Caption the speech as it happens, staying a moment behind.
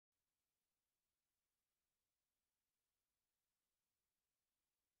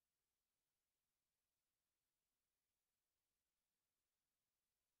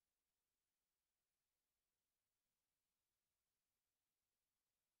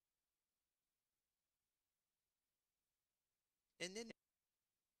And then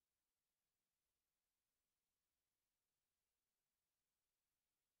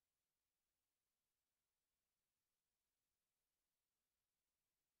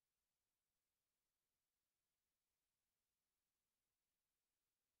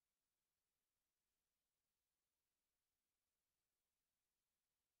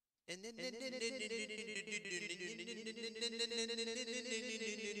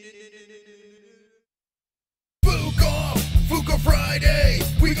Fuka Friday,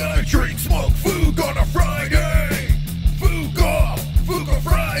 we gonna drink, smoke, food on a Friday. Fuka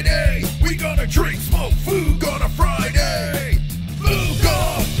Friday, we gonna drink, smoke, food on a Friday.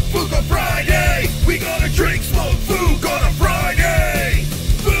 Fuka Friday, we gonna drink, smoke, food on a Friday.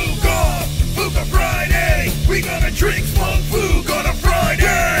 Fuka Friday, we gonna drink, smoke, food on a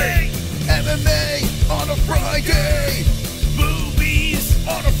Friday. MMA on a Friday, movies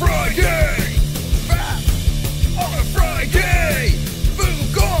on a Friday. On a Friday,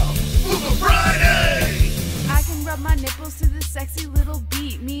 Fuka Friday. I can rub my nipples to the sexy little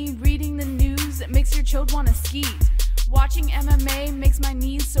beat. Me reading the news makes your chode wanna skeet. Watching MMA makes my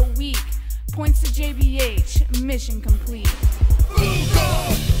knees so weak. Points to JBH, mission complete.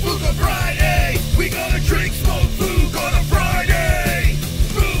 Fuka Friday, we gonna drink, smoke, food on a Friday.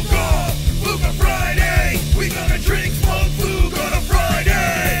 Fuka Friday, we gonna drink, smoke, food on a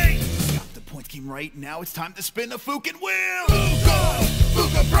Friday. The points came right, now it's time to spin the fucking wheel.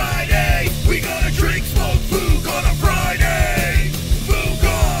 Fuka Friday, we gonna drink, smoke, food on a Friday.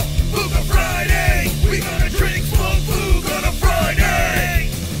 Fuka Friday, we gonna drink, smoke, food on a Friday.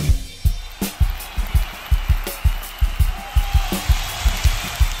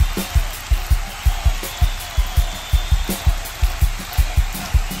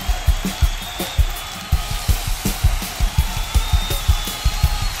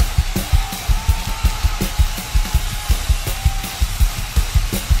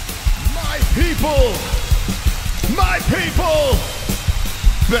 My people,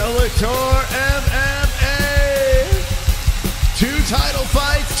 Bellator MMA, 2 title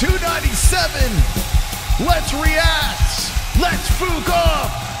fights, 297. Let's react. Let's fook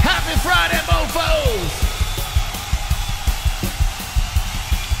off. Happy Friday, mofos.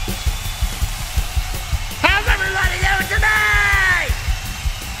 How's everybody doing tonight?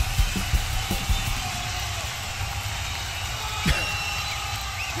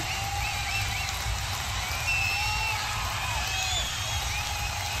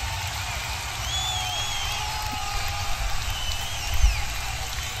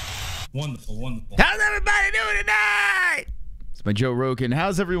 Wonderful, wonderful. How's everybody doing tonight? It's my Joe Rogan.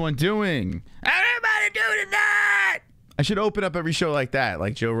 How's everyone doing? How's everybody doing tonight? I should open up every show like that,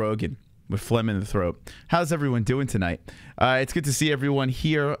 like Joe Rogan, with phlegm in the throat. How's everyone doing tonight? It's good to see everyone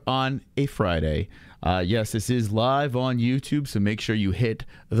here on a Friday. Yes, this is live on YouTube, so make sure you hit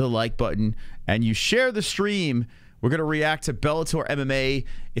the like button and you share the stream. We're going to react to Bellator MMA.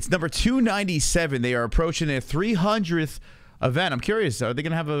 It's number 297. They are approaching their 300th event. I'm curious, are they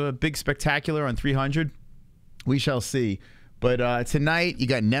going to have a big spectacular on 300? We shall see. But tonight, you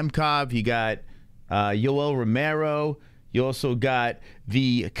got Nemkov, you got Yoel Romero, you also got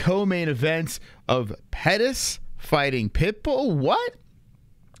the co-main event of Pettis fighting Pitbul. What?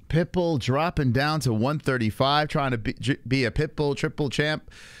 Pitbul dropping down to 135, trying to be a Pitbul triple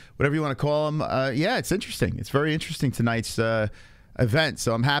champ, whatever you want to call him. Yeah, it's interesting. It's very interesting tonight's event.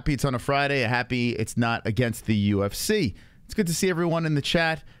 So I'm happy it's on a Friday. I'm happy it's not against the UFC. It's good to see everyone in the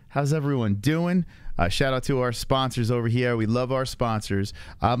chat. How's everyone doing? Shout out to our sponsors over here. We love our sponsors.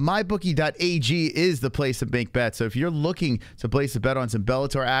 MyBookie.ag is the place to make bets. So if you're looking to place a bet on some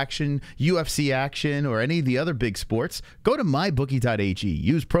Bellator action, UFC action, or any of the other big sports, go to MyBookie.ag.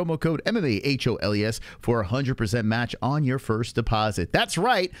 Use promo code MMA-HOLES for a 100% match on your first deposit. That's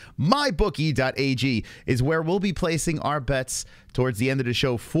right. MyBookie.ag is where we'll be placing our bets towards the end of the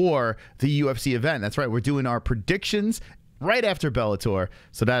show for the UFC event. That's right. We're doing our predictions right after Bellator.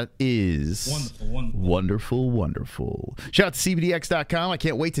 So that is wonderful, wonderful. Shout out to CBDX.com. I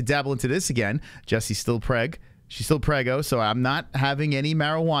can't wait to dabble into this again. Jessie's still preg. She's still prego, so I'm not having any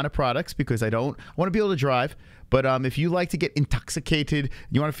marijuana products because I want to be able to drive. But if you like to get intoxicated,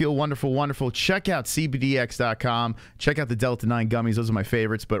 you want to feel wonderful, wonderful, check out CBDX.com. Check out the Delta 9 gummies. Those are my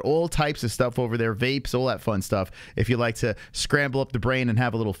favorites. But all types of stuff over there, vapes, all that fun stuff. If you like to scramble up the brain and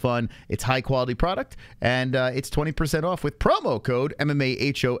have a little fun, it's high-quality product. And it's 20% off with promo code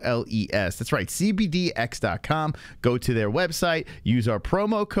MMA-HOLES. That's right, CBDX.com. Go to their website, use our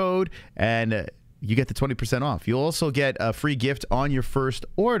promo code, and you get the 20% off. You'll also get a free gift on your first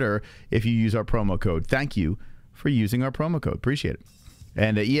order if you use our promo code. Thank you for using our promo code. Appreciate it.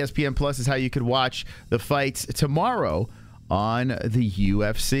 And ESPN Plus is how you could watch the fights tomorrow on the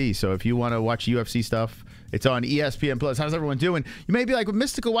UFC. So if you want to watch UFC stuff, it's on ESPN Plus. How's everyone doing? You may be like,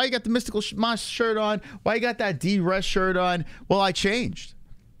 Mystical, why you got the Mystical Mosh shirt on? Why you got that D-Rest shirt on? Well, I changed.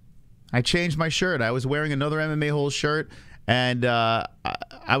 I changed my shirt. I was wearing another MMA-Holes shirt, and I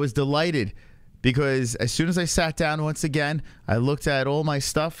was delighted because as soon as I sat down once again, I looked at all my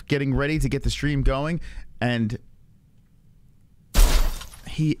stuff, getting ready to get the stream going, and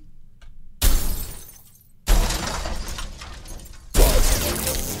he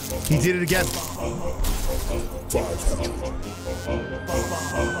did it again.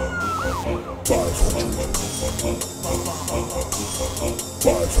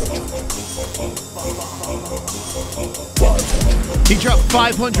 He dropped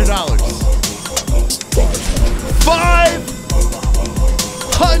 $500.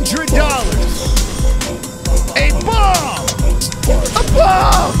 $500. A bomb. A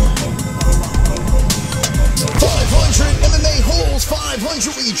bomb. 500 MMA-Holes,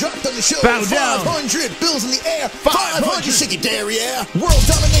 500 we dropped on the show. Bow down. 500 bills in the air, 500 shake it there, yeah. World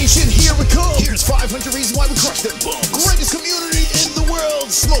domination, here we come. Here's 500 reasons why we crushed them bums. Greatest community in the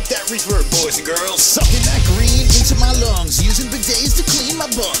world. Smoke that reefer, boys and girls. Sucking that green into my lungs, using bidets to clean my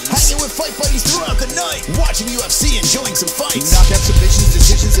buns. Hanging with fight buddies throughout the night, watching UFC, enjoying some fights. Knockout submissions,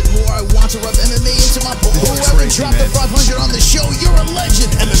 decisions, and more. I want to rub MMA into my bones. Whoever dropped the 500 on the show, you're a legend.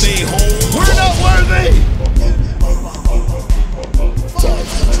 MMA-Holes. We're not worthy.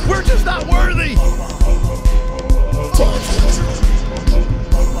 We're just not worthy.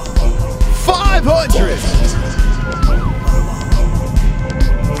 500.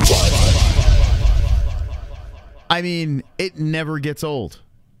 I mean, it never gets old.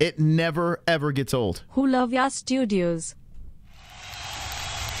 It never, ever gets old. Who love ya studios.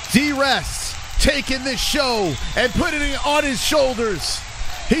 D-Rest taking this show and putting it on his shoulders.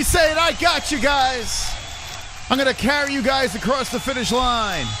 He's saying, I got you guys. I'm going to carry you guys across the finish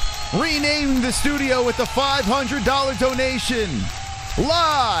line. Renaming the studio with the $500 donation.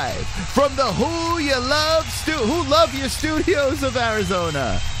 Live from the Who Love You Studios of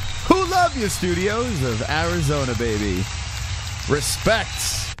Arizona. Who Love You Studios of Arizona, baby.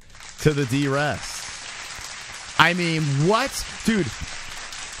 Respect to the D-Rest. I mean, what? Dude,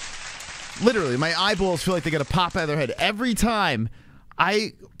 literally, my eyeballs feel like they're going to pop out of their head every time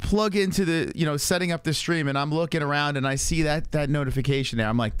I plug into the, setting up the stream, and I'm looking around and I see that notification there.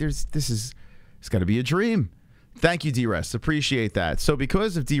 I'm like, it's got to be a dream. Thank you, D-Rest. Appreciate that. So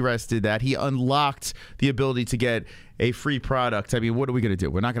because of D-Rest did that, he unlocked the ability to get a free product. I mean, what are we going to do?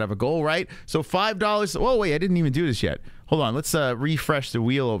 We're not going to have a goal, right? So $5. Oh, wait, I didn't even do this yet. Hold on. Let's refresh the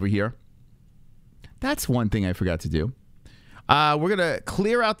wheel over here. That's one thing I forgot to do. We're going to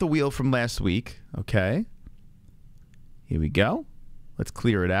clear out the wheel from last week. Okay. Here we go. Let's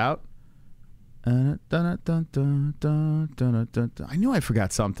clear it out. I knew I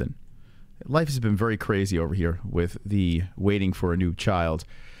forgot something. Life has been very crazy over here with the waiting for a new child.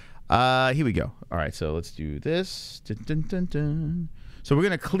 Here we go. All right, so let's do this. So we're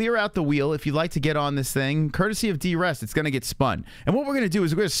going to clear out the wheel. If you'd like to get on this thing, courtesy of D-Rest, it's going to get spun. And what we're going to do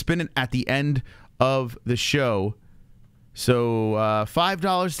is we're going to spin it at the end of the show. So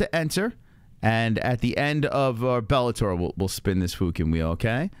 $5 to enter. And at the end of our Bellator, we'll spin this fucking wheel,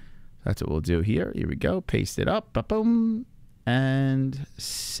 okay? That's what we'll do here. Here we go. Paste it up. Boom. And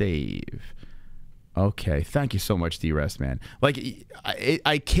save. Okay. Thank you so much, D-Rest, man. Like,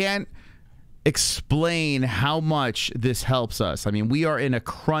 I can't explain how much this helps us. I mean, we are in a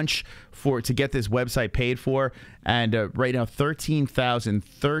crunch to get this website paid for. And right now,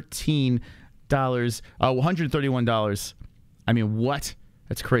 $131. I mean, what?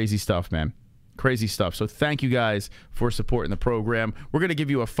 That's crazy stuff, man. Crazy stuff. So thank you guys for supporting the program. We're going to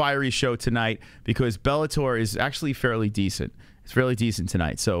give you a fiery show tonight because Bellator is actually fairly decent. It's fairly decent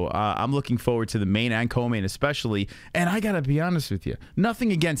tonight. So I'm looking forward to the main and co-main especially. And I got to be honest with you.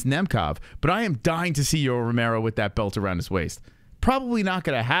 Nothing against Nemkov, but I am dying to see Yoel Romero with that belt around his waist. Probably not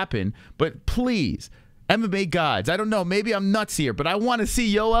going to happen, but please, MMA gods, I don't know, maybe I'm nuts here, but I want to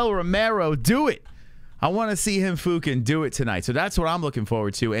see Yoel Romero do it. I want to see him fucking do it tonight. So that's what I'm looking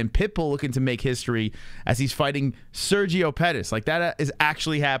forward to. And Pitbull looking to make history as he's fighting Sergio Pettis. Like, that is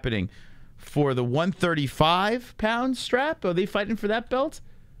actually happening for the 135-pound strap. Are they fighting for that belt?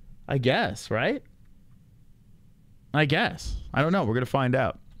 I guess, right? I guess. I don't know. We're going to find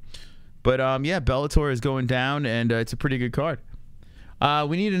out. But, yeah, Bellator is going down, and it's a pretty good card.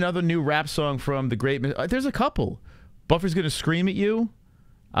 We need another new rap song from the great... there's a couple. Buffer's going to scream at you.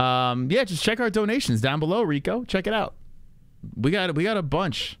 Yeah, just check our donations down below, Rico. Check it out. We got a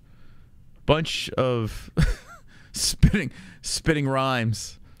bunch of spitting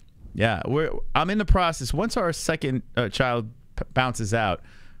rhymes. Yeah, I'm in the process. Once our second child bounces out,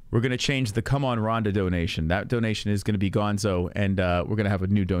 we're going to change the Come On Rhonda donation. That donation is going to be gonzo, and we're going to have a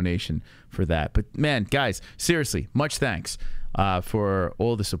new donation for that. But, man, guys, seriously, much thanks for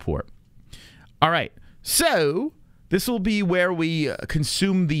all the support. All right, so this will be where we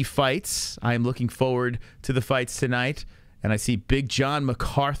consume the fights. I am looking forward to the fights tonight, and I see Big John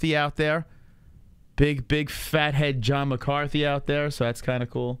McCarthy out there. Big fathead John McCarthy out there, so that's kind of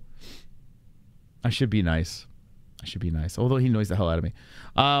cool. I should be nice. I should be nice, although he annoys the hell out of me.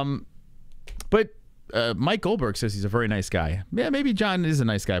 But Mike Goldberg says he's a very nice guy. Yeah, maybe John is a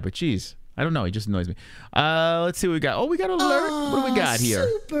nice guy, but geez, I don't know. He just annoys me. Let's see what we got. Oh, we got an alert. What do we got here?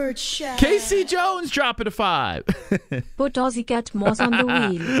 Super chat. Casey Jones dropping a 5. Put Aussie Cat Moss on the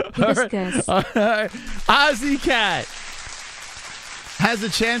wheel. Hibiscus. All right. Aussie Cat has a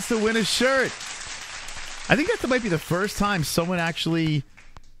chance to win a shirt. I think that might be the first time someone actually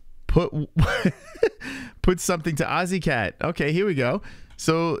put something to Aussie Cat. Okay, here we go.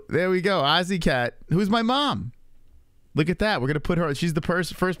 So there we go. Aussie Cat, who's my mom. Look at that. We're going to put her. She's the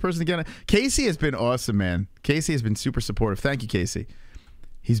first person to get it. Casey has been awesome, man. Casey has been super supportive. Thank you, Casey.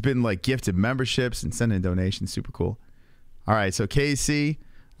 He's been like gifted memberships and sending donations. Super cool. All right, so Casey,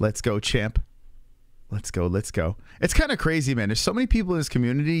 let's go, champ. Let's go. Let's go. It's kind of crazy, man. There's so many people in this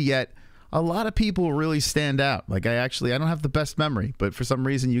community, yet a lot of people really stand out. Like I don't have the best memory, but for some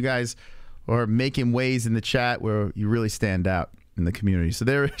reason you guys are making ways in the chat where you really stand out in the community. So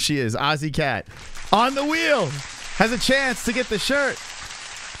there she is, Aussie Cat on the wheel, has a chance to get the shirt.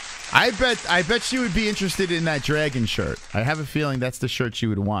 I bet she would be interested in that dragon shirt. I have a feeling that's the shirt she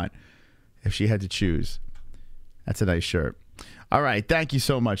would want if she had to choose. That's a nice shirt. All right, thank you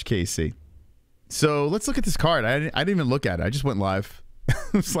so much, Casey. So let's look at this card. I didn't even look at it. I just went live.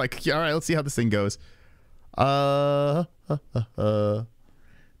 It's like, all right, let's see how this thing goes.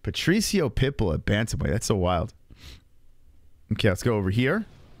 Patricio Pitbul at bantamweight. That's so wild. Okay, let's go over here.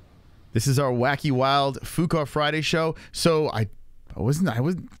 This is our Wacky Wild Fuka Friday show. So I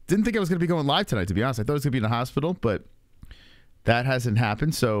didn't think I was going to be going live tonight, to be honest. I thought I was going to be in the hospital, but that hasn't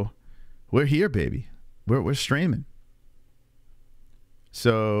happened. So we're here, baby. We're streaming.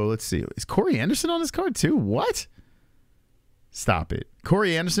 So let's see. Is Corey Anderson on this card too? What? Stop it.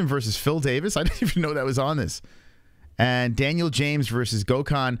 Corey Anderson versus Phil Davis. I didn't even know that was on this. And Daniel James versus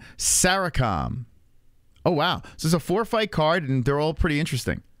Gokhan Sarakam. Oh, wow. So it's a 4-fight card, and they're all pretty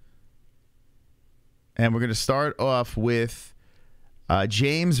interesting. And we're going to start off with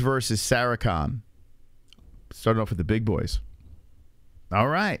James versus Sarakam. Starting off with the big boys. All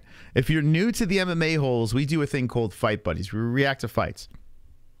right. If you're new to the MMA-Holes, we do a thing called Fight Buddies. We react to fights.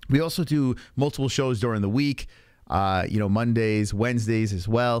 We also do multiple shows during the week. You know, Mondays, Wednesdays as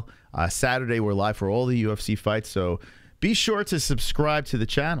well. Saturday, we're live for all the UFC fights, so be sure to subscribe to the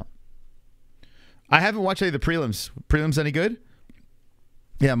channel. I haven't watched any of the prelims. Prelims any good?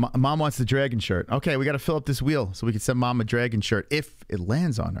 Yeah, Mom wants the dragon shirt. Okay, we got to fill up this wheel so we can send Mom a dragon shirt if it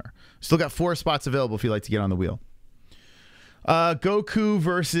lands on her. Still got 4 spots available if you'd like to get on the wheel. Goku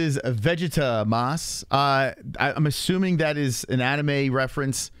versus Vegeta Mas. I'm assuming that is an anime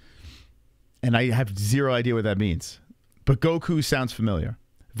reference, and I have zero idea what that means. But Goku sounds familiar.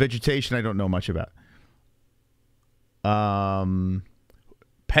 Vegetation, I don't know much about.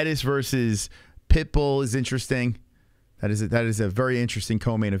 Pettis versus Pitbull is interesting. That is a very interesting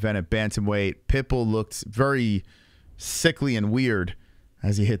co-main event at bantamweight. Pitbull looked very sickly and weird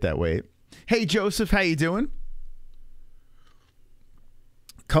as he hit that weight. Hey, Joseph, how you doing?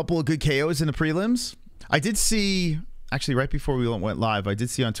 Couple of good KOs in the prelims. I did see, actually right before we went live, I did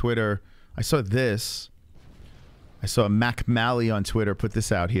see on Twitter, I saw this. I saw Mac Malley on Twitter put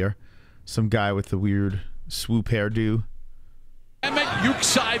this out here. Some guy with the weird swoop hairdo.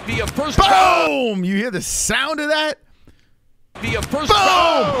 Boom! You hear the sound of that?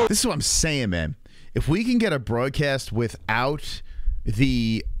 Boom! This is what I'm saying, man. If we can get a broadcast without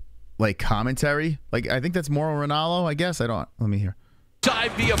the like commentary, like I think that's Mauro Ranallo, I guess. I don't. Let me hear.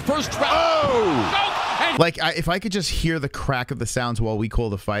 Oh! Like if I could just hear the crack of the sounds while we call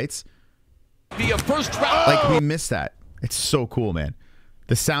the fights. Like we missed that. It's so cool, man.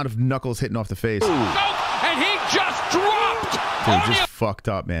 The sound of knuckles hitting off the face. And he just dropped. Dude, just fucked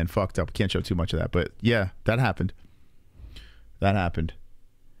up, man. Fucked up. Can't show too much of that, but yeah, that happened. That happened.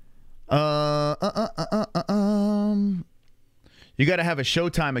 You got to have a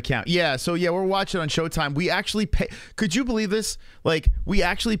Showtime account. Yeah, so yeah, we're watching on Showtime. We actually pay. Could you believe this? Like, we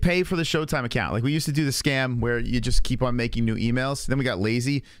actually pay for the Showtime account. Like, we used to do the scam where you just keep on making new emails. Then we got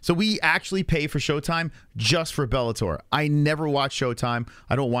lazy. So we actually pay for Showtime just for Bellator. I never watch Showtime.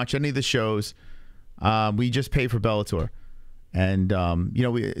 I don't watch any of the shows. We just pay for Bellator. And you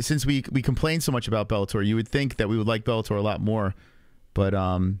know, since we complain so much about Bellator, you would think that we would like Bellator a lot more. But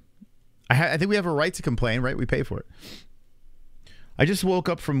I think we have a right to complain, right? We pay for it. I just woke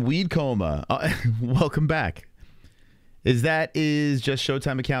up from weed coma. Welcome back. Is just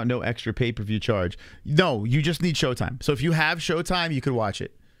Showtime account, no extra pay-per-view charge? No, you just need Showtime. So if you have Showtime, you could watch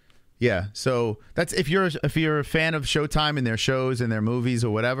it. Yeah, so that's if you're a fan of Showtime and their shows and their movies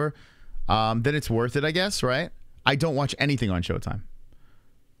or whatever, then it's worth it, I guess, right? I don't watch anything on Showtime.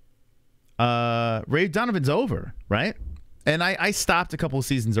 Ray Donovan's over, right? And I stopped a couple of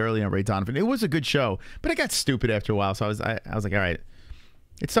seasons early on Ray Donovan. It was a good show, but it got stupid after a while. So I was like, all right.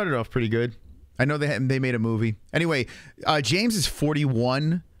 It started off pretty good. I know they made a movie. Anyway, James is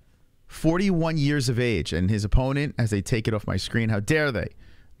 41 years of age, and his opponent, as they take it off my screen, how dare they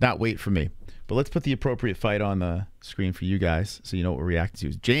not wait for me? But let's put the appropriate fight on the screen for you guys so you know what we're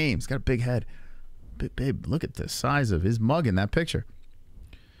reacting to. James got a big head. Babe, look at the size of his mug in that picture.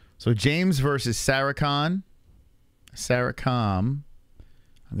 So James versus Saracom. I'm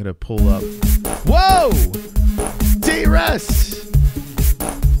going to pull up. Whoa! D-Rest!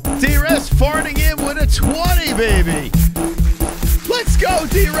 D-Rest farting in with a 20, baby! Let's go,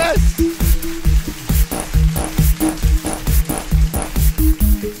 D-Rest!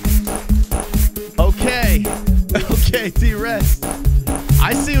 Okay. Okay, D-Rest.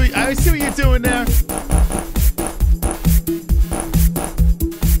 I see what you're doing there.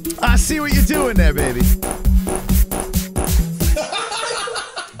 I see what you're doing there, baby.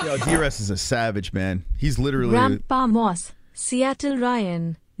 Yo, D-Rest is a savage, man. He's literally... Grandpa Moss, Seattle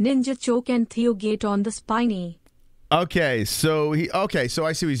Ryan, Ninja Choke and Theo Gate on the spiny. Okay, so I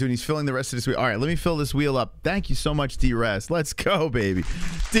see what he's doing. He's filling the rest of this wheel. All right, let me fill this wheel up. Thank you so much, D-Rest. Let's go, baby.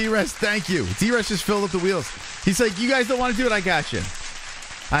 D-Rest, thank you. D-Rest just filled up the wheels. He's like, you guys don't want to do it? I got you.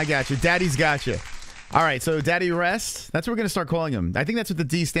 I got you. Daddy's got you. All right, so Daddy Rest. That's what we're going to start calling him. I think that's what the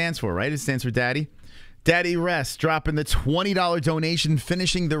D stands for, right? It stands for Daddy. Daddy Rest dropping the $20 donation,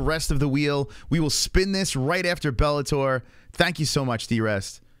 finishing the rest of the wheel. We will spin this right after Bellator. Thank you so much,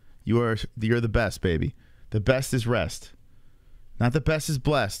 D-Rest. You're the best, baby. The best is rest. Not the best is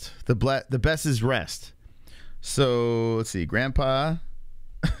blessed. The best is rest. So, let's see. Grandpa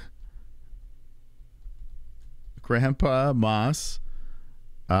Moss.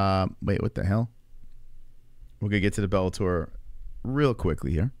 Wait, what the hell? We're going to get to the Bellator real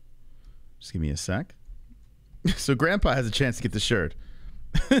quickly here. Just give me a sec. So Grandpa has a chance to get the shirt.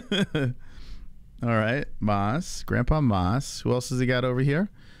 All right. Moss. Grandpa Moss. Who else has he got over here?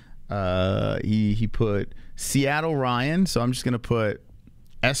 He put Seattle Ryan. So I'm just going to put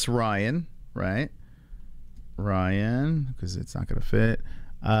S Ryan, right? Ryan, because it's not going to fit.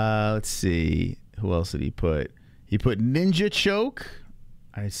 Let's see. Who else did he put? He put Ninja Choke.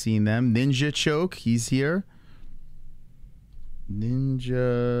 I've seen them. Ninja Choke. He's here.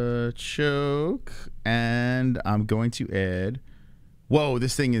 Ninja Choke. And I'm going to add... Whoa,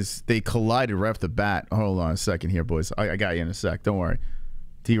 this thing is... They collided right off the bat. Hold on a second here, boys. I got you in a sec. Don't worry.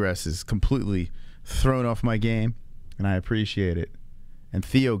 D-Rest is completely thrown off my game, and I appreciate it. And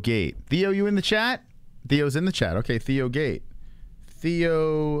Theo Gate. Theo, you in the chat? Theo's in the chat. Okay, Theo Gate.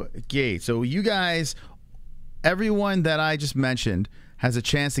 Theo Gate. So you guys, everyone that I just mentioned has a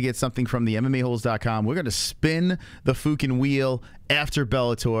chance to get something from the MMA-Holes.com. We're going to spin the fucking wheel after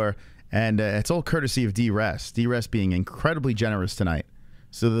Bellator, and it's all courtesy of D-Rest. D-Rest being incredibly generous tonight.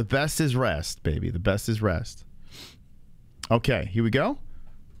 So the best is rest, baby. The best is rest. Okay, here we go.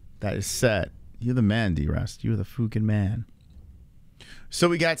 That is set. You're the man, D-Rest. You're the fucking man. So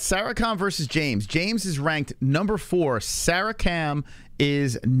we got Saracom versus James. James is ranked number 4. Saracom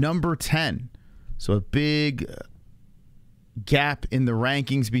is number 10. So a big gap in the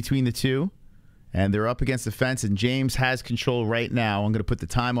rankings between the two. And they're up against the fence, and James has control right now. I'm going to put the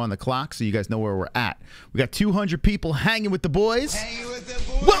time on the clock so you guys know where we're at. We got 200 people hanging with the boys. Hanging with the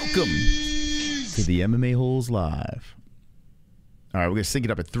boys. Welcome to the MMA Holes Live. All right, we're going to sync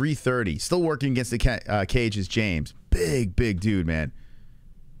it up at 3:30. Still working against the cage is James. Big dude, man.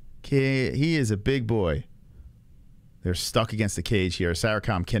 He is a big boy. They're stuck against the cage here.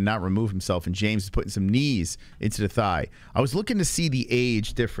 Saracom cannot remove himself, and James is putting some knees into the thigh. I was looking to see the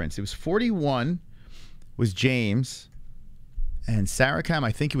age difference. It was 41 was James, and Saracom,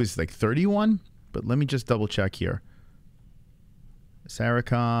 I think it was like 31, but let me just double check here.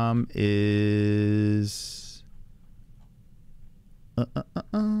 Saracom is...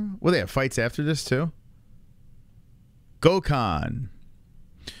 Well, they have fights after this, too. Gokhan.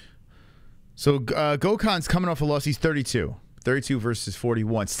 So Gokhan's coming off a loss. He's 32. 32 versus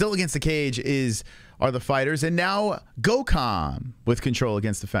 41. Still against the cage are the fighters. And now Gokhan with control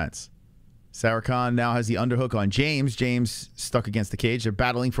against the fence. Sarachan now has the underhook on James. James stuck against the cage. They're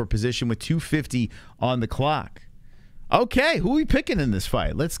battling for position with 2:50 on the clock. Okay, who are we picking in this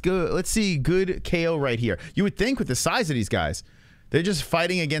fight? Let's go. Let's see good KO right here. You would think with the size of these guys, they're just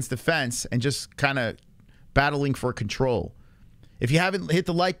fighting against the fence and just kind of battling for control. If you haven't hit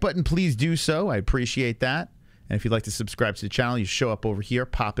the like button, please do so. I appreciate that. And if you'd like to subscribe to the channel, you show up over here,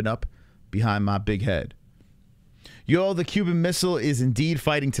 popping up behind my big head. Yo, the Cuban Missile is indeed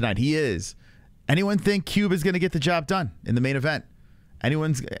fighting tonight. He is. Anyone think Cuba's going to get the job done in the main event?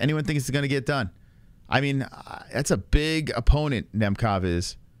 Anyone think it's going to get done? I mean, that's a big opponent, Nemkov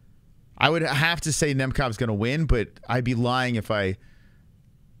is. I would have to say Nemkov's going to win, but I'd be lying if I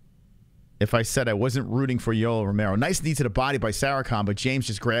said I wasn't rooting for Yoel Romero. Nice knee to the body by Sarachan, but James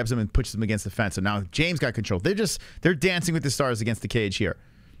just grabs him and pushes him against the fence. So now James got control. They're dancing with the stars against the cage here.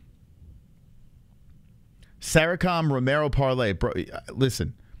 Sarachan Romero parlay. Bro,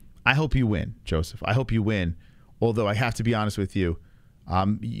 listen, I hope you win, Joseph. I hope you win. Although I have to be honest with you,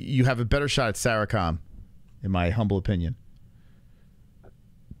 you have a better shot at Sarachan, in my humble opinion.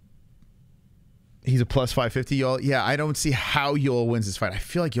 He's a plus 550, Yoel. Yeah, I don't see how Yoel wins this fight. I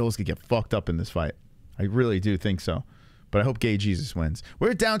feel like Yoel's going to get fucked up in this fight. I really do think so. But I hope Gay Jesus wins.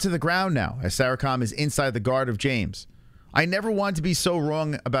 We're down to the ground now, as Sarachan is inside the guard of James. I never want to be so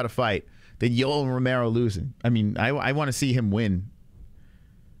wrong about a fight than Yoel and Romero losing. I mean, I want to see him win.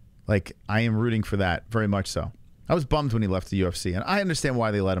 Like, I am rooting for that, very much so. I was bummed when he left the UFC, and I understand why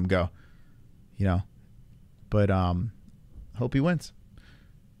they let him go. You know. But, hope he wins.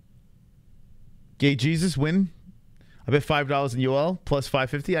 Gay Jesus win. I bet $5 in Yoel plus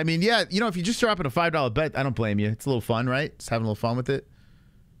 550. I mean, yeah, you know, if you just drop in a $5 bet, I don't blame you. It's a little fun, right? Just having a little fun with it.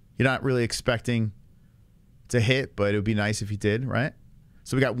 You're not really expecting to hit, but it would be nice if you did, right?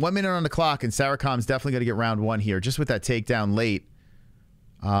 So we got 1 minute on the clock, and Sarachan's definitely going to get round one here, just with that takedown late.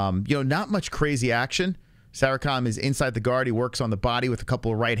 You know, not much crazy action. Sarachan is inside the guard. He works on the body with a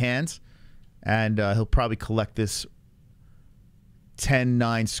couple of right hands, and he'll probably collect this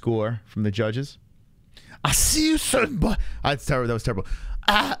 10-9 score from the judges. I see you, son, boy. That's terrible. That was terrible.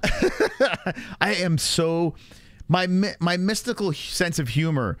 I am so... My mystical sense of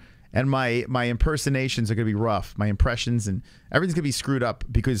humor and my impersonations are going to be rough. My impressions and everything's going to be screwed up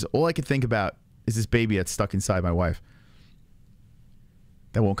because all I can think about is this baby that's stuck inside my wife.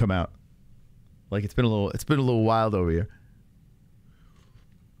 That won't come out. Like, it's been a little wild over here.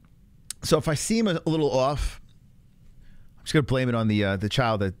 So if I seem a little off, I'm just going to blame it on the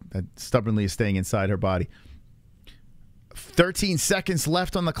child that stubbornly is staying inside her body. 13 seconds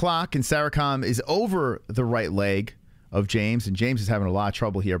left on the clock, and Sarachan is over the right leg of James, and James is having a lot of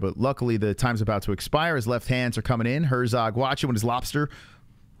trouble here, but luckily the time's about to expire. His left hands are coming in. Herzog watching with his lobster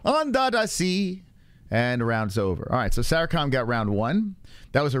under the sea, and the round's over. All right, so Sarachan got round one.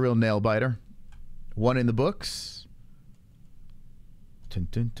 That was a real nail-biter. One in the books. Dun,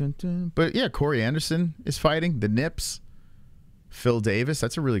 dun, dun, dun. But yeah, Corey Anderson is fighting. The Nips. Phil Davis.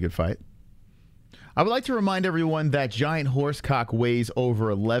 That's a really good fight. I would like to remind everyone that giant horsecock weighs over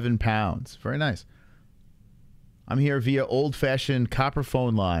 11 pounds. Very nice. I'm here via old-fashioned copper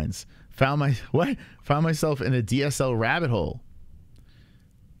phone lines. Found myself in a DSL rabbit hole.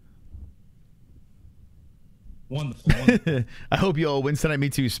 Wonderful. Wonderful. I hope you all win tonight. Me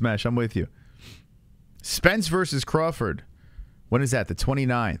too, Smash. I'm with you. Spence versus Crawford. When is that? The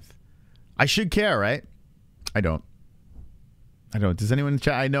 29th. I should care, right? I don't. Does anyone in the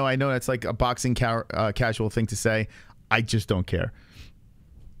chat? I know that's like a boxing casual thing to say. I just don't care.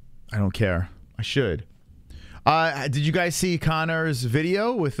 I don't care. I should. Did you guys see Conor's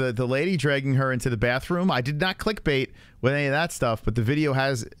video with the lady dragging her into the bathroom? I did not clickbait with any of that stuff, but the video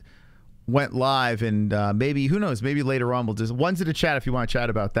went live, and maybe, who knows, maybe later on we'll just, one's in the chat if you want to chat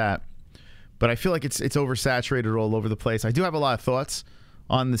about that. But I feel like it's oversaturated all over the place. I do have a lot of thoughts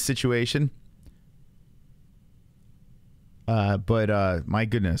on the situation. But my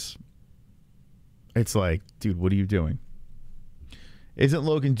goodness. It's like, dude, what are you doing? Isn't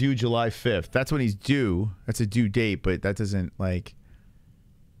Logan due July 5th? That's when he's due. That's a due date, but that doesn't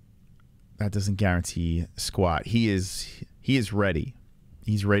guarantee squat. He is ready.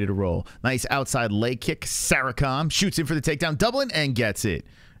 He's ready to roll. Nice outside leg kick. Sarachan shoots in for the takedown. Dublin and gets it.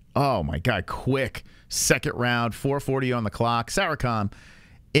 Oh my God, quick. Second round, 4:40 on the clock. Sarachan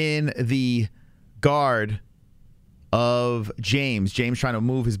in the guard of James. James trying to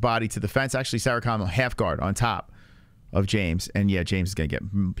move his body to the fence. Actually, Sarachan half guard on top of James. And yeah, James is going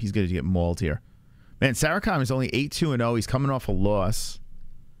to get mauled here. Man, Sarachan is only 8-2-0. He's coming off a loss.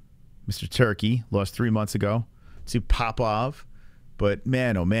 Mr. Turkey lost 3 months ago to Popov. But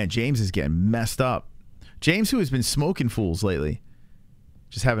man, oh man, James is getting messed up. James, who has been smoking fools lately.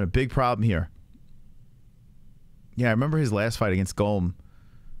 Just having a big problem here. Yeah, I remember his last fight against Golm.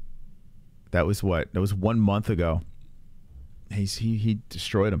 That was what? That was 1 month ago. He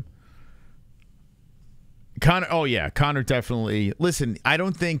destroyed him. Conor, oh yeah, Conor definitely. Listen, I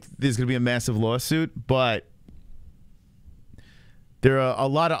don't think there's going to be a massive lawsuit, but there are a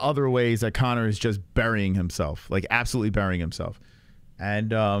lot of other ways that Conor is just burying himself, like absolutely burying himself.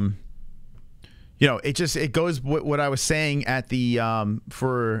 And you know, it goes with what I was saying at the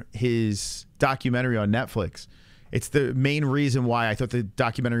for his documentary on Netflix. It's the main reason why I thought the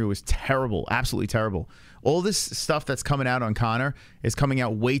documentary was terrible, absolutely terrible. All this stuff that's coming out on Conor is coming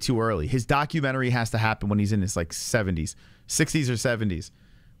out way too early. His documentary has to happen when he's in his like 70s, 60s or 70s,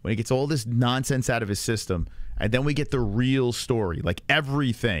 when he gets all this nonsense out of his system, and then we get the real story, like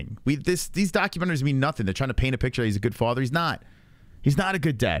everything. These documentaries mean nothing. They're trying to paint a picture that he's a good father. He's not. He's not a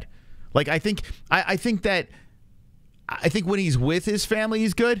good dad. Like I think when he's with his family,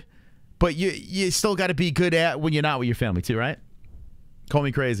 he's good. But you still got to be good at when you're not with your family too, right? Call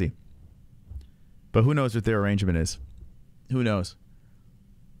me crazy. But who knows what their arrangement is? Who knows?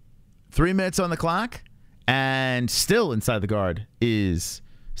 3 minutes on the clock, and still inside the guard is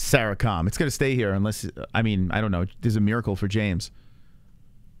Sarah Com. It's going to stay here unless, I mean, I don't know. There's a miracle for James.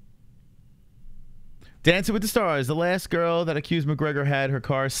 Dancing with the Stars. The last girl that accused McGregor had her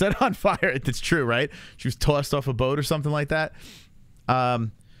car set on fire. It's true, right? She was tossed off a boat or something like that.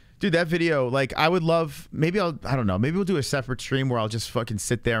 Dude, that video, like, I would love, maybe I don't know, maybe we'll do a separate stream where I'll just fucking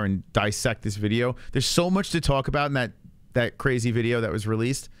sit there and dissect this video. There's so much to talk about in that crazy video that was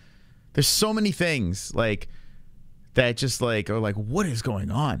released. There's so many things, like, that just, like, are like, what is going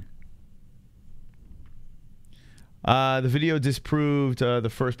on? The video disproved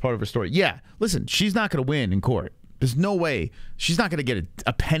the first part of her story. Yeah, listen, she's not going to win in court. There's no way. She's not going to get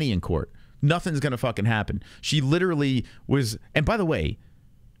a penny in court. Nothing's going to fucking happen. She literally was, and by the way,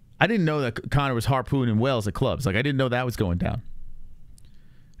 I didn't know that Conor was harpooning whales at clubs. Like, I didn't know that was going down.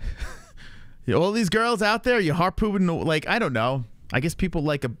 All these girls out there, you harpooning, like, I don't know. I guess people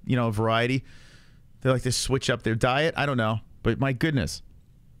like a variety. They like to switch up their diet. I don't know. But my goodness.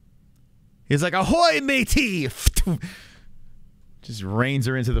 He's like, ahoy, matey! Just reins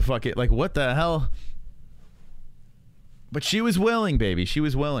her into the fucking, like, what the hell? But she was willing, baby. She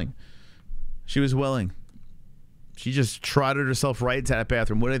was willing. She was willing. She just trotted herself right into that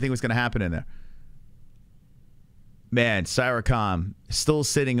bathroom. What do you think was going to happen in there? Man, Sarah Com still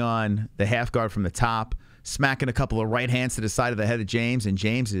sitting on the half guard from the top, smacking a couple of right hands to the side of the head of James, and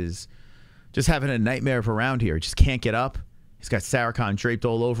James is just having a nightmare of a round here. He just can't get up. He's got Sarah Com draped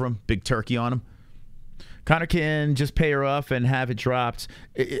all over him, big turkey on him. Conor can just pay her off and have it dropped.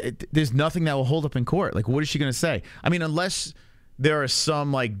 There's nothing that will hold up in court. Like, what is she going to say? I mean, unless there are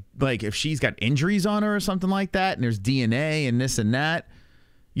some, like if she's got injuries on her or something like that, and there's DNA and this and that,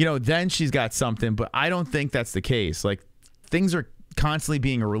 you know, then she's got something. But I don't think that's the case. Like, things are constantly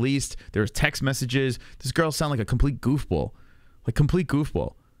being released. There's text messages. This girl sounds like a complete goofball. Like, complete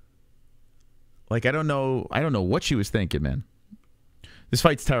goofball. Like, I don't know what she was thinking, man. This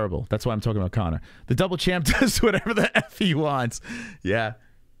fight's terrible. That's why I'm talking about Conor. The double champ does whatever the F he wants. Yeah.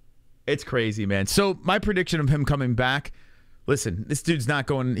 It's crazy, man. So, my prediction of him coming back, listen, this dude's not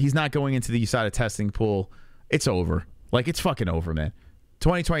going, he's not going into the USADA testing pool. It's over. Like, it's fucking over, man.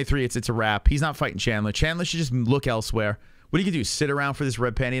 2023, it's a wrap. He's not fighting Chandler. Chandler should just look elsewhere. What are you going to do? Sit around for this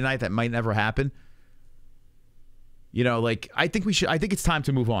red panty night that might never happen? You know, like, I think it's time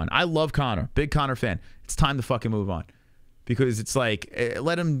to move on. I love Conor. Big Conor fan. It's time to fucking move on. Because it's like,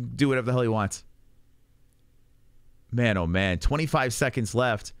 let him do whatever the hell he wants. Man, oh man. 25 seconds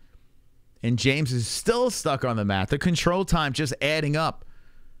left. And James is still stuck on the mat. The control time just adding up.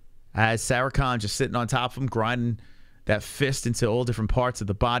 As Sarah Com just sitting on top of him, grinding that fist into all different parts of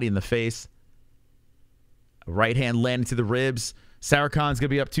the body and the face. A right hand landing to the ribs. Sarah Com's going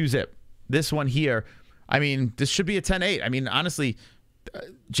to be up 2-0. This one here, I mean, this should be a 10-8. I mean, honestly,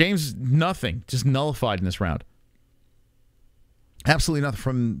 James, nothing. Just nullified in this round. Absolutely nothing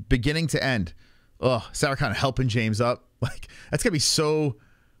from beginning to end. Ugh, Sarah kind of helping James up. Like, that's going to be so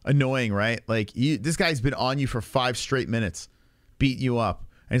annoying, right? Like, this guy's been on you for 5 straight minutes, beating you up.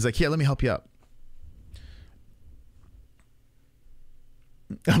 And he's like, here, let me help you up.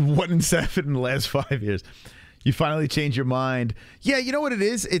 1-7 in the last 5 years. You finally changed your mind. Yeah, you know what it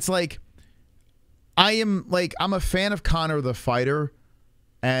is? It's like, I'm a fan of Conor the fighter,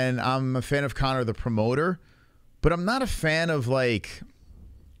 and I'm a fan of Conor the promoter, but I'm not a fan of, like,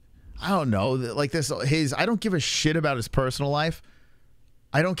 I don't know, like this, I don't give a shit about his personal life.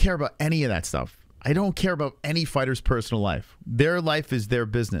 I don't care about any of that stuff. I don't care about any fighter's personal life. Their life is their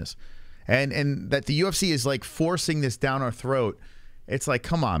business. And that the UFC is, like, forcing this down our throat It's like,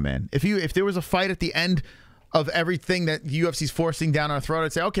 come on, man. If there was a fight at the end of everything that the UFC's forcing down our throat,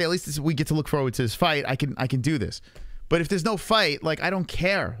 I'd say, okay, at least we get to look forward to this fight. I can do this. But if there's no fight, like, I don't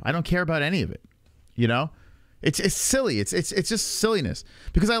care. I don't care about any of it. You know? It's silly. It's just silliness.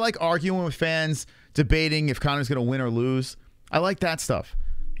 Because I like arguing with fans, debating if Conor's going to win or lose. I like that stuff.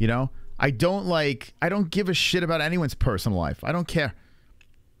 You know? I don't give a shit about anyone's personal life. I don't care.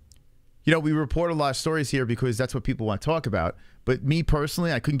 You know, we report a lot of stories here because that's what people want to talk about. But me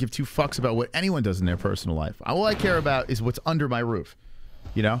personally, I couldn't give two fucks about what anyone does in their personal life. All I care about is what's under my roof.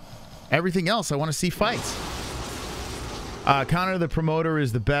 You know? Everything else, I want to see fights. Conor, the promoter,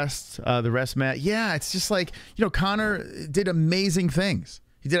 is the best. The rest, Matt. Yeah, it's just like, you know, Conor did amazing things.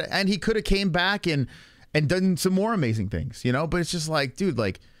 He did, and he could have came back and done some more amazing things, you know? But it's just like, dude,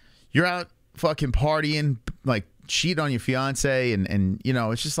 like, you're out fucking partying, like, cheat on your fiance, and you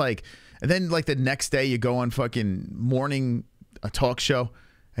know, it's just like, and then like the next day you go on fucking morning a talk show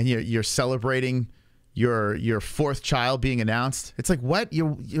and you're celebrating your fourth child being announced. It's like, what?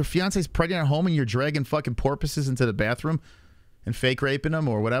 Your fiance's pregnant at home and you're dragging fucking porpoises into the bathroom and fake raping them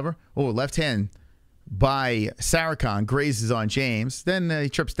or whatever? Oh, left hand by Saracon grazes on James. Then he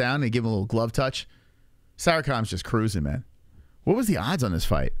trips down and they give him a little glove touch. Saracon's just cruising, man. What was the odds on this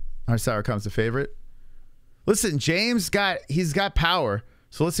fight? Saracon's the favorite. Listen, James he's got power.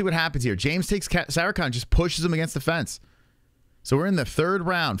 So let's see what happens here. James takes Saracon, just pushes him against the fence. So we're in the third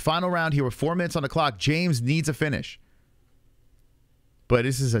round, final round here with 4 minutes on the clock. James needs a finish. But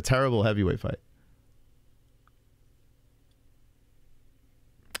this is a terrible heavyweight fight.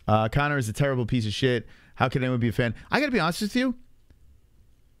 Conor is a terrible piece of shit. How can anyone be a fan? I got to be honest with you.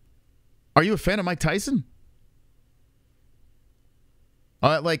 Are you a fan of Mike Tyson?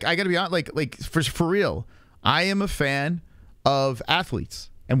 Like, I got to be honest, like for real. I am a fan of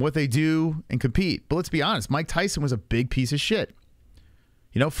athletes and what they do and compete. But let's be honest, Mike Tyson was a big piece of shit.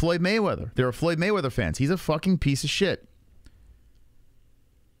 You know, Floyd Mayweather. There are Floyd Mayweather fans. He's a fucking piece of shit.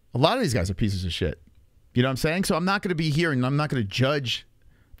 A lot of these guys are pieces of shit. You know what I'm saying? So I'm not going to be here and I'm not going to judge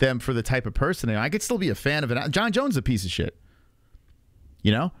them for the type of person they are. I could still be a fan of it. John Jones is a piece of shit.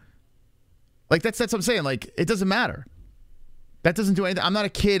 You know? Like, that's what I'm saying. Like, it doesn't matter. That doesn't do anything. I'm not a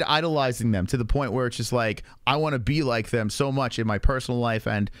kid idolizing them to the point where it's just like, I want to be like them so much in my personal life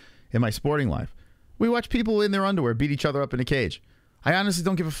and in my sporting life. We watch people in their underwear beat each other up in a cage. I honestly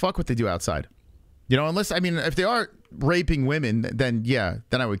don't give a fuck what they do outside. You know, unless, I mean, if they are raping women, then yeah,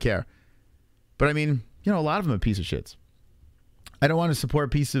 then I would care. But I mean, you know, a lot of them are piece of shits. I don't want to support a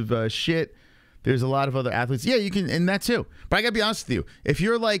piece of shit. There's a lot of other athletes. Yeah, you can, and that too. But I got to be honest with you. If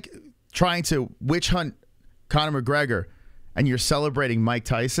you're like trying to witch hunt Conor McGregor and you're celebrating Mike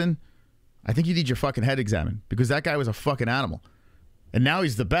Tyson, I think you need your fucking head examined because that guy was a fucking animal. And now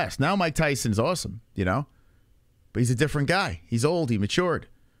he's the best. Now Mike Tyson's awesome, you know? But he's a different guy. He's old. He matured.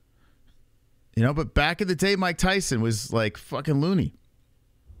 You know, but back in the day, Mike Tyson was like fucking loony.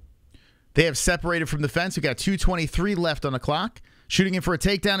 They have separated from the fence. We got 2:23 left on the clock. Shooting in for a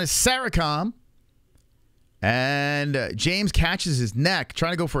takedown is Saracom. And James catches his neck,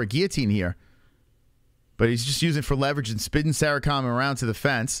 trying to go for a guillotine here. But he's just using it for leverage and spinning Saracom around to the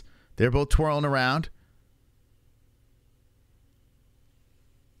fence. They're both twirling around.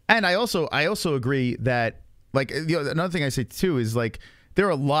 And I also agree that, like, you know, another thing I say too is, like, there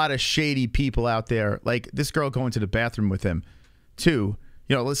are a lot of shady people out there. Like this girl going to the bathroom with him too.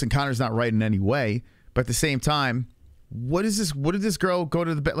 You know, listen, Conor's not right in any way, but at the same time, what is this? What did this girl go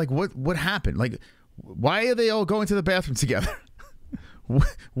to the bed? Like, what happened? Like, why are they all going to the bathroom together?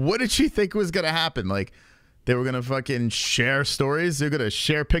 What did she think was going to happen? Like, they were going to fucking share stories? They're going to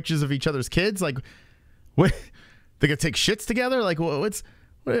share pictures of each other's kids? Like, what? They're going to take shits together? Like,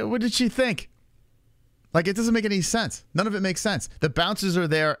 what did she think? Like, it doesn't make any sense. None of it makes sense. The bouncers are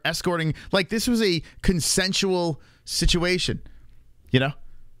there escorting. Like, this was a consensual situation. You know?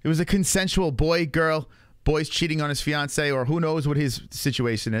 It was a consensual boy's cheating on his fiance, or who knows what his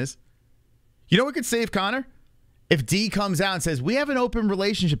situation is. You know what could save Conor? If D comes out and says, we have an open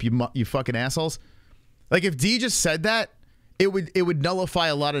relationship, you fucking assholes. Like, if D just said that, it would nullify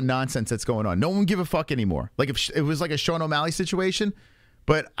a lot of nonsense that's going on. No one would give a fuck anymore. Like, if it was like a Sean O'Malley situation,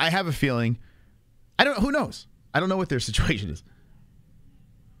 but I have a feeling, who knows? I don't know what their situation is.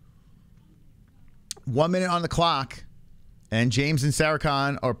 1 minute on the clock, and James and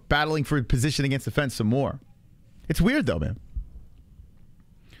Saracon are battling for position against the fence some more. It's weird, though, man.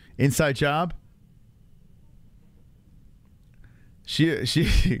 Inside job.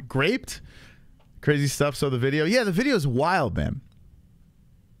 She graped. Crazy stuff. So the video. Yeah, the video is wild, man.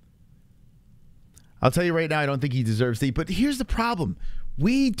 I'll tell you right now, I don't think he deserves to eat. But here's the problem.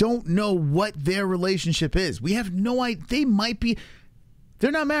 We don't know what their relationship is. We have no idea. They might be.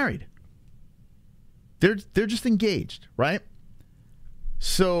 They're not married. They're just engaged, right?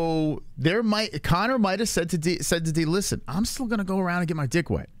 So Conor might have said to D, listen, I'm still gonna go around and get my dick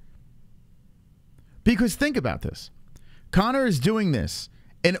wet. Because think about this. Conor is doing this,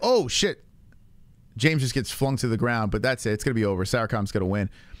 and oh shit, James just gets flung to the ground, but that's it. It's gonna be over. Saracom's gonna win.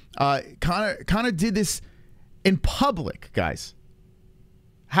 Conor did this in public, guys.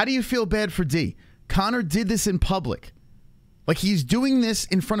 How do you feel bad for D? Conor did this in public. Like, he's doing this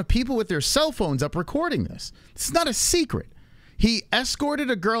in front of people with their cell phones up recording this. It's not a secret. He escorted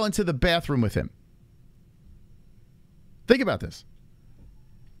a girl into the bathroom with him. Think about this.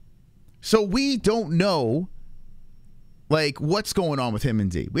 So we don't know, like, what's going on with him and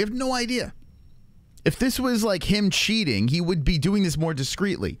D. We have no idea. If this was like him cheating, he would be doing this more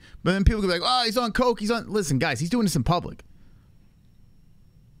discreetly. But then people could be like, oh, he's on coke. He's on. Listen, guys, he's doing this in public.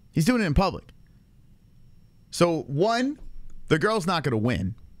 He's doing it in public. So, one, the girl's not going to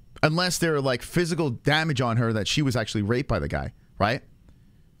win unless there are like physical damage on her that she was actually raped by the guy, right?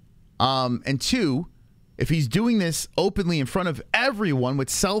 And two, if he's doing this openly in front of everyone with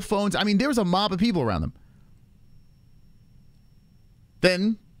cell phones, I mean, there was a mob of people around them.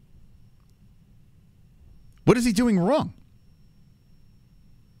 Then, what is he doing wrong?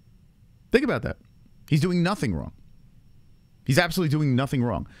 Think about that. He's doing nothing wrong. He's absolutely doing nothing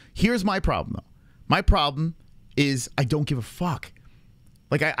wrong. Here's my problem, though. My problem is I don't give a fuck.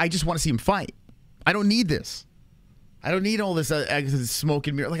 Like, I just want to see him fight. I don't need this. I don't need all this smoke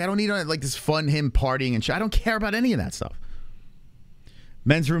and mirror. Like, I don't need like this fun him partying and shit. I don't care about any of that stuff.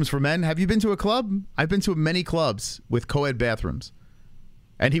 Men's rooms for men. Have you been to a club? I've been to many clubs with co-ed bathrooms.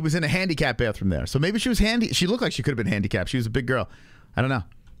 And he was in a handicap bathroom there. So maybe she was she looked like she could have been handicapped. She was a big girl. I don't know.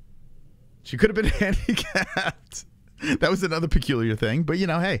 She could have been handicapped. That was another peculiar thing. But, you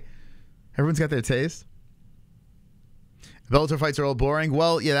know, hey, everyone's got their taste. Bellator fights are all boring.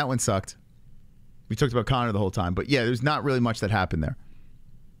 Well, yeah, that one sucked. We talked about Conor the whole time. But, yeah, there's not really much that happened there.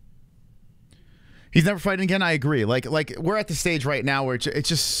 He's never fighting again? I agree. Like we're at the stage right now where it's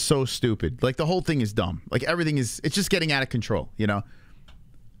just so stupid. Like, the whole thing is dumb. Like, everything is... It's just getting out of control, you know?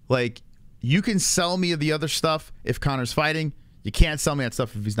 Like, you can sell me the other stuff if Conor's fighting. You can't sell me that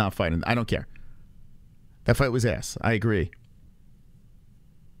stuff if he's not fighting. I don't care. That fight was ass. I agree.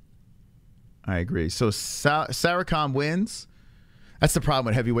 I agree. So Saracom wins. That's the problem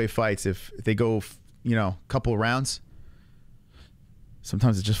with heavyweight fights. If they go, you know, a couple of rounds,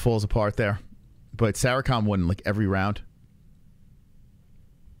 sometimes it just falls apart there. But Saracom won like every round.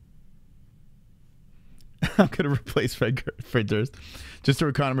 I'm going to replace Fred Durst just to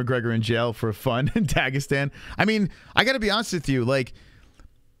throw Conor McGregor in jail for fun in Dagestan. I mean, I got to be honest with you. Like,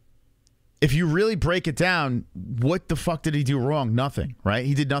 if you really break it down, what the fuck did he do wrong? Nothing, right?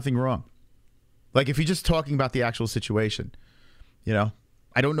 He did nothing wrong. Like, if you're just talking about the actual situation, you know,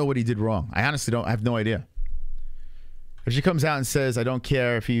 I don't know what he did wrong. I honestly don't. I have no idea. If she comes out and says, I don't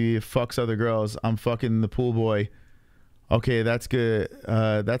care if he fucks other girls, I'm fucking the pool boy. Okay, that's good.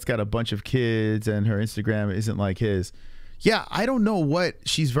 That's got a bunch of kids and her Instagram isn't like his. Yeah, I don't know what.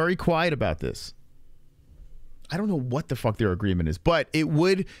 She's very quiet about this. I don't know what the fuck their agreement is, but it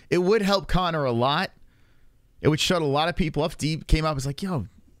would help Conor a lot. It would shut a lot of people up. Deep came up and was like, yo,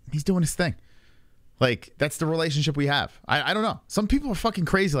 he's doing his thing. Like, that's the relationship we have. I don't know. Some people are fucking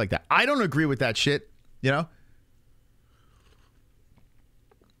crazy like that. I don't agree with that shit, you know?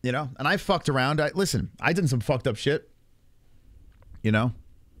 You know? And I fucked around. Listen, I did some fucked up shit. You know?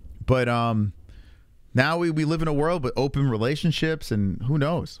 But now we live in a world with open relationships, and who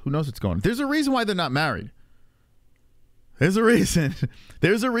knows? Who knows what's going on? There's a reason why they're not married. There's a reason.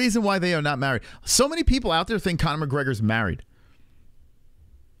 There's a reason why they are not married. So many people out there think Conor McGregor's married.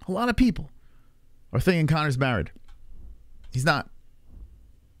 A lot of people are thinking Conor's married. He's not.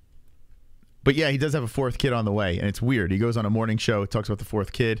 But yeah, he does have a fourth kid on the way, and it's weird. He goes on a morning show, talks about the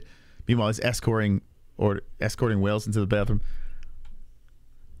fourth kid. Meanwhile, he's escorting whales into the bathroom.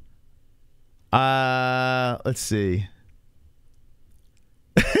 Let's see.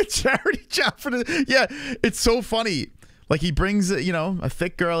 Charity job for the... Yeah, it's so funny. Like, he brings, you know, a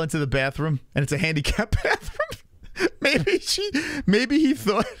thick girl into the bathroom, and it's a handicapped bathroom. Maybe he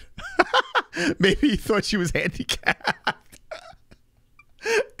thought... maybe he thought she was handicapped.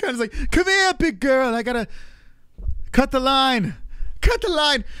 Kind of like, come here, big girl. I gotta cut the line. Cut the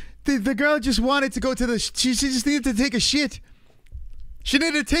line. The girl just wanted to go to the... She just needed to take a shit. She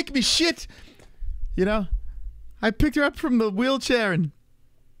needed to take me shit. You know? I picked her up from the wheelchair, and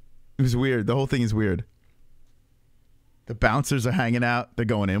it was weird. The whole thing is weird. The bouncers are hanging out. They're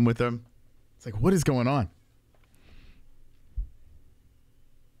going in with them. It's like, what is going on?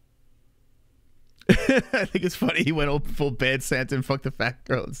 I think it's funny. He went all full bad Santa and fucked the fat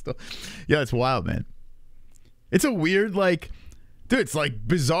girl and stuff. Yeah, it's wild, man. It's a weird, like, dude, it's like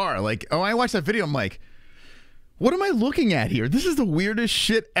bizarre. Like, oh, I watched that video. I'm like, what am I looking at here? This is the weirdest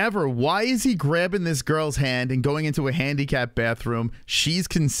shit ever. Why is he grabbing this girl's hand and going into a handicapped bathroom? She's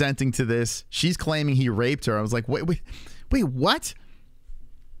consenting to this. She's claiming he raped her. I was like, wait, what?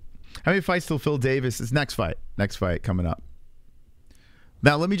 How many fights till Phil Davis? His next fight. Next fight coming up.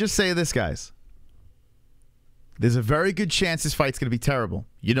 Now, let me just say this, guys. There's a very good chance this fight's going to be terrible.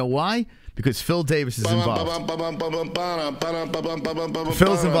 You know why? Because Phil Davis is involved.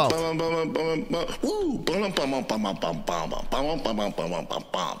 Phil's involved.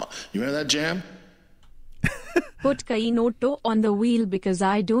 You hear that jam? Put Kainoto on the wheel because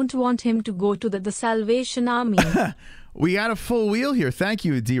I don't want him to go to the Salvation Army. We got a full wheel here. Thank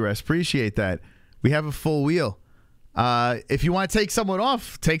you, D-Res. Appreciate that. We have a full wheel. If you want to take someone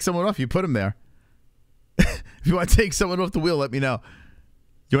off, you put him there. If you want to take someone off the wheel, let me know.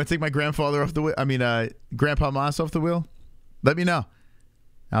 You want to take my grandfather off the wheel? I mean, Grandpa Moss off the wheel? Let me know.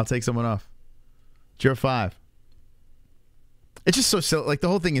 I'll take someone off. Juror 5. It's just so silly. Like, the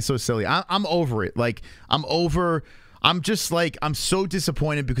whole thing is so silly. I'm over it. Like, I'm just like, I'm so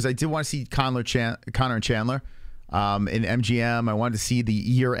disappointed because I did want to see Conor and Chandler in MGM. I wanted to see the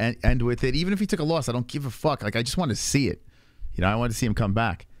year end with it. Even if he took a loss, I don't give a fuck. Like, I just want to see it. You know, I want to see him come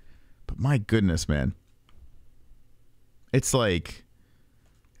back. But my goodness, man. It's like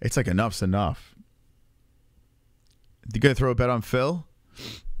enough's enough. You gonna throw a bet on Phil?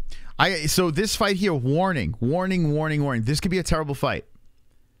 So this fight here, warning. This could be a terrible fight.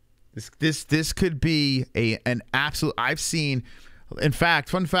 This could be an absolute. I've seen. In fact,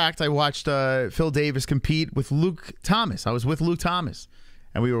 fun fact, I watched Phil Davis compete with Luke Thomas. I was with Luke Thomas,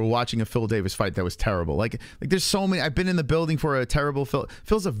 and we were watching a Phil Davis fight that was terrible. Like there's so many. I've been in the building for a terrible Phil.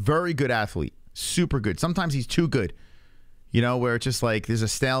 Phil's a very good athlete, super good. Sometimes he's too good. You know, where it's just like there's a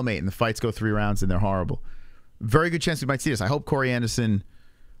stalemate and the fights go 3 rounds and they're horrible. Very good chance we might see this. I hope Corey Anderson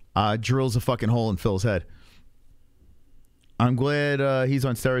drills a fucking hole in Phil's head. I'm glad he's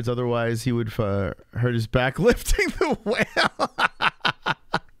on steroids. Otherwise, he would hurt his back lifting the whale.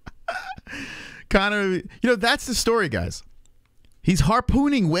 Conor, you know, that's the story, guys. He's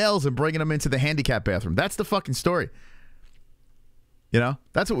harpooning whales and bringing them into the handicap bathroom. That's the fucking story. You know,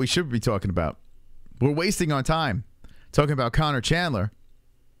 that's what we should be talking about. We're wasting our time talking about Conor Chandler.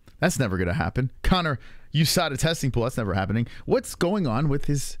 That's never going to happen. Conor USADA testing pool. That's never happening. What's going on with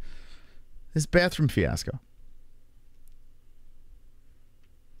his bathroom fiasco?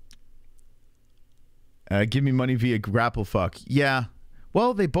 Give me money via grapple fuck. Yeah.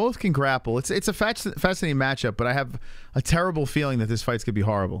 Well, they both can grapple. It's a fascinating matchup, but I have a terrible feeling that this fight's going to be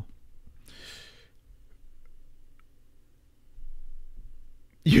horrible.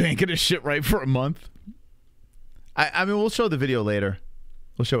 You ain't going to shit right for a month? I mean, we'll show the video later.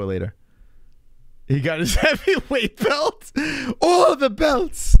 We'll show it later. He got his heavyweight belt. All the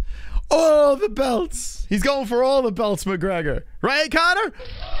belts. All the belts. He's going for all the belts, McGregor. Right, Conor?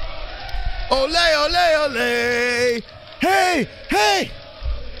 Ole, ole, ole. Hey, hey.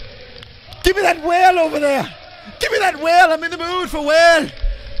 Give me that whale over there. Give me that whale. I'm in the mood for whale.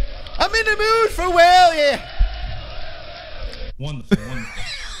 I'm in the mood for whale, yeah. Wonderful, wonderful.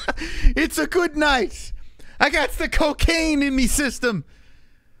 It's a good night. I got the cocaine in me system.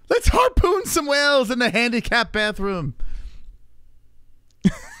 Let's harpoon some whales in the handicap bathroom.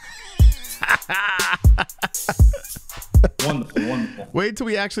 Wonderful, wonderful. Wait till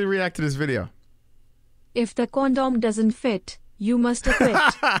we actually react to this video. If the condom doesn't fit, you must acquit.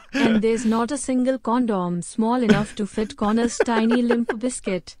 And there's not a single condom small enough to fit Conor's tiny limp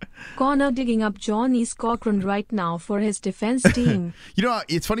biscuit. Conor digging up Johnny's Cochran right now for his defense team. You know,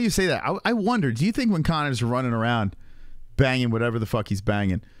 it's funny you say that. I wonder, do you think when Conor's running around banging whatever the fuck he's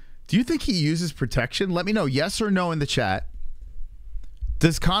banging, do you think he uses protection? Let me know, yes or no in the chat.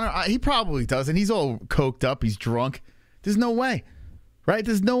 Does Conor? He probably doesn't. He's all coked up. He's drunk. There's no way. Right?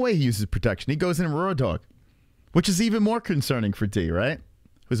 There's no way he uses protection. He goes in and raw dog. Which is even more concerning for D, right?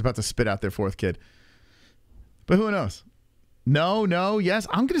 Who's about to spit out their 4th kid. But who knows? No, no, yes.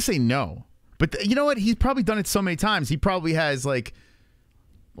 I'm going to say no. But you know what? He's probably done it so many times. He probably has, like,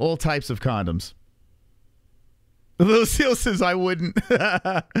 all types of condoms. Little Seal says, I wouldn't.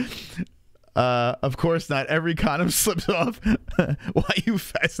 Of course not. Every condom slips off. Why are you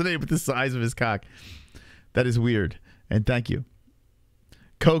fascinated with the size of his cock? That is weird. And thank you.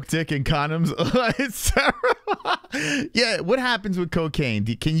 Coke, dick, and condoms. It's terrible. Yeah, what happens with cocaine?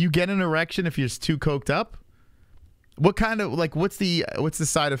 Can you get an erection if you're too coked up? What kind of, like, what's the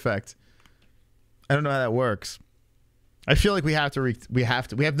side effect? I don't know how that works. I feel like we have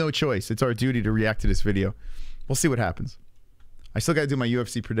no choice. It's our duty to react to this video. We'll see what happens. I still got to do my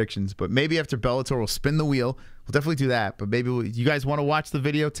UFC predictions, but maybe after Bellator we'll spin the wheel. We'll definitely do that, but maybe you guys want to watch the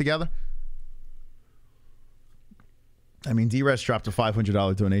video together? I mean, DRS dropped a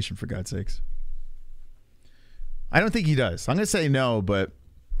 $500 donation, for God's sakes. I don't think he does. I'm going to say no, but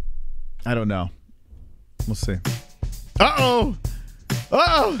I don't know. We'll see. Uh-oh!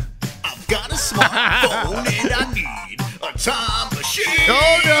 Uh-oh! I've got a smartphone and I need a time machine.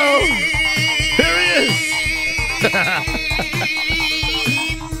 Oh, no! Here he is!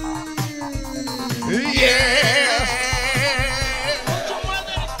 Yeah!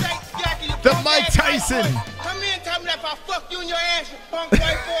 The Mike Tyson! Come here and tell me that if I fuck you in your ass, you punk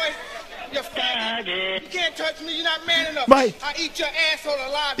white boy, you're faggot. You can't touch me, you're not man enough. Mike. I eat your asshole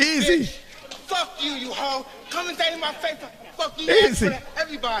alive, Easy. bitch. Fuck you, you hoe. Come and say in my face, fuck you, Easy. for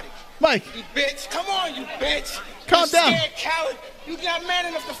everybody. Mike. You bitch, come on, you bitch. Calm you down. Scared coward. You're not man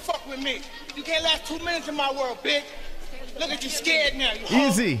enough to fuck with me. You can't last 2 minutes in my world, bitch. Look at you scared now, you hoe.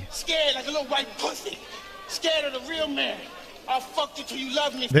 Easy. Scared like a little white pussy. Scared of the real man. I'll fuck you till you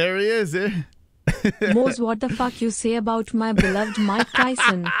love me. There he is, eh? Mose, what the fuck you say about my beloved Mike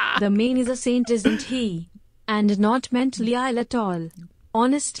Tyson? The man is a saint, isn't he? And not mentally ill at all.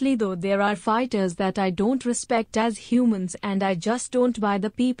 Honestly though, there are fighters that I don't respect as humans and I just don't buy the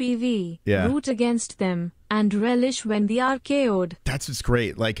PPV. Yeah. Root against them and relish when they are KO'd. That's what's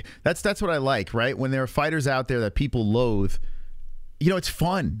great. Like, that's what I like, right? When there are fighters out there that people loathe, you know, it's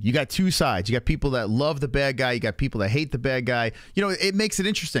fun. You got two sides. You got people that love the bad guy. You got people that hate the bad guy. You know, it makes it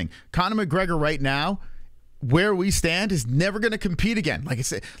interesting. Conor McGregor right now, where we stand, is never going to compete again. Like I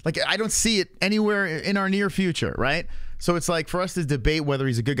said, like I don't see it anywhere in our near future, right? So it's like for us to debate whether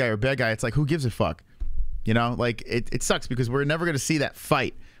he's a good guy or a bad guy, it's like, who gives a fuck? You know, like it sucks because we're never going to see that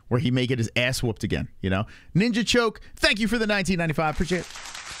fight where he may get his ass whooped again, you know? Ninja Choke, thank you for the $19.95. Appreciate it.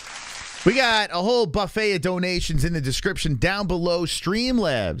 We got a whole buffet of donations in the description down below.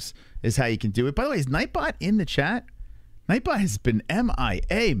 Streamlabs is how you can do it. By the way, is Nightbot in the chat? Nightbot has been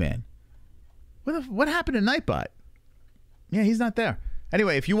MIA, man. What happened to Nightbot? Yeah, he's not there.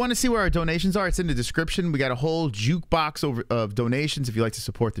 Anyway, if you want to see where our donations are, it's in the description. We got a whole jukebox of donations if you'd like to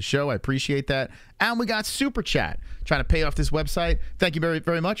support the show. I appreciate that. And we got Super Chat, trying to pay off this website. Thank you very,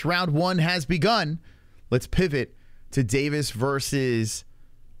 very much. Round one has begun. Let's pivot to Davis versus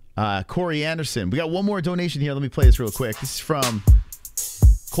Corey Anderson. We got one more donation here. Let me play this real quick. This is from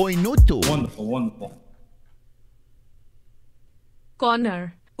Koinutu. Wonderful, wonderful.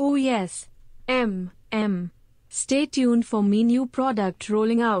 Conor. Oh yes. Stay tuned for me new product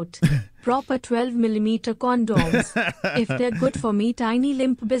rolling out. Proper 12mm condoms. If they're good for me tiny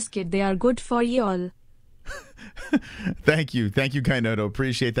limp biscuit, they are good for y'all. Thank you, Kainoto.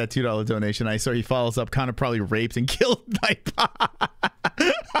 Appreciate that $2 donation. I saw he follows up. Conor probably raped and killed Nightbot.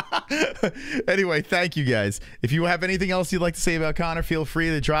 Anyway, thank you guys. If you have anything else you'd like to say about Conor, feel free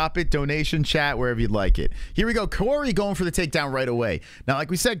to drop it. Donation, chat, wherever you'd like it. Here we go. Corey going for the takedown right away. Now,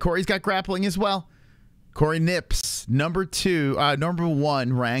 like we said, Corey's got grappling as well. Corey Nips, number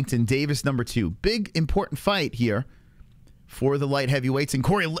one ranked, and Davis, number 2. Big, important fight here for the light heavyweights. And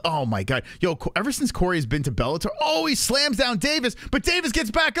Corey, oh my God. Yo, ever since Corey's been to Bellator, he slams down Davis, but Davis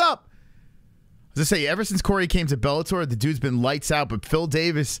gets back up. I was gonna say, ever since Corey came to Bellator, the dude's been lights out, but Phil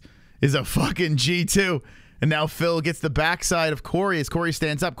Davis is a fucking G2. And now Phil gets the backside of Corey as Corey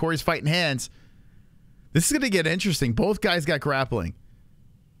stands up. Corey's fighting hands. This is going to get interesting. Both guys got grappling.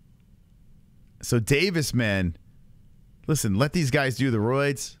 So Davis, man, listen, let these guys do the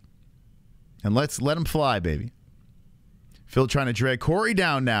roids, and let them fly, baby. Phil trying to drag Corey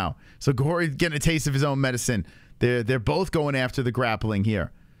down now. So Corey getting a taste of his own medicine. They're both going after the grappling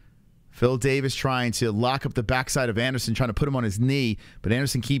here. Phil Davis trying to lock up the backside of Anderson, trying to put him on his knee, but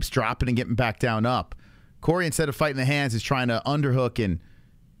Anderson keeps dropping and getting back down up. Corey, instead of fighting the hands, is trying to underhook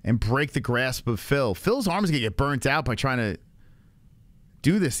and break the grasp of Phil. Phil's arms are going to get burnt out by trying to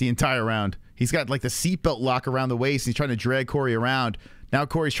do this the entire round. He's got like the seatbelt lock around the waist. And he's trying to drag Corey around. Now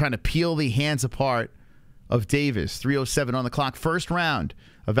Corey's trying to peel the hands apart of Davis. 3:07 on the clock. First round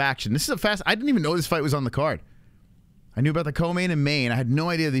of action. This is a fast. I didn't even know this fight was on the card. I knew about the co-main and main. I had no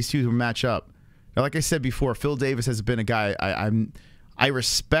idea these two would match up. Now, like I said before, Phil Davis has been a guy I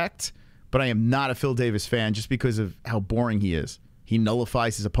respect, but I am not a Phil Davis fan just because of how boring he is. He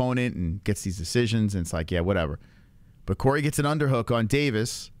nullifies his opponent and gets these decisions, and it's like, yeah, whatever. But Corey gets an underhook on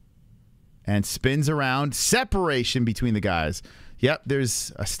Davis and spins around. Separation between the guys. Yep,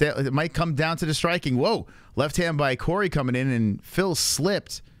 there's a it might come down to the striking. Whoa, left hand by Corey coming in, and Phil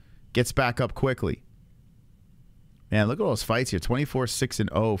slipped. Gets back up quickly. Man, look at all those fights here.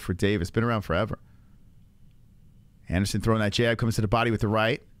 24-6-0 for Davis. Been around forever. Anderson throwing that jab, comes to the body with the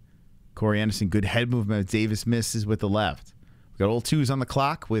right. Corey Anderson, good head movement. Davis misses with the left. We got all 2s on the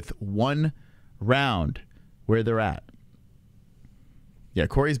clock with 1 round where they're at. Yeah,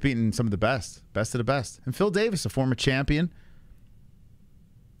 Corey's beaten some of the best of the best. And Phil Davis, a former champion.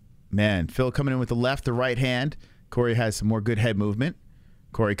 Man, Phil coming in with the left, the right hand. Corey has some more good head movement.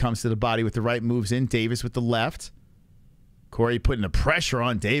 Corey comes to the body with the right, moves in. Davis with the left. Corey putting the pressure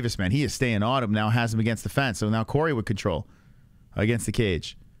on Davis, man. He is staying on him now, has him against the fence. So now Corey would control against the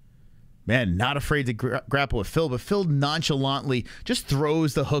cage. Man, not afraid to grapple with Phil, but Phil nonchalantly just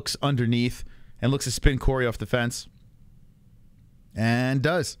throws the hooks underneath and looks to spin Corey off the fence. And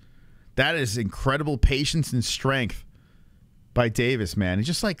does. That is incredible patience and strength by Davis, man. He's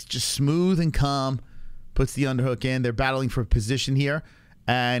just smooth and calm, puts the underhook in. They're battling for position here.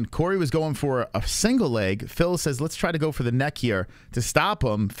 And Corey was going for a single leg. Phil says, let's try to go for the neck here to stop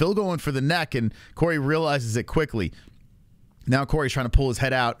him. Phil going for the neck, and Corey realizes it quickly. Now Corey's trying to pull his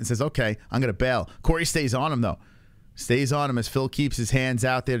head out and says, okay, I'm going to bail. Corey stays on him, though. Stays on him as Phil keeps his hands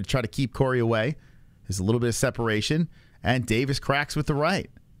out there to try to keep Corey away. There's a little bit of separation. And Davis cracks with the right.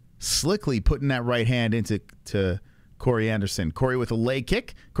 Slickly putting that right hand into Corey Anderson. Corey with a leg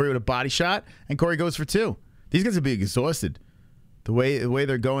kick. Corey with a body shot. And Corey goes for 2. These guys are being exhausted. The way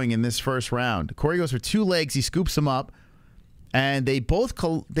they're going in this first round. Corey goes for 2 legs. He scoops them up. And they both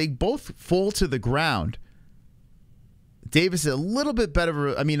fall to the ground. Davis is a little bit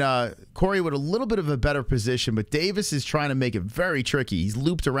better. Corey with a little bit of a better position, but Davis is trying to make it very tricky. He's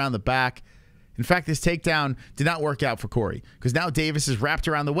looped around the back. In fact, this takedown did not work out for Corey because now Davis is wrapped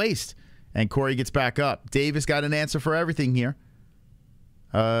around the waist, and Corey gets back up. Davis got an answer for everything here.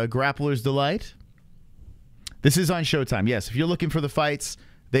 Grappler's Delight. This is on Showtime. Yes, if you're looking for the fights,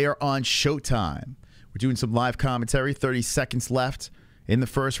 they are on Showtime. We're doing some live commentary. 30 seconds left in the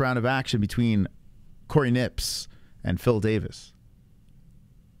first round of action between Corey Nips and Phil Davis.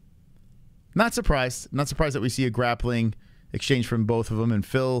 Not surprised. Not surprised that we see a grappling exchange from both of them, and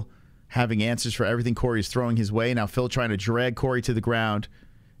Phil having answers for everything Corey's throwing his way. Now Phil trying to drag Corey to the ground,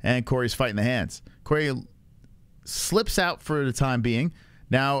 and Corey's fighting the hands. Corey slips out for the time being,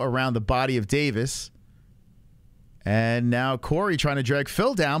 now around the body of Davis. And now Corey trying to drag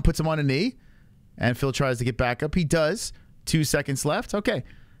Phil down, puts him on a knee, and Phil tries to get back up. He does. 2 seconds left. Okay.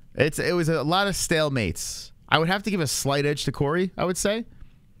 It was a lot of stalemates. I would have to give a slight edge to Corey, I would say.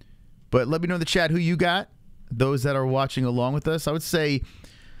 But let me know in the chat who you got. Those that are watching along with us. I would say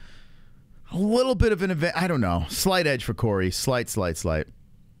a little bit of an event. I don't know. Slight edge for Corey. Slight.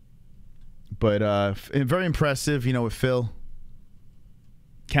 But very impressive, with Phil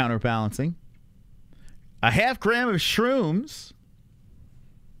counterbalancing. A half gram of shrooms.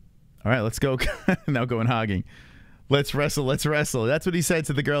 All right, let's go. Now going hogging. Let's wrestle. That's what he said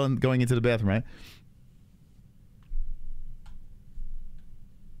to the girl going into the bathroom, right?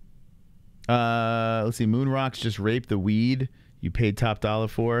 Let's see. Moonrocks just raped the weed you paid top dollar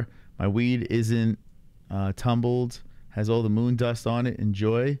for. My weed isn't tumbled. Has all the moon dust on it.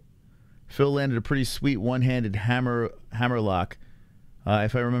 Enjoy. Phil landed a pretty sweet one-handed hammerlock.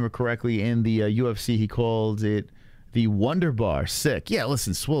 If I remember correctly, in the UFC, he called it the Wonder Bar. Sick. Yeah,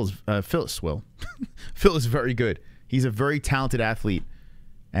 listen, Phil is very good. He's a very talented athlete,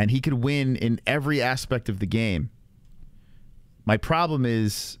 and he could win in every aspect of the game. My problem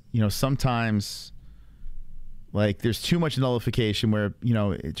is, sometimes, there's too much nullification where,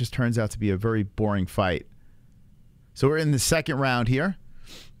 it just turns out to be a very boring fight. So we're in the second round here.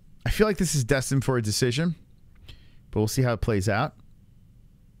 I feel like this is destined for a decision, but we'll see how it plays out.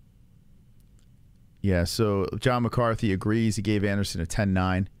 Yeah, so John McCarthy agrees. He gave Anderson a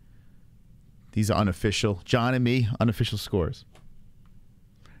 10-9. These are unofficial. John and me, unofficial scores.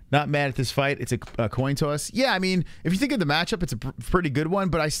 Not mad at this fight. It's a coin toss. Yeah, if you think of the matchup, it's a pretty good one,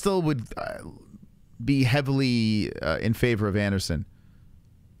 but I still would be heavily in favor of Anderson.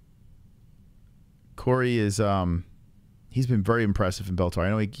 Corey is, he's been very impressive in Bellator. I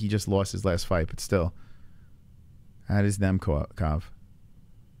know he just lost his last fight, but still. That is Nemkov.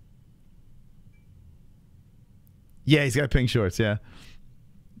 Yeah, he's got pink shorts, yeah.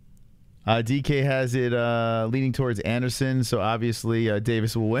 DK has it leaning towards Anderson, so obviously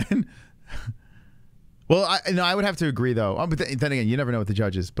Davis will win. Well, I would have to agree, though. But then again, you never know with the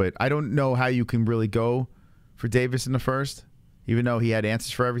judges. But I don't know how you can really go for Davis in the first, even though he had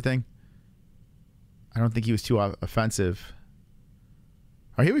answers for everything. I don't think he was too offensive.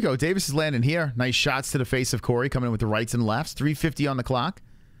 All right, here we go. Davis is landing here. Nice shots to the face of Corey, coming in with the rights and lefts. 3:50 on the clock.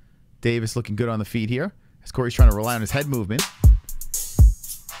 Davis looking good on the feet here, as Corey's trying to rely on his head movement.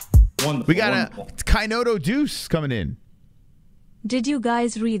 We got a Kainoto Deuce coming in. Did you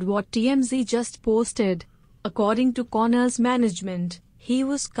guys read what TMZ just posted? According to Conor's management, he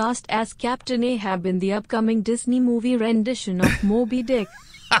was cast as Captain Ahab in the upcoming Disney movie rendition of Moby Dick.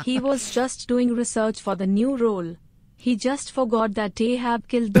 He was just doing research for the new role. He just forgot that Ahab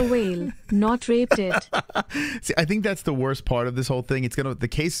killed the whale, not raped it. See, I think that's the worst part of this whole thing. The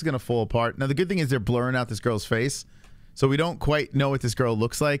case is gonna fall apart. Now the good thing is they're blurring out this girl's face, so we don't quite know what this girl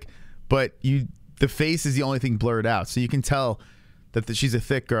looks like. But the face is the only thing blurred out, so you can tell that she's a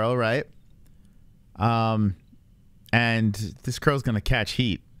thick girl, right? And this girl's gonna catch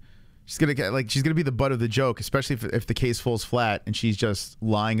heat. She's gonna be the butt of the joke, especially if the case falls flat and she's just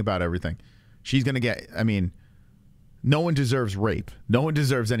lying about everything. She's gonna get. I mean, no one deserves rape. No one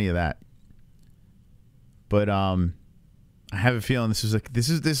deserves any of that. But I have a feeling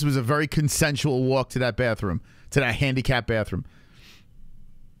this was a very consensual walk to that bathroom, to that handicapped bathroom.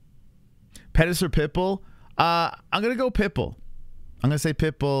 Pettis or Pitbull? I'm gonna go Pitbull. I'm gonna say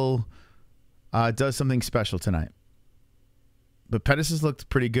Pitbull does something special tonight. But Pettis has looked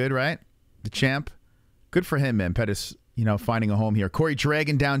pretty good, right? The champ. Good for him, man. Pettis, finding a home here. Corey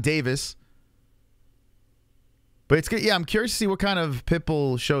dragging down Davis. But it's good. Yeah, I'm curious to see what kind of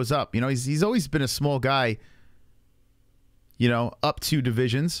Pitbull shows up. He's always been a small guy, up 2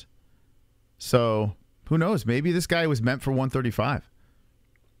 divisions. So, who knows? Maybe this guy was meant for 135.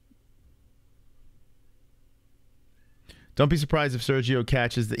 Don't be surprised if Sergio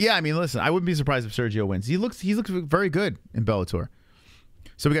catches the... Yeah, I mean, listen, I wouldn't be surprised if Sergio wins. He looks very good in Bellator.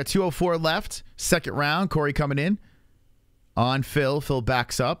 So we got 2:04 left. Second round. Corey coming in on Phil. Phil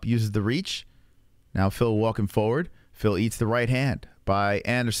backs up, uses the reach. Now Phil walking forward. Phil eats the right hand by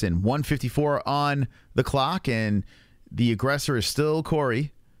Anderson. 1:54 on the clock, and the aggressor is still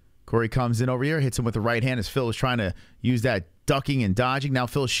Corey. Corey comes in over here, hits him with the right hand as Phil is trying to use that ducking and dodging. Now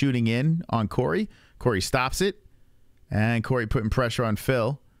Phil's shooting in on Corey. Corey stops it. And Corey putting pressure on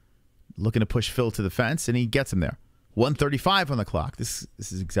Phil, looking to push Phil to the fence, and he gets him there. 1:35 on the clock. This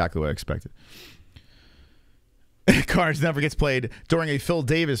is exactly what I expected. Cards never gets played during a Phil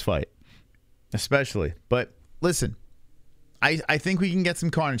Davis fight, especially. But listen, I think we can get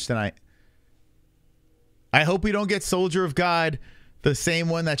some carnage tonight. I hope we don't get Soldier of God, the same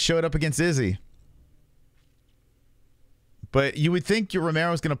one that showed up against Izzy. But you would think your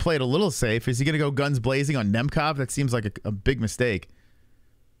Romero's going to play it a little safe. Is he going to go guns blazing on Nemkov? That seems like a big mistake.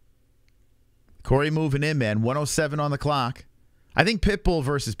 Corey moving in, man. 1:07 on the clock. I think Pitbull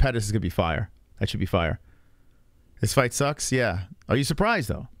versus Pettis is going to be fire. That should be fire. This fight sucks? Yeah. Are you surprised,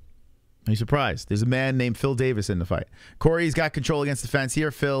 though? Are you surprised? There's a man named Phil Davis in the fight. Corey's got control against the fence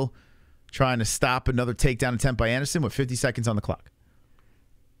here. Phil trying to stop another takedown attempt by Anderson with 50 seconds on the clock.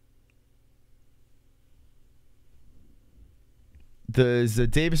 Does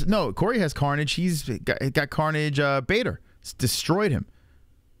Davis... No, Corey has carnage. He's got carnage. Bader. It's destroyed him.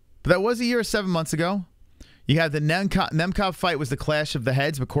 But that was a year or 7 months ago. You had the Nemkov fight was the clash of the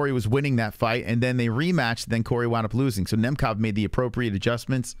heads, but Corey was winning that fight, and then they rematched, then Corey wound up losing. So Nemkov made the appropriate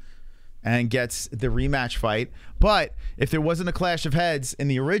adjustments and gets the rematch fight. But if there wasn't a clash of heads in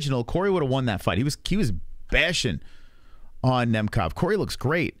the original, Corey would have won that fight. He was bashing on Nemkov. Corey looks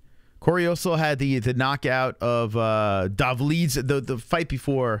great. Corey also had the knockout of Davlidze, the fight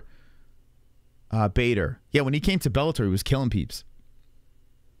before Bader. Yeah, when he came to Bellator, he was killing peeps.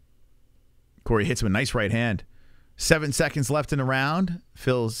 Corey hits him a nice right hand. 7 seconds left in the round.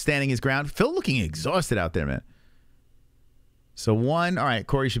 Phil standing his ground. Phil looking exhausted out there, man. So 1. All right,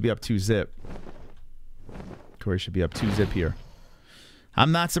 Corey should be up 2-0. Corey should be up 2-0 here.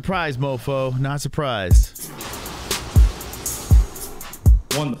 I'm not surprised, mofo. Not surprised.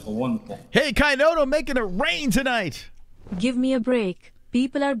 Wonderful, wonderful. Hey, Kainoto making it rain tonight. Give me a break.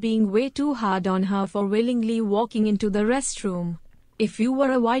 People are being way too hard on her for willingly walking into the restroom. If you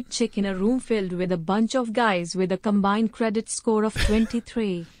were a white chick in a room filled with a bunch of guys with a combined credit score of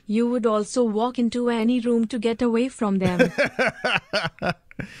 23, you would also walk into any room to get away from them.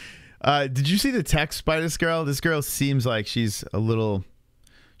 Did you see the text by this girl? This girl seems like she's a little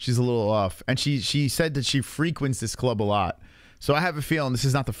off. And she said that she frequents this club a lot. So I have a feeling this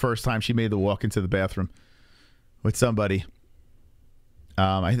is not the first time she made the walk into the bathroom with somebody.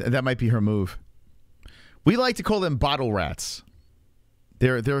 That might be her move. We like to call them bottle rats.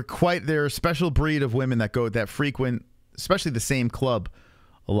 They're a special breed of women that frequent, especially the same club,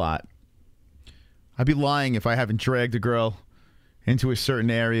 a lot. I'd be lying if I haven't dragged a girl into a certain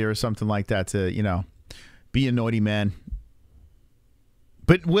area or something like that to, be a naughty man.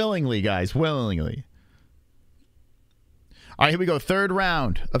 But willingly, guys, willingly. All right, here we go. Third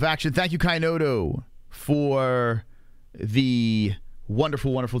round of action. Thank you, Kainoto, for the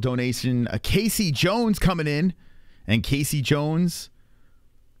wonderful, wonderful donation. Casey Jones coming in. And Casey Jones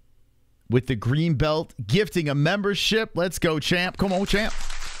with the green belt, gifting a membership. Let's go, champ. Come on, champ.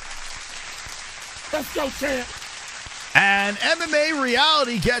 Let's go, champ. And MMA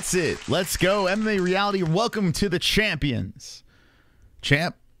Reality gets it. Let's go, MMA Reality. Welcome to the champions.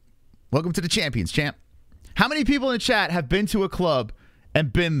 Champ, welcome to the champions, champ. How many people in the chat have been to a club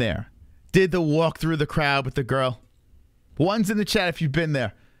and been there? Did the walk through the crowd with the girl? One's in the chat if you've been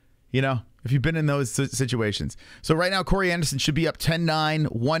there. You know, if you've been in those situations. So right now, Corey Anderson should be up 10-9,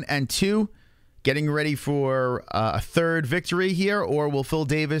 1-2. Getting ready for a third victory here, or will Phil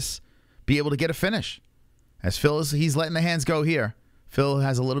Davis be able to get a finish? As he's letting the hands go here. Phil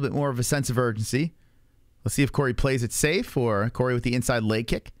has a little bit more of a sense of urgency. Let's see if Corey plays it safe or Corey with the inside leg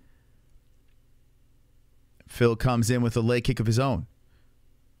kick. Phil comes in with a leg kick of his own.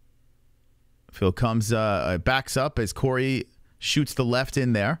 Phil comes, backs up as Corey shoots the left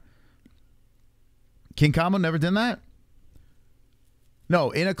in there. King Combo never done that?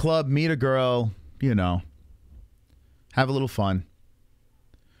 No, in a club, meet a girl, you know, have a little fun.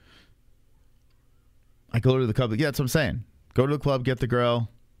 I go to the club. Yeah, that's what I'm saying. Go to the club, get the girl,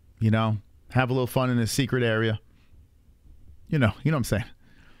 you know, have a little fun in a secret area. You know what I'm saying.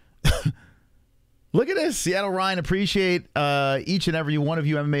 Look at this. Seattle Ryan, appreciate each and every one of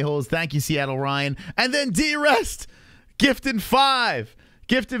you MMA holes. Thank you, Seattle Ryan. And then D-Rest, gifting 5.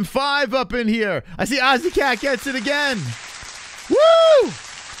 Gifting 5 up in here. I see Ozzy Cat gets it again. Woo!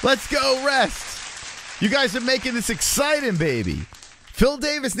 Let's go, Rest. You guys are making this exciting, baby. Phil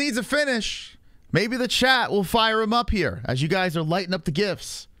Davis needs a finish. Maybe the chat will fire him up here as you guys are lighting up the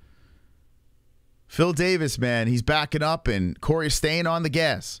gifts. Phil Davis, man, he's backing up and Corey's staying on the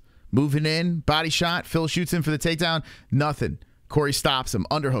gas. Moving in, body shot. Phil shoots in for the takedown. Nothing. Corey stops him.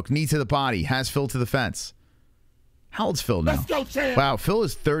 Underhook, knee to the body. Has Phil to the fence. How old's Phil now? Let's go, champ. Wow, Phil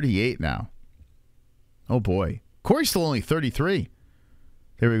is 38 now. Oh, boy. Corey's still only 33.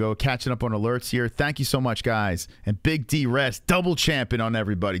 There we go. Catching up on alerts here. Thank you so much, guys. And Big D Rest, double champion on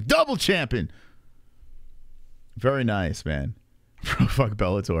everybody. Double champion. Very nice, man. Fuck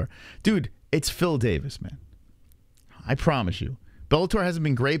Bellator. Dude, it's Phil Davis, man. I promise you. Bellator hasn't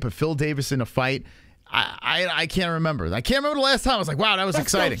been great, but Phil Davis in a fight, I can't remember. I can't remember the last time. I was like, wow, that was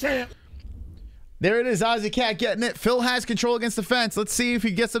exciting. There it is, Ozzy Cat getting it. Phil has control against the fence. Let's see if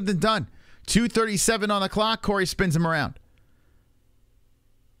he gets something done. 2:37 on the clock. Corey spins him around.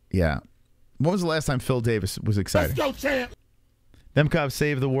 Yeah. When was the last time Phil Davis was exciting? Let's go, champ. Nemkov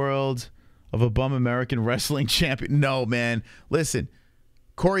saved the world of a bum American wrestling champion. No, man. Listen,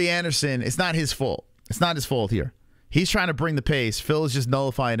 Corey Anderson, it's not his fault. It's not his fault here. He's trying to bring the pace. Phil is just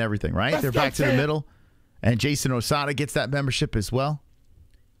nullifying everything, right? They're back to the middle. And Jason Osada gets that membership as well.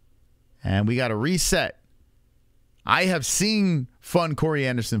 And we got to reset. I have seen fun Corey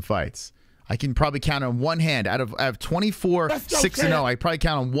Anderson fights. I can probably count on one hand. Out of 24, 6-0, I probably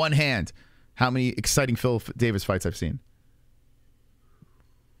count on one hand how many exciting Phil Davis fights I've seen.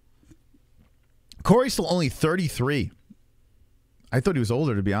 Corey's still only 33. I thought he was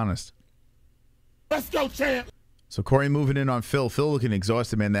older, to be honest. Let's go, champ. So Corey moving in on Phil. Phil looking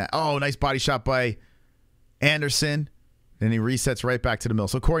exhausted, man. Oh, nice body shot by Anderson. Then he resets right back to the middle.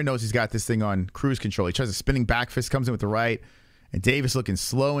 So Corey knows he's got this thing on cruise control. He tries a spinning back fist, comes in with the right. And Davis looking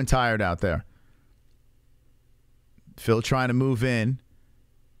slow and tired out there. Phil trying to move in.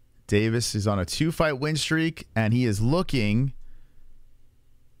 Davis is on a 2-fight win streak, and he is looking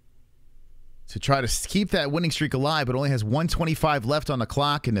to try to keep that winning streak alive, but only has 1:25 left on the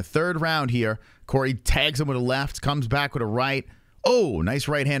clock in the third round here. Corey tags him with a left, comes back with a right. Oh, nice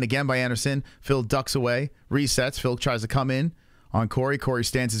right hand again by Anderson. Phil ducks away, resets. Phil tries to come in on Corey. Corey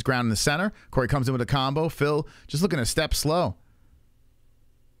stands his ground in the center. Corey comes in with a combo. Phil just looking a step slow.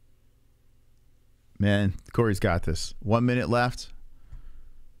 Man, Corey's got this. 1 minute left.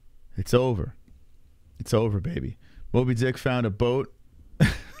 It's over. It's over, baby. Moby Dick found a boat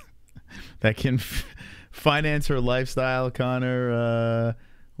that can finance her lifestyle. Connor,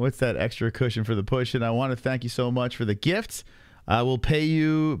 what's that extra cushion for the push? And I want to thank you so much for the gifts. I will pay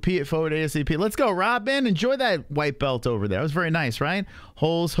you it forward ASAP. Let's go, Rob, man. Enjoy that white belt over there. That was very nice, right?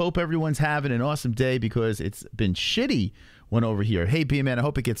 Holes, hope everyone's having an awesome day because it's been shitty one over here. Hey, B-Man, I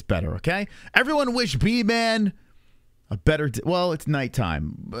hope it gets better, okay? Everyone wish B-Man a better day. Well, it's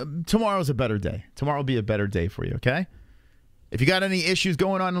nighttime. Tomorrow's a better day. Tomorrow will be a better day for you, okay? If you got any issues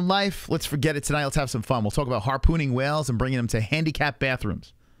going on in life, let's forget it tonight. Let's have some fun. We'll talk about harpooning whales and bringing them to handicapped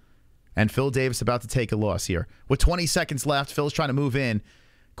bathrooms. And Phil Davis about to take a loss here. With 20 seconds left, Phil's trying to move in.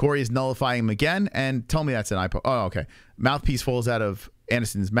 Corey is nullifying him again. And tell me that's an iPod. Oh, okay. Mouthpiece falls out of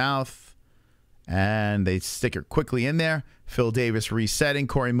Anderson's mouth. And they stick it quickly in there. Phil Davis resetting.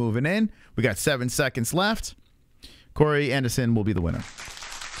 Corey moving in. We got 7 seconds left. Corey Anderson will be the winner.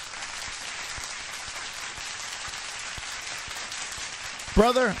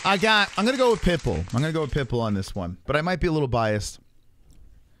 Brother, I'm going to go with Pitbull. I'm going to go with Pitbull on this one. But I might be a little biased.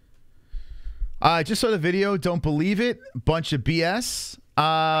 I just saw the video. Don't believe it. Bunch of BS.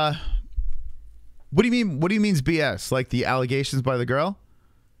 What do you mean? What do you mean BS? Like the allegations by the girl?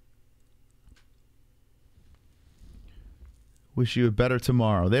 Wish you a better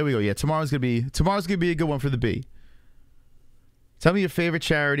tomorrow. There we go. Yeah, tomorrow's gonna be a good one for the B. Tell me your favorite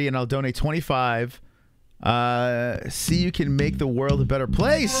charity, and I'll donate 25. See, you can make the world a better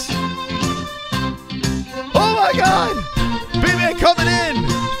place. Oh my God! B-Man coming in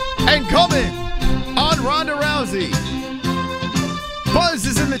and coming on Ronda Rousey. Buzz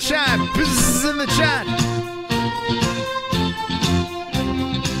is in the chat. Buzz is in the chat.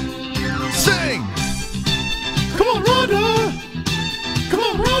 Sing. Come on, Ronda. Come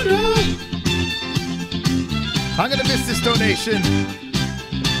on, Ronda. I'm gonna miss this donation.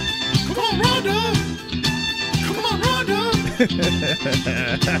 Come on, Ronda. Come on, Ronda.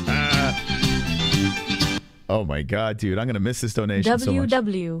 Oh my God, dude! I'm gonna miss this donation so much.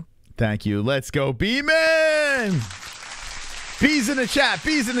 WW. Thank you. Let's go, B-Man. B's in the chat.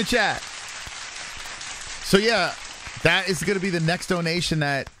 B's in the chat. So yeah, that is going to be the next donation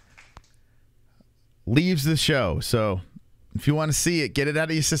that leaves the show. So if you want to see it, get it out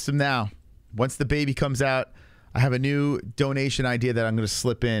of your system now. Once the baby comes out, I have a new donation idea that I'm going to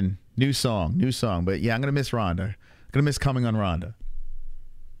slip in. New song. But yeah, I'm going to miss Ronda. I'm going to miss coming on Ronda.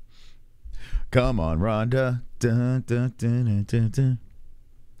 Come on, Ronda. Dun, dun, dun, dun, dun, dun.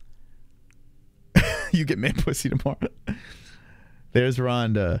 You get man pussy tomorrow. There's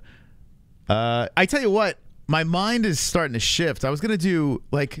Ronda. I tell you what, my mind is starting to shift. I was going to do,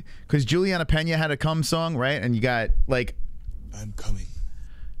 like, because Julianna Peña had a come song, right? And you got, like... I'm coming.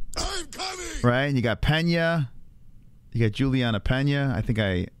 I'm coming! Right? And you got Peña. You got Julianna Peña. I think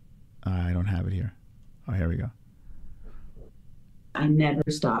I don't have it here. Oh, here we go. I never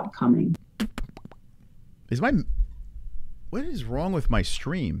stop coming. What is wrong with my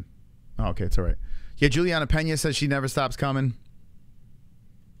stream? Oh, okay, it's all right. Yeah, Julianna Peña says she never stops coming.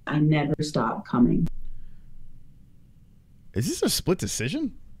 I never stop coming. Is this a split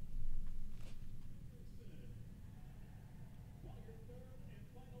decision?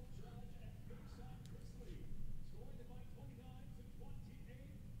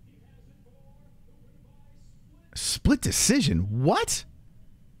 Split decision? What?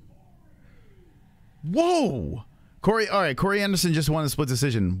 Whoa. All right, Corey Anderson just won a split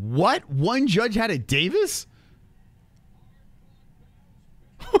decision. What? One judge had it Davis?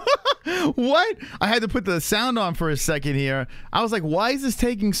 What? I had to put the sound on for a second here. I was like, why is this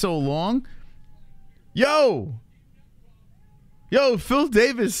taking so long? Yo, Phil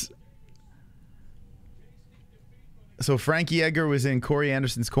Davis. So Frankie Edgar was in Corey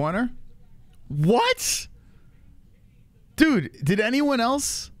Anderson's corner? What? Dude, did anyone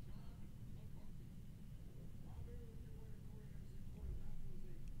else?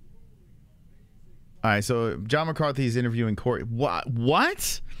 All right, so John McCarthy is interviewing Corey.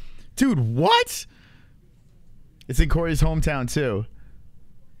 What? Dude, what? It's in Corey's hometown, too.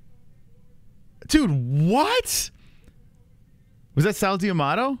 Dude, what? Was that Sal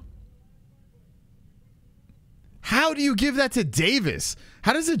D'Amato? How do you give that to Davis?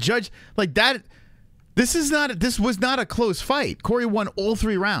 How does a judge like that? This was not a close fight. Corey won all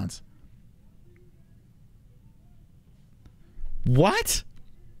 3 rounds. What?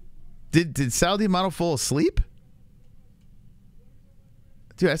 Did Sal D'Amato fall asleep?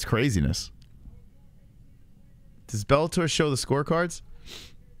 Dude, that's craziness. Does Bellator show the scorecards?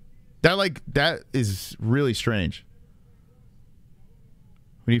 That is really strange.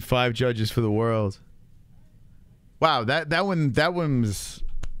 We need 5 judges for the world. Wow, that one was.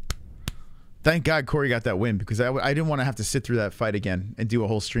 Thank God Corey got that win, because I didn't want to have to sit through that fight again and do a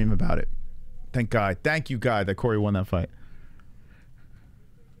whole stream about it. Thank God. Thank you, God, that Corey won that fight.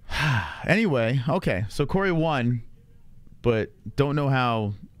 Anyway, okay, so Corey won, but don't know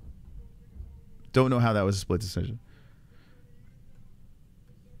how that was a split decision.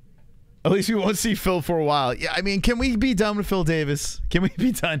 At least we won't see Phil for a while. Yeah, I mean, can we be done with Phil Davis? Can we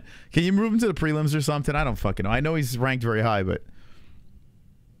be done? Can you move him to the prelims or something? I don't fucking know. I know he's ranked very high, but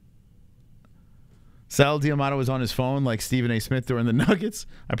Sal D'Amato was on his phone like Stephen A. Smith during the Nuggets.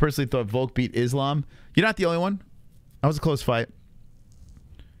 I personally thought Volk beat Islam. You're not the only one. That was a close fight.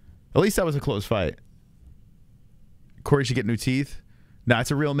 At least that was a close fight. Corey should get new teeth. Nah,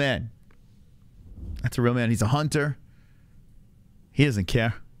 it's a real man. That's a real man. He's a hunter. He doesn't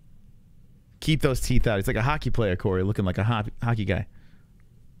care. Keep those teeth out. He's like a hockey player, Corey, looking like a hockey guy.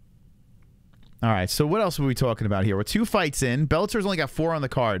 All right, so what else were we talking about here? We're 2 fights in. Bellator's only got 4 on the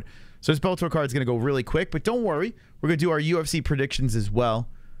card. So this Bellator card is going to go really quick, but don't worry. We're going to do our UFC predictions as well.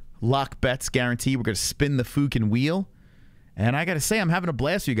 Lock bets guarantee. We're going to spin the Fukin wheel. And I got to say, I'm having a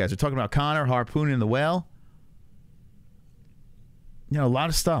blast with you guys. We're talking about Conor, harpooning the whale. You know, a lot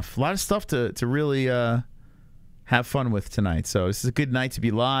of stuff. A lot of stuff to really have fun with tonight. So this is a good night to be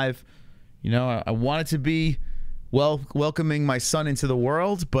live. You know, I wanted to be welcoming my son into the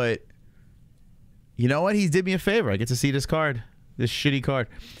world, but you know what? He did me a favor. I get to see this card, this shitty card.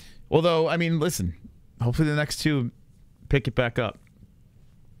 Although, I mean, listen, hopefully the next two pick it back up.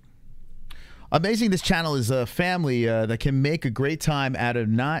 Amazing this channel is a family that can make a great time out of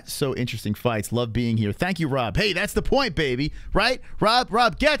not so interesting fights. Love being here. Thank you, Rob. Hey, that's the point, baby. Right?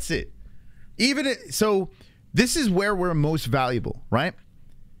 Rob gets it. So this is where we're most valuable, right?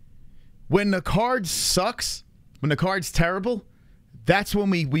 When the card sucks, when the card's terrible, that's when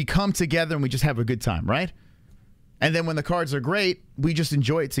we come together and we just have a good time, right? And then when the cards are great, we just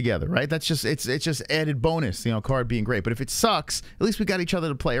enjoy it together, right? That's just it's just added bonus, you know, card being great. But if it sucks, at least we got each other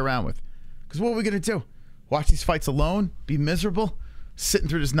to play around with. Because what are we gonna do? Watch these fights alone? Be miserable? Sitting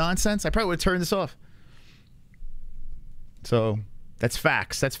through this nonsense? I probably would have turned this off. So that's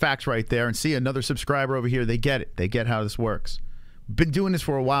facts. That's facts right there. And see, another subscriber over here, they get it. They get how this works. Been doing this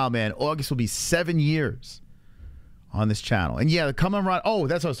for a while, man. August will be 7 years on this channel. And yeah, the Come On Ronda. Oh,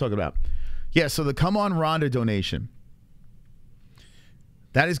 that's what I was talking about. Yeah, so the Come On Ronda donation.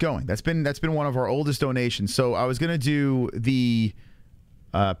 That is going. That's been one of our oldest donations. So I was gonna do the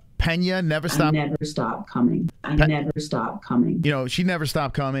Peña never stop. I never stop coming. I never stop coming. You know, she never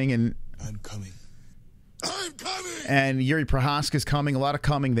stopped coming, and I'm coming. I'm coming. And Yuri Prohaska's coming. A lot of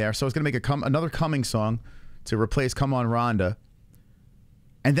coming there. So I was gonna make another coming song to replace Come On Ronda.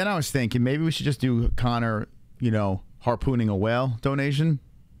 And then I was thinking maybe we should just do Conor, you know, harpooning a whale donation.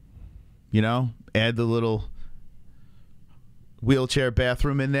 You know, add the little wheelchair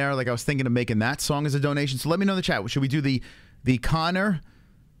bathroom in there. Like I was thinking of making that song as a donation. So let me know in the chat. Should we do the Conor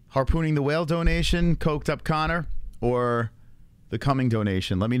harpooning the whale donation, coked up Conor, or the coming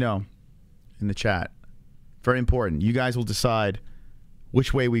donation? Let me know in the chat. Very important. You guys will decide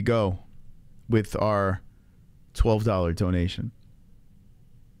which way we go with our $12 donation.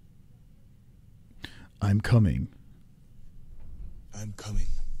 I'm coming. I'm coming.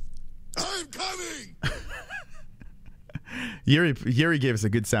 I'm coming. Yuri gave us a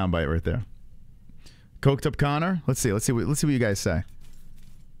good soundbite right there. Coked up Conor. Let's see what you guys say.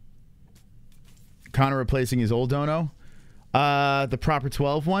 Conor replacing his old dono. The proper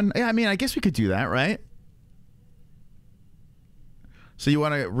 12 one. Yeah, I mean, I guess we could do that, right? So you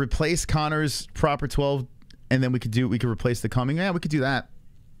want to replace Conor's proper 12, and then we could replace the coming. Yeah, we could do that.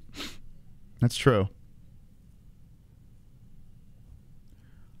 That's true.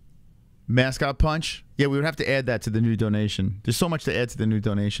 Mascot punch. Yeah, we would have to add that to the new donation. There's so much to add to the new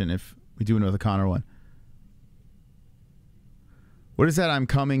donation if we do another Conor one. What is that I'm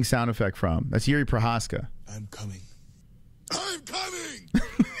coming sound effect from? That's Yuri Prohaska. I'm coming. I'm coming.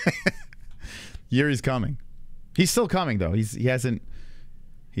 Yuri's coming. He's still coming though. He's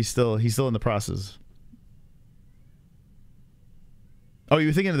still in the process. Oh, you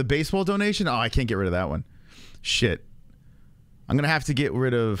were thinking of the baseball donation? Oh, I can't get rid of that one. Shit. I'm gonna have to get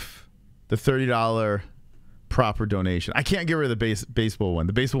rid of the $30 proper donation. I can't get rid of the baseball one.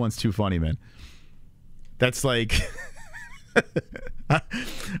 The baseball one's too funny, man. That's like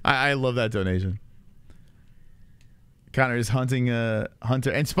I love that donation. Conor is hunting a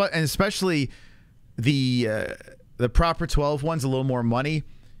hunter, and especially the proper 12 one's a little more money,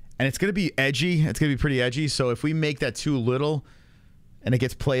 and it's gonna be edgy. It's gonna be pretty edgy. So if we make that too little, and it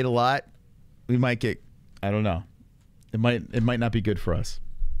gets played a lot, we might get, I don't know. It might not be good for us.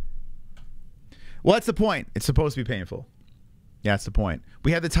 Well, that's the point. It's supposed to be painful. Yeah, that's the point.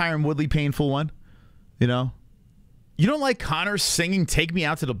 We had the Tyron Woodley painful one. You know? You don't like Conor singing "Take Me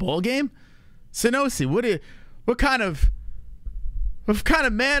Out to the Ball Game"? Sonosi, what kind of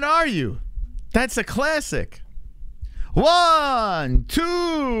man are you? That's a classic. 1,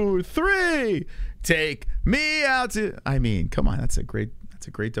 2, 3. Take me out to, I mean, come on, that's a great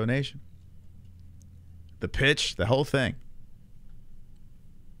donation. The pitch, the whole thing.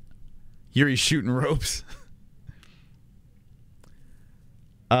 Yuri's shooting ropes.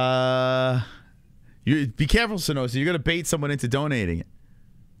 You be careful, Sonosi. You're gonna bait someone into donating it.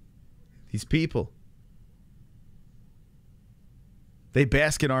 These people, they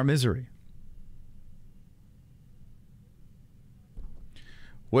bask in our misery.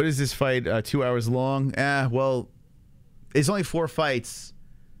 What is this fight? 2 hours long? Well, it's only 4 fights,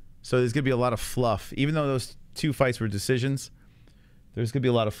 so there's gonna be a lot of fluff. Even though those 2 fights were decisions, there's gonna be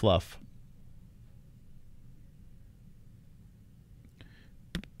a lot of fluff.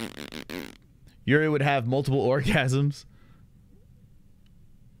 Yuri would have multiple orgasms.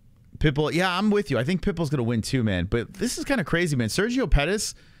 Pitbull, yeah, I'm with you. I think Pitbull's going to win too, man. But this is kind of crazy, man. Sergio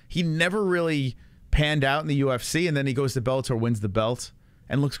Pettis, he never really panned out in the UFC, and then he goes to Bellator, wins the belt,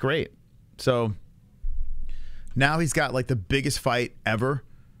 and looks great. So now he's got like the biggest fight ever,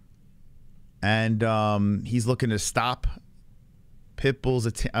 and he's looking to stop Pitbull's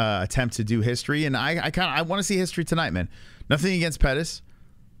attempt to do history. And I want to see history tonight, man. Nothing against Pettis,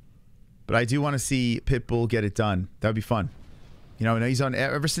 but I do want to see Pitbull get it done. That would be fun. You know, he's on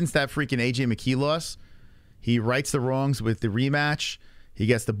ever since that freaking AJ McKee loss. He rights the wrongs with the rematch. He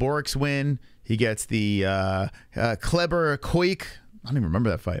gets the Borix win. He gets the Kleber Koik. I don't even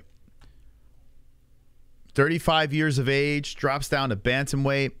remember that fight. 35 years of age, drops down to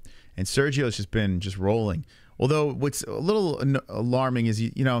bantamweight, and Sergio's just been rolling. Although what's a little alarming is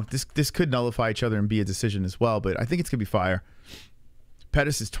you know this could nullify each other and be a decision as well. But I think it's gonna be fire.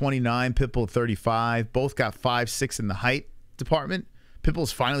 Pettis is 29, Pitbull 35. Both got 5'6" in the height department.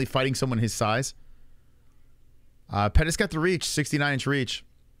 Pitbull's finally fighting someone his size. Pettis got the reach, 69-inch reach.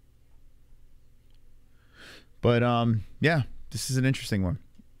 But yeah, this is an interesting one.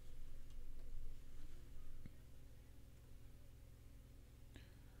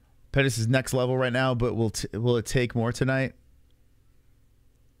 Pettis is next level right now, but will it take more tonight?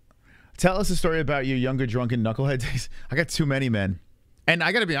 Tell us a story about your younger drunken knucklehead days. I got too many, men. And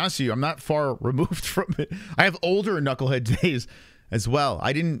I got to be honest with you, I'm not far removed from it. I have older knucklehead days as well.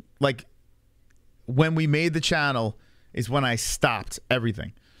 I didn't, like, when we made the channel is when I stopped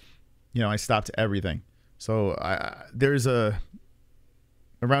everything. You know, I stopped everything. So there's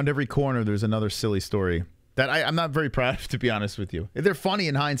around every corner, there's another silly story that I'm not very proud of, to be honest with you. They're funny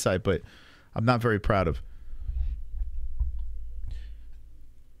in hindsight, but I'm not very proud of.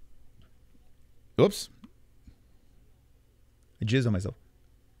 Oops. I jizz on myself.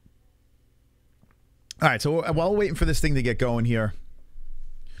 All right, so while we're waiting for this thing to get going here,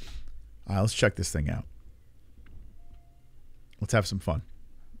 let's check this thing out. Let's have some fun.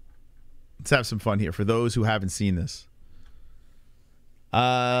 Let's have some fun here for those who haven't seen this.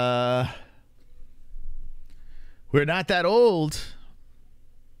 We're not that old.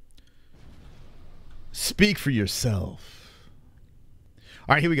 Speak for yourself.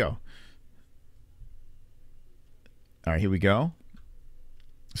 All right, here we go. All right, here we go.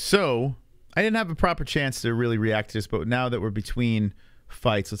 So, I didn't have a proper chance to really react to this, but now that we're between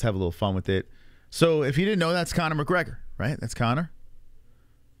fights, let's have a little fun with it. So, if you didn't know, that's Conor McGregor, right? That's Conor.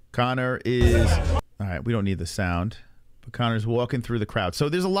 Conor is... All right, we don't need the sound, but Conor's walking through the crowd. So,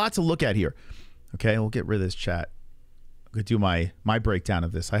 there's a lot to look at here. Okay, we'll get rid of this chat. I'm going to do my breakdown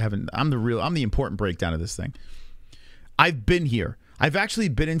of this. I'm the important breakdown of this thing. I've been here. I've actually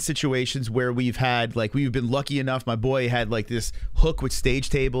been in situations where we've been lucky enough. My boy had like this hook with stage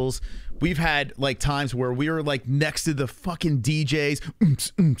tables. We've had like times where we were like next to the fucking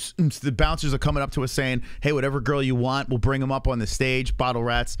DJs. The bouncers are coming up to us saying, hey, whatever girl you want, we'll bring them up on the stage. Bottle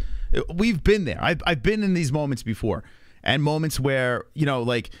rats. We've been there. I've been in these moments before. And moments where, you know,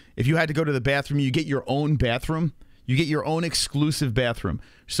 like if you had to go to the bathroom, you get your own bathroom. You get your own exclusive bathroom.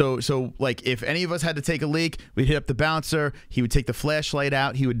 So like if any of us had to take a leak, we'd hit up the bouncer. He would take the flashlight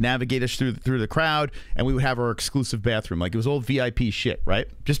out. He would navigate us through the crowd, and we would have our exclusive bathroom. Like it was all VIP shit, right?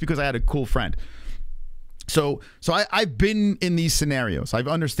 Just because I had a cool friend. So I've been in these scenarios. I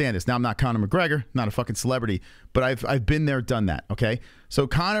understand this. Now I'm not Conor McGregor, not a fucking celebrity, but I've been there, done that. Okay. So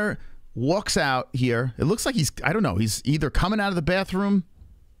Conor walks out here. It looks like I don't know. He's either coming out of the bathroom.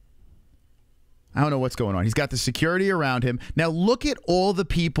 I don't know what's going on. He's got the security around him. Now, look at all the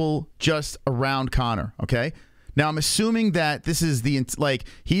people just around Conor, okay? Now, I'm assuming that this is like,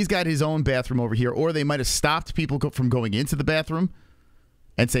 he's got his own bathroom over here, or they might have stopped people from going into the bathroom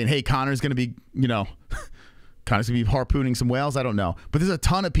and saying, hey, Conor's going to be, you know, Conor's going to be harpooning some whales. I don't know. But there's a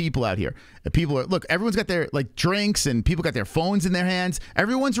ton of people out here. And people are, look, everyone's got their, like, drinks, and people got their phones in their hands.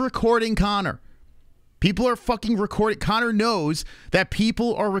 Everyone's recording Conor. People are fucking recording. Conor knows that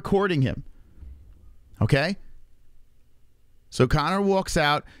people are recording him. Okay, so Conor walks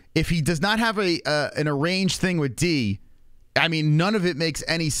out. If he does not have an arranged thing with D, I mean, none of it makes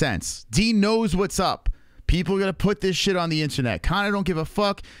any sense. D knows what's up. People are going to put this shit on the internet. Conor don't give a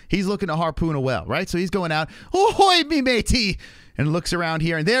fuck. He's looking to harpoon a whale, right? So he's going out, ahoy, me matey, and looks around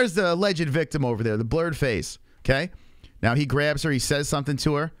here, and there's the alleged victim over there, the blurred face, okay? Now he grabs her. He says something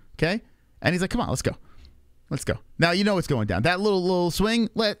to her, okay? And he's like, come on, let's go. Let's go. Now you know what's going down. That little swing,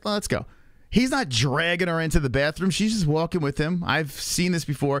 let's go. He's not dragging her into the bathroom. She's just walking with him. I've seen this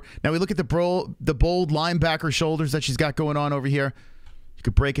before. Now we look at the bold linebacker shoulders that she's got going on over here. You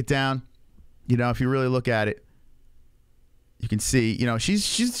could break it down. You know, if you really look at it, you can see, you know, she's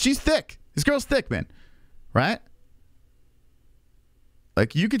thick. This girl's thick, man. Right?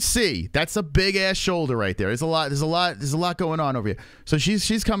 Like you could see, that's a big ass shoulder right there. There's a lot going on over here. So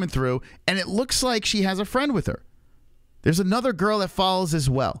she's coming through, and it looks like she has a friend with her. There's another girl that follows as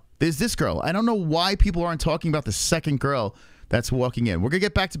well. There's this girl. I don't know why people aren't talking about the second girl that's walking in. We're gonna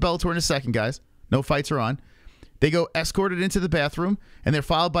get back to Bellator in a second, guys. No fights are on. They go escorted into the bathroom, and they're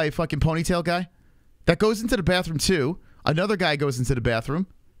followed by a fucking ponytail guy that goes into the bathroom too. Another guy goes into the bathroom,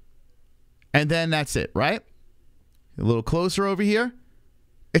 and then that's it, right? A little closer over here.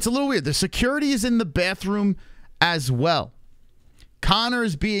 It's a little weird. The security is in the bathroom as well. Conor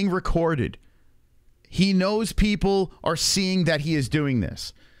is being recorded. He knows people are seeing that he is doing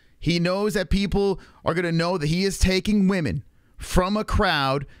this. He knows that people are going to know that he is taking women from a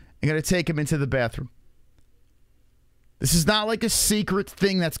crowd and going to take them into the bathroom. This is not like a secret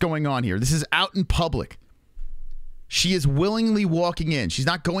thing that's going on here. This is out in public. She is willingly walking in. She's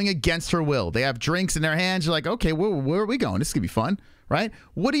not going against her will. They have drinks in their hands. You're like, okay, where are we going? This is going to be fun, right?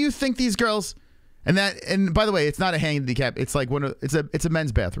 What do you think these girls... And by the way, it's not a handicap. It's like it's a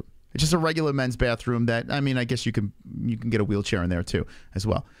men's bathroom. It's just a regular men's bathroom that, I mean, I guess you can get a wheelchair in there too as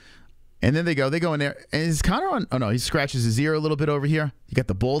well. And then they go in there. And is Conor on? Oh no, he scratches his ear a little bit over here. You got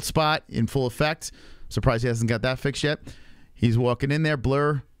the bald spot in full effect. Surprised he hasn't got that fixed yet. He's walking in there.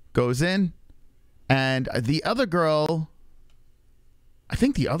 Blur goes in. And the other girl, I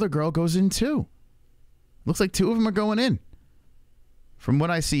think the other girl goes in too. Looks like two of them are going in. From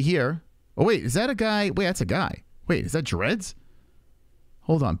what I see here. Oh wait, is that a guy? Wait, that's a guy. Wait, is that dreads?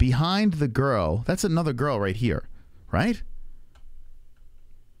 Hold on. Behind the girl, that's another girl right here, right?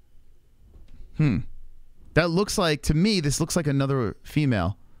 That looks like, to me, this looks like another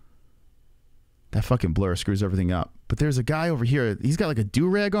female. That fucking blur screws everything up. But there's a guy over here. He's got like a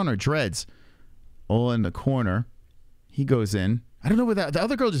do-rag on or dreads. All in the corner. He goes in. I don't know where the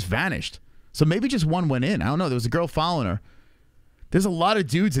other girl just vanished. So maybe just one went in. I don't know. There was a girl following her. There's a lot of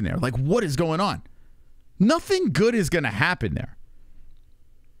dudes in there. Like, what is going on? Nothing good is going to happen there.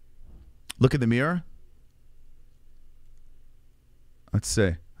 Look at the mirror. Let's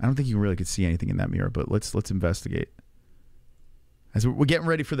see. I don't think you really could see anything in that mirror, but let's investigate. As we're getting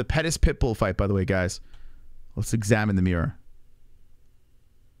ready for the Pettis Pitbull fight, by the way, guys. Let's examine the mirror.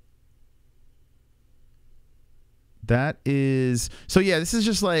 That is... So, yeah, this is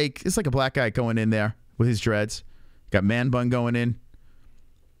just like... It's like a black guy going in there with his dreads. Got man bun going in.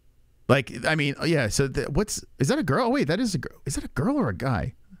 Like, I mean, yeah, so what's... Is that a girl? Oh, wait, that is a girl. Is that a girl or a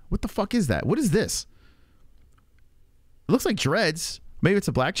guy? What the fuck is that? What is this? It looks like dreads. Maybe it's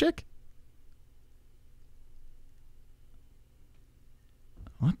a black chick?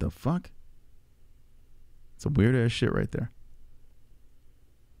 What the fuck? It's a weird ass shit right there.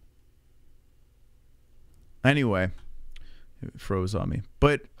 Anyway, it froze on me.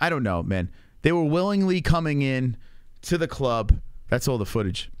 But I don't know, man. They were willingly coming in to the club. That's all the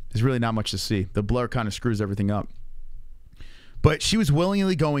footage. There's really not much to see. The blur kind of screws everything up. But she was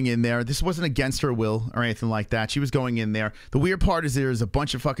willingly going in there. This wasn't against her will or anything like that. She was going in there. The weird part is there's a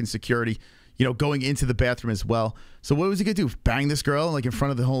bunch of fucking security, you know, going into the bathroom as well. So what was he going to do? Bang this girl like in front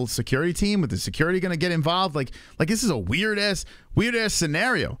of the whole security team? With the security going to get involved? Like this is a weird ass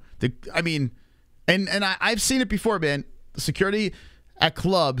scenario. I mean, and I've seen it before, man. The security at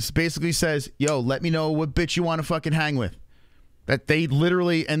clubs basically says, yo, let me know what bitch you want to fucking hang with. That they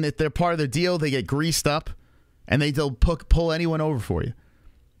literally, and that they're part of the deal, they get greased up. And they'll pull anyone over for you,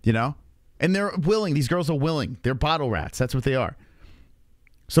 you know? And they're willing. These girls are willing. They're bottle rats. That's what they are.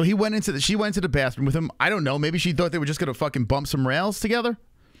 So she went into the bathroom with him. I don't know. Maybe she thought they were just going to fucking bump some rails together.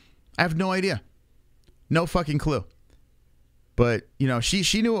 I have no idea. No fucking clue. But, you know,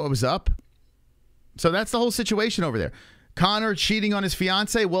 she knew what was up. So that's the whole situation over there. Conor cheating on his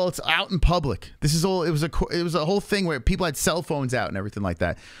fiance. Well, it's out in public. This is all. It was a whole thing where people had cell phones out and everything like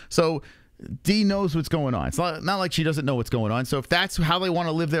that. So Dee knows what's going on. It's not like she doesn't know what's going on. So if that's how they want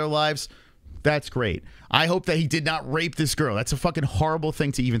to live their lives, that's great. I hope that he did not rape this girl. That's a fucking horrible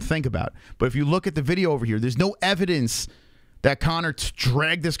thing to even think about. But if you look at the video over here, there's no evidence that Conor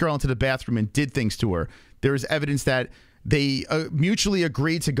dragged this girl into the bathroom and did things to her. There is evidence that they mutually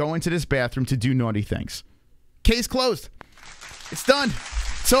agreed to go into this bathroom to do naughty things. Case closed. It's done.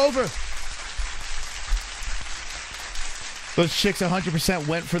 It's over. Those chicks 100%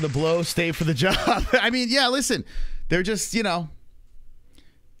 went for the blow, stayed for the job. I mean, yeah, listen, they're just, you know,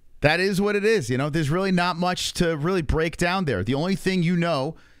 that is what it is. You know, there's really not much to really break down there. The only thing you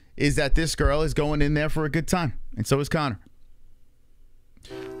know is that this girl is going in there for a good time. And so is Conor.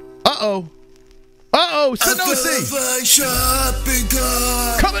 Uh-oh. Uh-oh, Sanosi.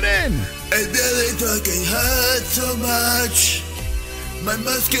 Coming in. It really fucking hurt so much. My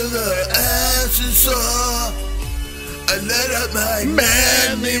muscular ass is sore. I let out my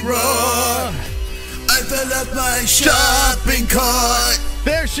manly roar. I fell off my shopping cart.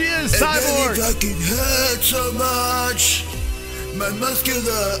 There she is, Cyborg. And it fucking hurt so much. My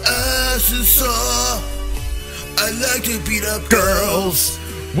muscular ass is sore. I like to beat up girls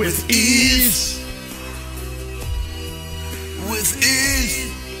with ease. With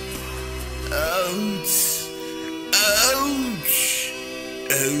ease. Ouch. Ouch.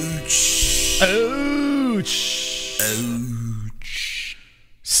 Ouch. Ouch. Ouch.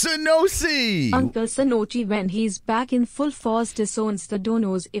 Sanosi. Uncle Sanochi, when he's back in full force, disowns the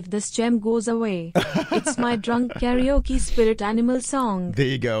donos if the stem goes away. It's my drunk karaoke spirit animal song. There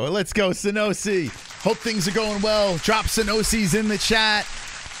you go. Let's go, Sanosi. Hope things are going well. Drop Sanosi's in the chat.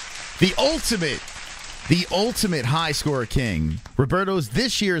 The ultimate high score king. Roberto's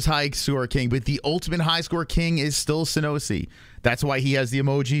this year's high score king, but the ultimate high score king is still Sanosi. That's why he has the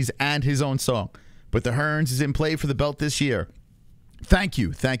emojis and his own song. But the Hearns is in play for the belt this year. Thank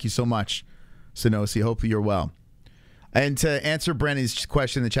you. Thank you so much, Sanosi. Hope you're well. And to answer Brenny's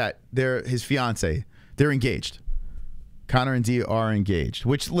question in the chat, his fiance, they're engaged. Conor and Dee are engaged.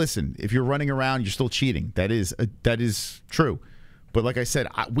 Which, listen, if you're running around, you're still cheating. That is true. But like I said,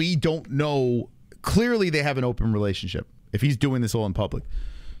 we don't know. Clearly, they have an open relationship. If he's doing this all in public,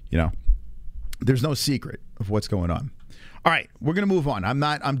 you know, there's no secret of what's going on. All right, we're gonna move on.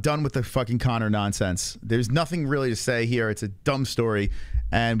 I'm done with the fucking Conor nonsense. There's nothing really to say here. It's a dumb story,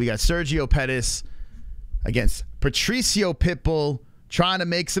 and we got Sergio Pettis against Patricio Pitbull trying to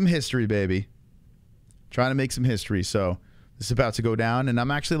make some history, baby. Trying to make some history. So this is about to go down, and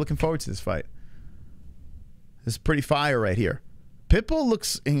I'm actually looking forward to this fight. This is pretty fire right here. Pitbull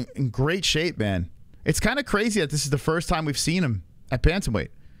looks in great shape, man. It's kind of crazy that this is the first time we've seen him at bantamweight.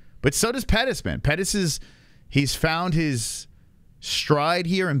 But so does Pettis, man. Pettis he's found his stride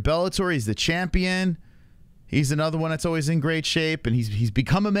here in Bellator. He's the champion. He's another one that's always in great shape, and he's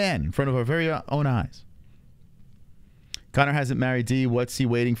become a man in front of our very own eyes. Conor hasn't married Dee. What's he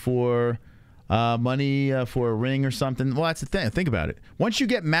waiting for? Money for a ring or something? Well, that's the thing. Think about it. Once you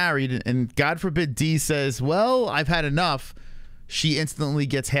get married, and God forbid Dee says, well, I've had enough, she instantly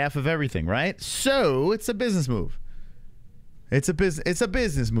gets half of everything, right? So it's a business move. It's a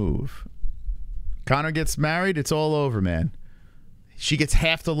business move. Conor gets married, it's all over, man. She gets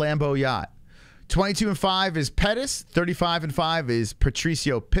half the Lambo yacht. 22-5 is Pettis. 35-5 is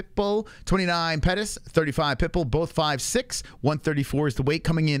Patricio Pitbull. 29 Pettis, 35 Pitbull. Both 5'6". 134 is the weight,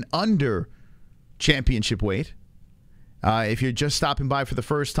 coming in under championship weight. If you're just stopping by for the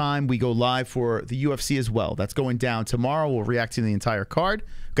first time, we go live for the UFC as well. That's going down tomorrow. We'll react to the entire card.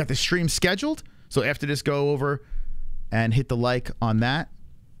 We've got the stream scheduled. So after this, go over and hit the like on that.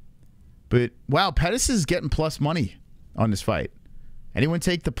 But, wow, Pettis is getting plus money on this fight. Anyone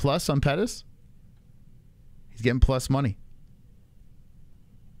take the plus on Pettis? He's getting plus money.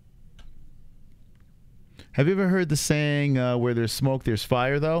 Have you ever heard the saying, where there's smoke, there's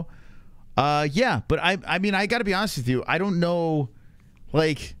fire, though? Yeah, but I mean, I got to be honest with you. I don't know,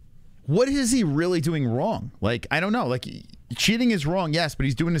 like, what is he really doing wrong? Like, I don't know. Like, cheating is wrong, yes, but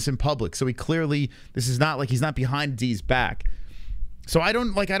he's doing this in public. So he clearly, this is not like he's not behind Dee's back. So I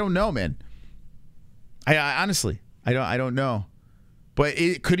don't know, man. I honestly, I don't know. But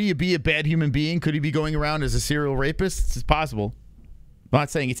could he be a bad human being? Could he be going around as a serial rapist? It's possible. I'm not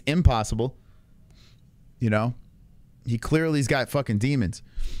saying it's impossible. You know, he clearly's got fucking demons.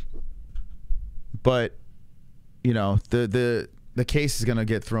 But, you know, the case is gonna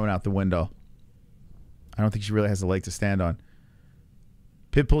get thrown out the window. I don't think she really has a leg to stand on.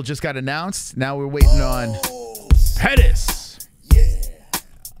 Pitbull just got announced. Now we're waiting on Pettis.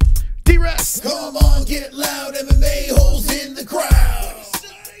 D-Rest. Come on, get loud, MMA-Holes in the crowd.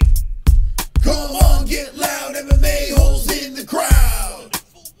 Come on, get loud, MMA-Holes in the crowd.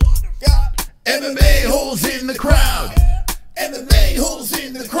 MMA-Holes in the crowd. MMA-Holes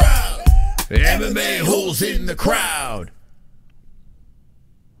in the crowd. MMA-Holes in the crowd.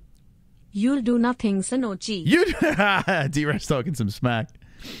 You'll do nothing, Sanochi. D-Rest talking some smack.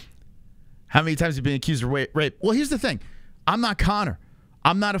 How many times have you been accused of rape? Well, here's the thing. I'm not Conor.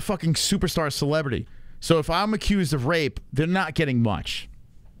 I'm not a fucking superstar celebrity. So if I'm accused of rape, they're not getting much.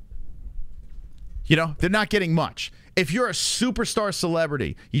 You know, they're not getting much. If you're a superstar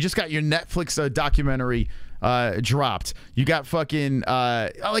celebrity, you just got your Netflix documentary dropped. You got fucking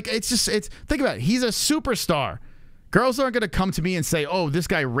like it's think about it. He's a superstar. Girls aren't going to come to me and say, "Oh, this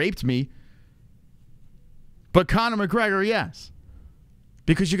guy raped me." But Conor McGregor, yes.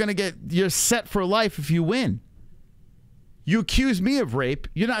 Because you're set for life if you win. You accuse me of rape,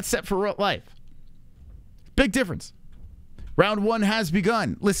 you're not set for life. Big difference. Round 1 has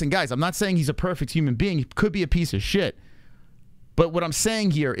begun. Listen, guys, I'm not saying he's a perfect human being. He could be a piece of shit. But what I'm saying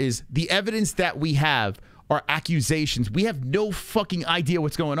here is the evidence that we have are accusations. We have no fucking idea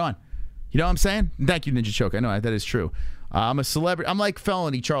what's going on. You know what I'm saying? Thank you, Ninja Choke. I know that is true. I'm a celebrity. I'm like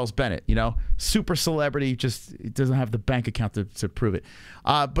felony Charles Bennett, you know? Super celebrity, just it doesn't have the bank account to prove it.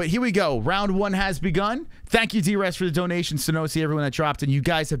 But here we go. Round 1 has begun. Thank you, D-Rest, for the donations. Sonosi, everyone that dropped in. You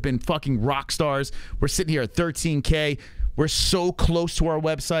guys have been fucking rock stars. We're sitting here at 13K. We're so close to our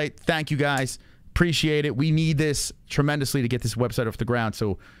website. Thank you, guys. Appreciate it. We need this tremendously to get this website off the ground,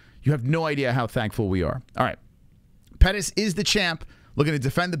 so you have no idea how thankful we are. All right. Pettis is the champ, looking to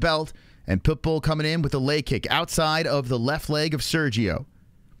defend the belt. And Pitbull coming in with a leg kick outside of the left leg of Sergio.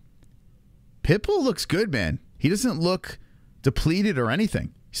 Pitbull looks good, man. He doesn't look depleted or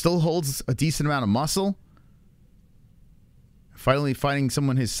anything. He still holds a decent amount of muscle. Finally fighting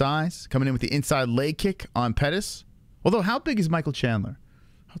someone his size. Coming in with the inside leg kick on Pettis. Although, how big is Michael Chandler?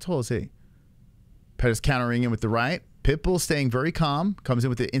 How tall is he? Pettis countering in with the right. Pitbull staying very calm. Comes in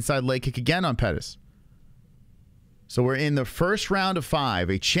with the inside leg kick again on Pettis. So we're in the first round of 5,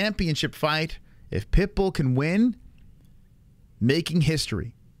 a championship fight. If Pitbull can win, making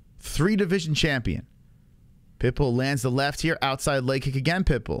history. 3-division champion. Pitbull lands the left here, outside leg kick again,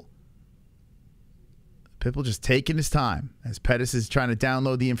 Pitbull. Pitbull just taking his time. As Pettis is trying to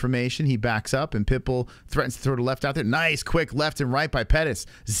download the information, he backs up, and Pitbull threatens to throw the left out there. Nice, quick left and right by Pettis.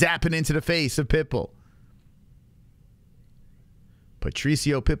 Zapping into the face of Pitbull.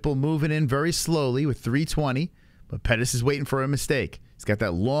 Patricio Pitbull moving in very slowly with 320. But Pettis is waiting for a mistake. He's got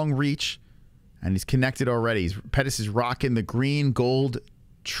that long reach, and he's connected already. Pettis is rocking the green gold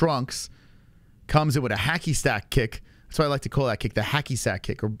trunks. Comes in with a hacky sack kick. That's why I like to call that kick the hacky sack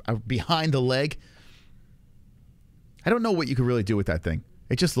kick, or behind the leg. I don't know what you could really do with that thing.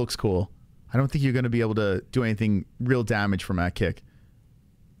 It just looks cool. I don't think you're going to be able to do anything real damage from that kick.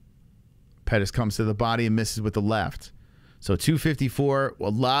 Pettis comes to the body and misses with the left. So 254, a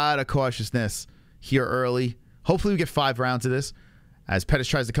lot of cautiousness here early. Hopefully we get 5 rounds of this. As Pettis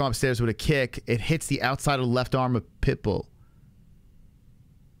tries to come upstairs with a kick, it hits the outside of the left arm of Pitbull.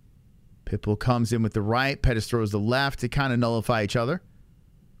 Pitbull comes in with the right. Pettis throws the left to kind of nullify each other.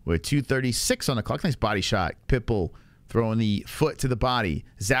 With 2:36 on the clock. Nice body shot. Pitbull throwing the foot to the body.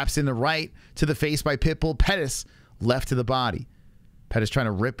 Zaps in the right to the face by Pitbull. Pettis left to the body. Pettis trying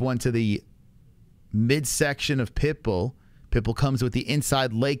to rip one to the midsection of Pitbull. Pitbull comes with the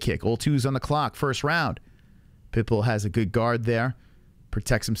inside leg kick. All 2s on the clock. First round. Pitbull has a good guard there.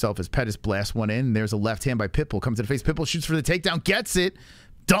 Protects himself as Pettis blasts one in. And there's a left hand by Pitbull. Comes to the face. Pitbull shoots for the takedown. Gets it.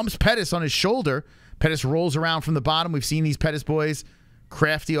 Dumps Pettis on his shoulder. Pettis rolls around from the bottom. We've seen these Pettis boys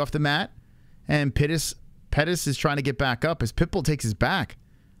crafty off the mat. And Pettis is trying to get back up as Pitbull takes his back.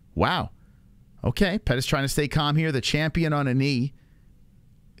 Wow. Okay. Pettis trying to stay calm here. The champion on a knee.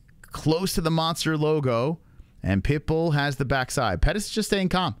 Close to the monster logo. And Pitbull has the backside. Pettis is just staying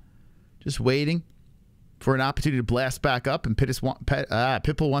calm. Just waiting for an opportunity to blast back up, and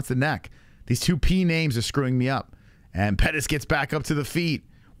Pitbull wants the neck. These 2 P names are screwing me up. And Pettis gets back up to the feet.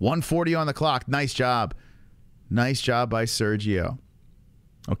 140 on the clock. Nice job. Nice job by Sergio.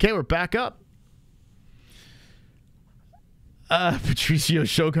 Okay, we're back up. Patricio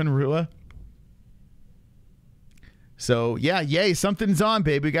Shogun Rua. So, yeah, yay, something's on,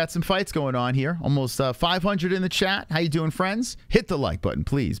 baby. We got some fights going on here. Almost 500 in the chat. How you doing, friends? Hit the like button,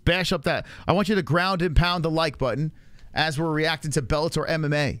 please. Bash up that. I want you to ground and pound the like button as we're reacting to Bellator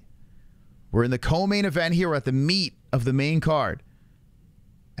MMA. We're in the co-main event here at the meat of the main card.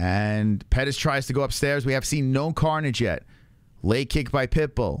 And Pettis tries to go upstairs. We have seen no carnage yet. Leg kick by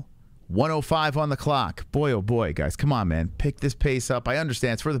Pitbull. 105 on the clock. Boy, oh boy, guys. Come on, man. Pick this pace up. I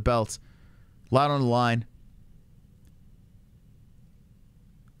understand. It's for the belts. A lot on the line.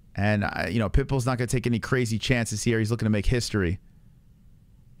 And, you know, Pitbull's not going to take any crazy chances here. He's looking to make history.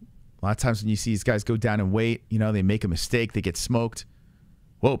 A lot of times when you see these guys go down and wait, you know, they make a mistake. They get smoked.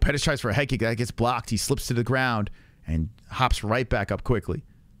 Whoa, Pettis tries for a head kick. That gets blocked. He slips to the ground and hops right back up quickly.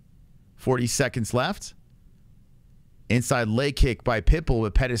 40 seconds left. Inside leg kick by Pitbull,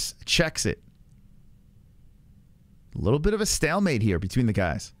 but Pettis checks it. A little bit of a stalemate here between the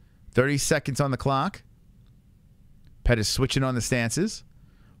guys. 30 seconds on the clock. Pettis switching on the stances.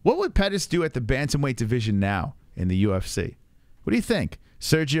 What would Pettis do at the bantamweight division now in the UFC? What do you think?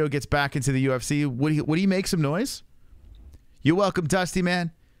 Sergio gets back into the UFC. Would he make some noise? You're welcome, Dusty,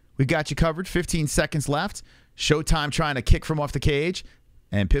 man. We got you covered. 15 seconds left. Showtime trying to kick from off the cage,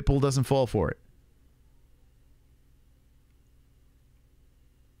 and Pitbull doesn't fall for it.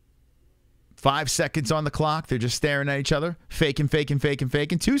 5 seconds on the clock. They're just staring at each other. Faking, faking, faking,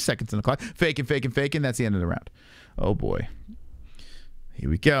 faking. 2 seconds on the clock. Faking, faking, faking. That's the end of the round. Oh, boy. Here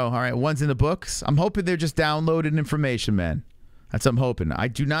we go. All right, one's in the books. I'm hoping they're just downloaded information, man. That's what I'm hoping. I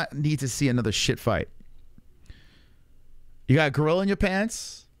do not need to see another shit fight. You got a gorilla in your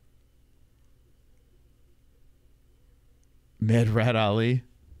pants? Mad Rat Ali.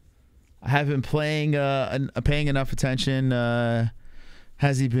 I haven't paying enough attention.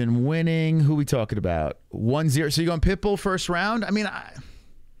 Has he been winning? Who we talking about? 1-0. So you going Pitbull first round? I mean,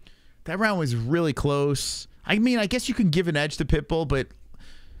 that round was really close. I mean, I guess you can give an edge to Pitbull, but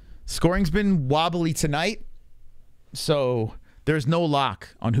scoring's been wobbly tonight. So there's no lock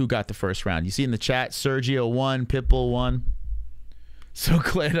on who got the first round. You see in the chat, Sergio won, Pitbull won. So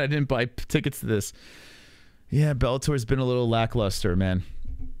glad I didn't buy tickets to this. Yeah, Bellator's been a little lackluster, man.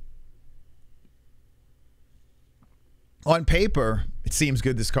 On paper, it seems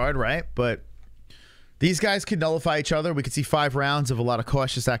good, this card, right? But these guys could nullify each other. We could see 5 rounds of a lot of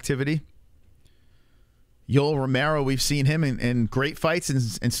cautious activity. Yoel Romero, we've seen him in great fights and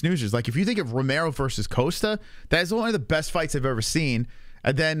snoozers. Like, if you think of Romero versus Costa, that is one of the best fights I've ever seen.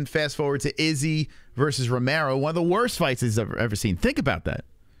 And then fast forward to IZZY versus Romero, one of the worst fights I've ever seen. Think about that.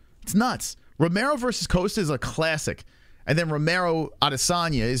 It's nuts. Romero versus Costa is a classic. And then Romero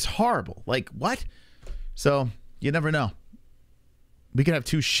Adesanya is horrible. Like, what? So, you never know. We could have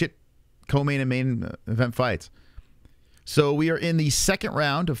 2 shit co-main and main event fights. So, we are in the second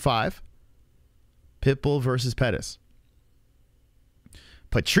round of 5. Pitbull versus Pettis.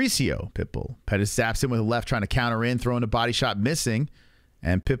 Patricio, Pitbull. Pettis zaps him with a left, trying to counter in, throwing a body shot, missing.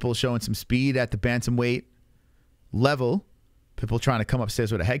 And Pitbull showing some speed at the bantamweight level. Pitbull trying to come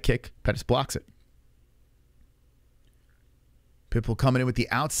upstairs with a head kick. Pettis blocks it. Pitbull coming in with the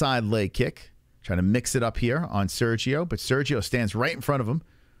outside leg kick. Trying to mix it up here on Sergio. But Sergio stands right in front of him.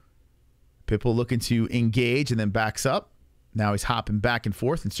 Pitbull looking to engage and then backs up. Now he's hopping back and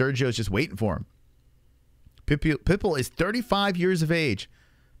forth. And Sergio's just waiting for him. Pitbull is 35 years of age.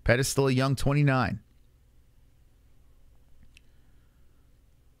 Pettis still a young 29.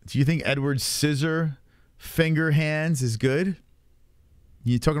 Do you think Edward's scissor finger hands is good?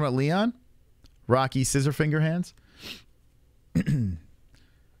 You talking about Leon? Rocky scissor finger hands?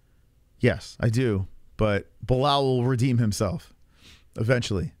 Yes, I do. But Bilal will redeem himself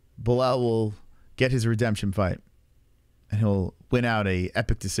eventually. Bilal will get his redemption fight. And he'll win out a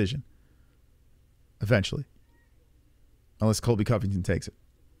epic decision. Eventually. Unless Colby Covington takes it.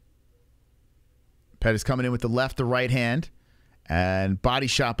 Pettis coming in with the left, the right hand. And body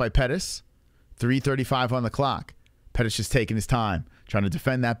shot by Pettis. 3:35 on the clock. Pettis just taking his time. Trying to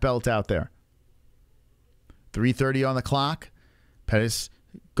defend that belt out there. 3:30 on the clock. Pettis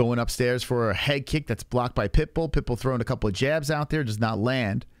going upstairs for a head kick that's blocked by Pitbull. Pitbull throwing a couple of jabs out there. Does not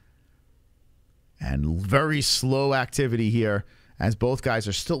land. And very slow activity here. As both guys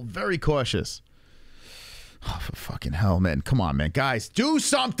are still very cautious. Oh, for fucking hell, man. Come on, man. Guys, do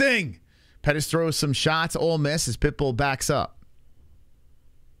something! Pettis throws some shots. All miss as Pitbull backs up.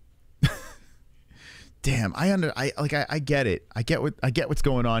 Damn, I get it. I get what's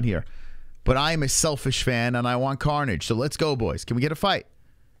going on here. But I am a selfish fan and I want carnage. So let's go, boys. Can we get a fight?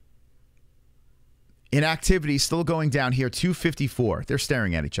 Inactivity still going down here. 2:54. They're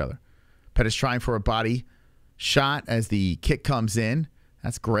staring at each other. Pettis trying for a body shot as the kick comes in.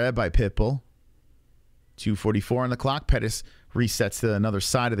 That's grabbed by Pitbull. 2:44 on the clock. Pettis resets to another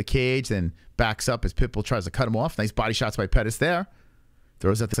side of the cage, then backs up as Pitbull tries to cut him off. Nice body shots by Pettis there.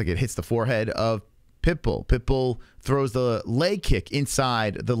 Throws that like it hits the forehead of Pitbull. Pitbull throws the leg kick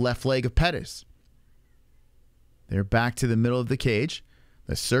inside the left leg of Pettis. They're back to the middle of the cage.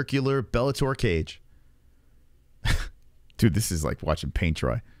 The circular Bellator cage. Dude, this is like watching paint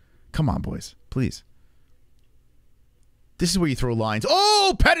dry. Come on, boys. Please. This is where you throw lines.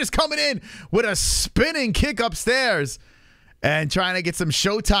 Oh, Pettis coming in with a spinning kick upstairs and trying to get some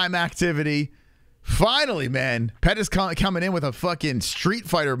Showtime activity. Finally, man. Pettis coming in with a fucking Street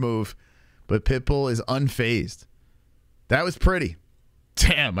Fighter move. But Pitbull is unfazed. That was pretty.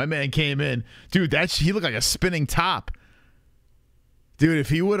 Damn, my man came in. Dude, he looked like a spinning top. Dude, if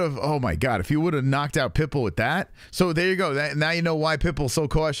he would have, oh my God, if he would have knocked out Pitbull with that. So there you go. Now you know why Pitbull's so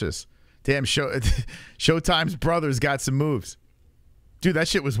cautious. Damn, Showtime's brothers got some moves. Dude, that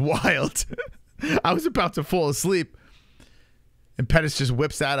shit was wild. I was about to fall asleep. And Pettis just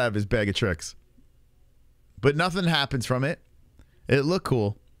whips that out of his bag of tricks. But nothing happens from it. It looked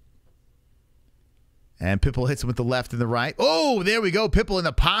cool. And Pitbull hits him with the left and the right. Oh, there we go. Pitbull in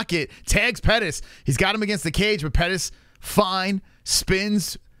the pocket. Tags Pettis. He's got him against the cage, but Pettis, fine.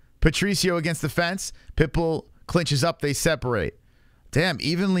 Spins Patricio against the fence. Pitbull clinches up. They separate. Damn,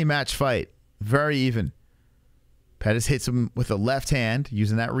 evenly matched fight. Very even. Pettis hits him with a left hand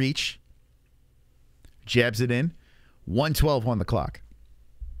using that reach. Jabs it in. 112 on the clock.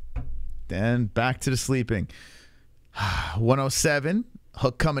 Then back to the sleeping. 107.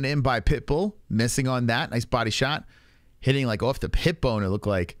 Hook coming in by Pitbull. Missing on that. Nice body shot. Hitting like off the hip bone, it looked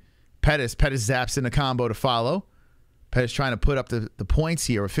like. Pettis zaps in a combo to follow. Pettis trying to put up the points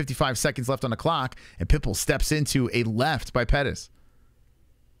here with 55 seconds left on the clock. And Pitbull steps into a left by Pettis.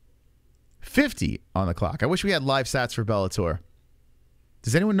 50 on the clock. I wish we had live stats for Bellator.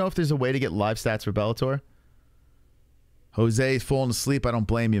 Does anyone know if there's a way to get live stats for Bellator? Jose is falling asleep. I don't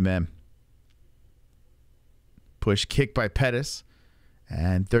blame you, man. Push kick by Pettis.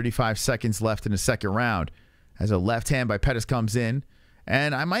 And 35 seconds left in the second round. As a left hand by Pettis comes in.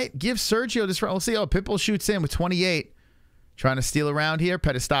 And I might give Sergio this round. We'll see. Oh, Pitbull shoots in with 28. Trying to steal around here.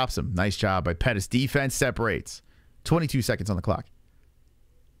 Pettis stops him. Nice job by Pettis. Defense separates. 22 seconds on the clock.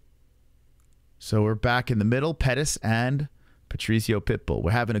 So we're back in the middle. Pettis and Patricio Pitbull.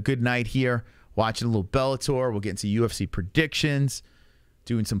 We're having a good night here. Watching a little Bellator. We'll get into UFC predictions.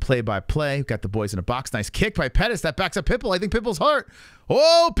 Doing some play-by-play. We've got the boys in a box. Nice kick by Pettis. That backs up Pitbull. I think Pitbull's hurt.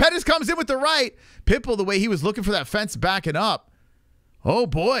 Oh, Pettis comes in with the right. Pitbull, the way he was looking for that fence, backing up. Oh,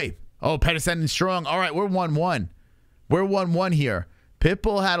 boy. Oh, Pettis ending strong. All right, we're 1-1. We're 1-1 here.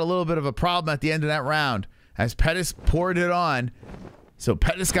 Pitbull had a little bit of a problem at the end of that round as Pettis poured it on. So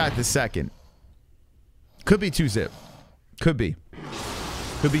Pettis got the second. Could be 2-zip. Could be.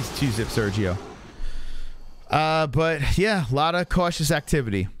 Could be 2-zip, Sergio. But, yeah, a lot of cautious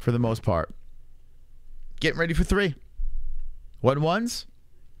activity for the most part. Getting ready for 3. 1-1s.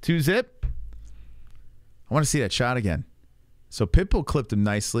 2-zip. I want to see that shot again. So Pitbull clipped him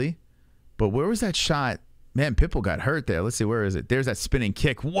nicely. But where was that shot? Man, Pitbull got hurt there. Let's see, where is it? There's that spinning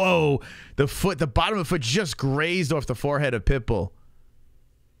kick. Whoa! The bottom of the foot just grazed off the forehead of Pitbull.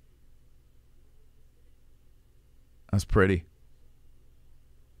 That's pretty.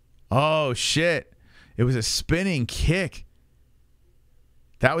 Oh, shit. It was a spinning kick.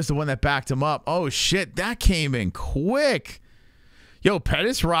 That was the one that backed him up. Oh, shit. That came in quick. Yo,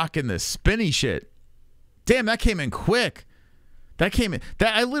 Pettis rocking the spinny shit. Damn, that came in quick. That came in.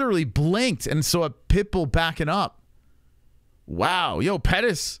 I literally blinked and saw a Pitbull backing up. Wow. Yo,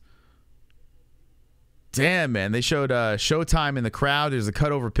 Pettis. Damn, man. They showed Showtime in the crowd. There's a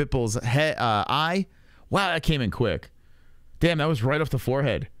cut over Pitbull's head, eye. Wow, that came in quick. Damn, that was right off the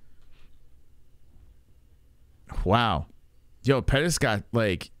forehead. Wow. Yo, Pettis got,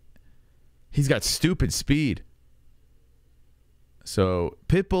 like, he's got stupid speed. So,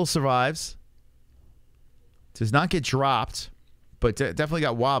 Pitbull survives. Does not get dropped, but definitely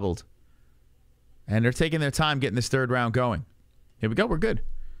got wobbled. And they're taking their time getting this third round going. Here we go. We're good.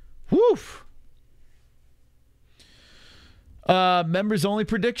 Woof. Members only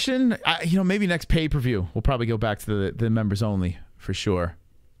prediction. Maybe next pay-per-view. We'll probably go back to the members only for sure.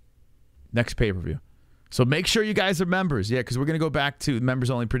 Next pay-per-view. So make sure you guys are members. Yeah, because we're going to go back to members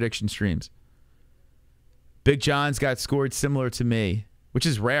only prediction streams. Big John's got scored similar to me, which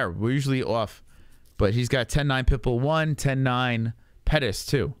is rare. We're usually off. But he's got 10-9 Pitbull 1, 10-9 Pettis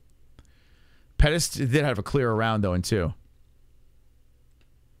 2. Pettis did have a clearer round, though, in 2.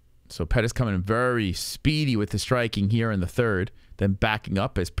 So Pettis coming in very speedy with the striking here in the third, then backing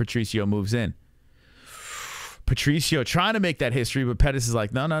up as Patricio moves in. Patricio trying to make that history, but Pettis is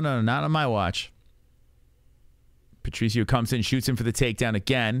like, no, not on my watch. Patricio comes in, shoots him for the takedown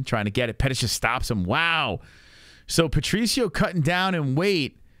again, trying to get it. Pettis just stops him. Wow. So Patricio cutting down in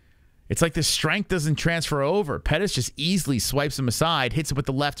weight. It's like the strength doesn't transfer over. Pettis just easily swipes him aside, hits him with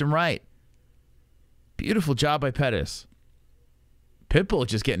the left and right. Beautiful job by Pettis. Pitbull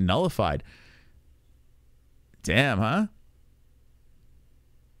just getting nullified. Damn, huh?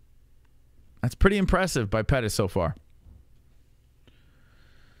 That's pretty impressive by Pettis so far.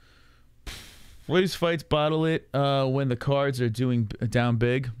 Lose fights, bottle it when the cards are doing down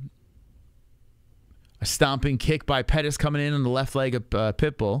big. A stomping kick by Pettis coming in on the left leg of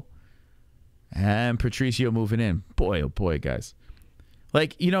Pitbull. And Patricio moving in. Boy, oh boy, guys.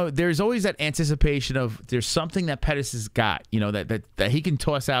 Like, there's always that anticipation of there's something that Pettis has got, that he can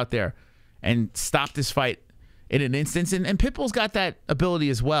toss out there and stop this fight in an instance. And Pitbull's got that ability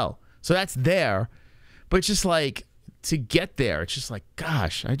as well. So that's there. But it's just like, to get there, it's just like,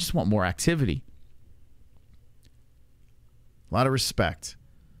 gosh, I just want more activity. A lot of respect.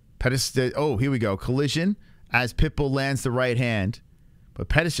 Pettis did, oh, here we go. Collision as Pitbull lands the right hand. But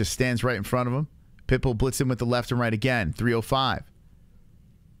Pettis just stands right in front of him. Pitbull blitzes him with the left and right again. 3:05.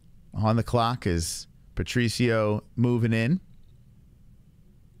 On the clock is Patricio moving in.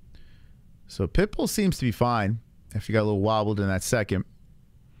 So Pitbull seems to be fine. After he got a little wobbled in that second.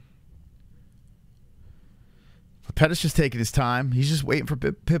 Pettis just taking his time. He's just waiting for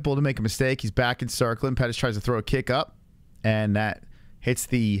Pitbull to make a mistake. He's back and circling. Pettis tries to throw a kick up, and that hits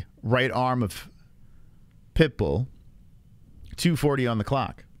the right arm of Pitbull. 2:40 on the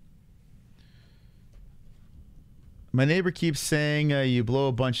clock. My neighbor keeps saying you blow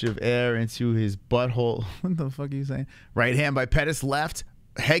a bunch of air into his butthole. What the fuck are you saying? Right hand by Pettis, left,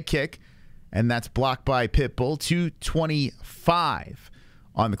 head kick, and that's blocked by Pitbull. 2:25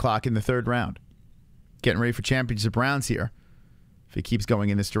 on the clock in the third round. Getting ready for championship rounds here if it keeps going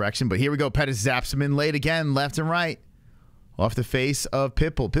in this direction. But here we go. Pettis zaps him in late again, left and right, off the face of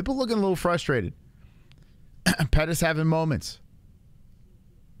Pitbull. Pitbull looking a little frustrated. Pettis having moments.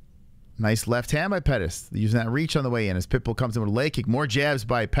 Nice left hand by Pettis, using that reach on the way in as Pitbull comes in with a leg kick. More jabs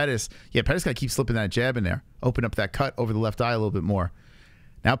by Pettis. Yeah, Pettis got to keep slipping that jab in there. Open up that cut over the left eye a little bit more.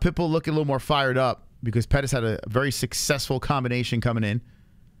 Now Pitbull looking a little more fired up because Pettis had a very successful combination coming in.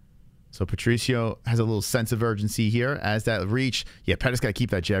 So Patricio has a little sense of urgency here as that reach. Yeah, Pettis got to keep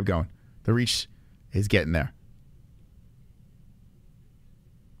that jab going. The reach is getting there.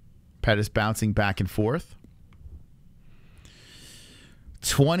 Pettis bouncing back and forth.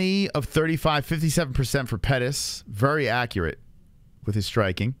 20 of 35, 57% for Pettis. Very accurate with his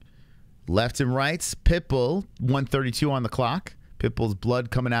striking. Left and rights. Pitbull, 132 on the clock. Pitbull's blood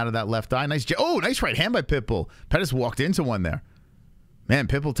coming out of that left eye. Nice nice right hand by Pitbull. Pettis walked into one there. Man,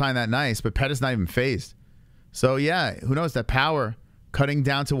 Pitbull tying that nice, but Pettis not even phased. So, yeah, who knows? That power cutting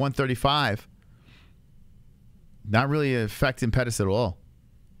down to 135. Not really affecting Pettis at all.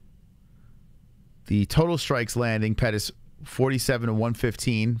 The total strikes landing, Pettis 47 to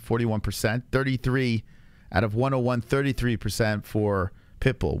 115, 41%. 33 out of 101, 33% for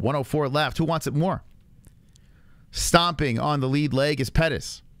Pitbull. 104 left. Who wants it more? Stomping on the lead leg is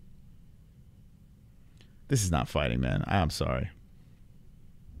Pettis. This is not fighting, man. I'm sorry.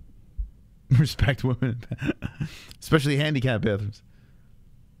 Respect women, especially handicap bathrooms.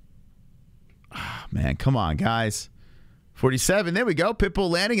 Oh, man, come on, guys. 47. There we go. Pitbull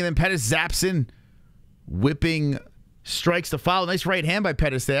landing, and then Pettis zaps in, whipping strikes to follow. Nice right hand by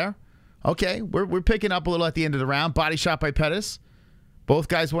Pettis there. Okay, we're picking up a little at the end of the round. Body shot by Pettis. Both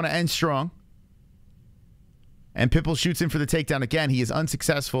guys want to end strong. And Pitbull shoots in for the takedown again. He is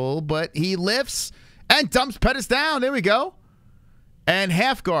unsuccessful, but he lifts and dumps Pettis down. There we go. And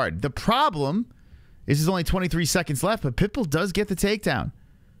half guard. The problem is there's only 23 seconds left, but Pitbull does get the takedown.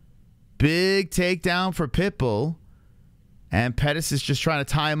 Big takedown for Pitbull. And Pettis is just trying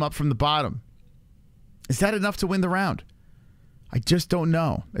to tie him up from the bottom. Is that enough to win the round? I just don't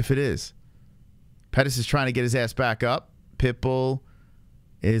know if it is. Pettis is trying to get his ass back up. Pitbull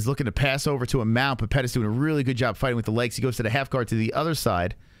is looking to pass over to a mount, but Pettis doing a really good job fighting with the legs. He goes to the half guard to the other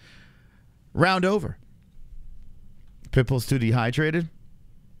side. Round over. Pitbull's too dehydrated.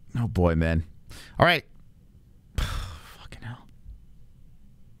 Oh, boy, man. All right. Fucking hell.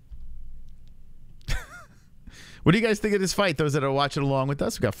 What do you guys think of this fight, those that are watching along with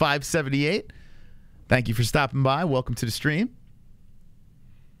us? We got 578. Thank you for stopping by. Welcome to the stream.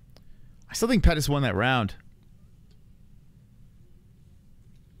 I still think Pettis won that round.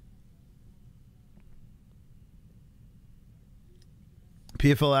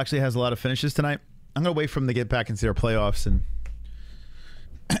 PFL actually has a lot of finishes tonight. I'm going to wait for them to get back into their playoffs, and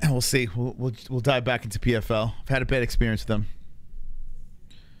we'll see. We'll dive back into PFL. I've had a bad experience with them.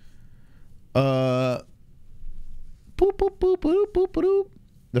 Boop, boop, boop, boop, boop, boop.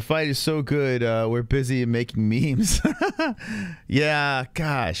 The fight is so good. We're busy making memes. Yeah,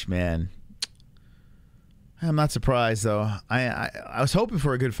 gosh, man. I'm not surprised, though. I was hoping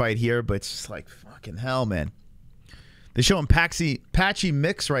for a good fight here, but it's just like fucking hell, man. They're showing Patchy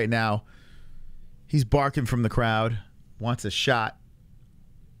Mix right now. He's barking from the crowd. Wants a shot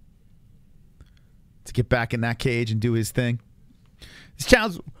to get back in that cage and do his thing. This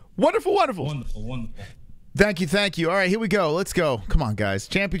channel's wonderful, wonderful. Wonderful, wonderful. Thank you, thank you. All right, here we go. Let's go. Come on, guys.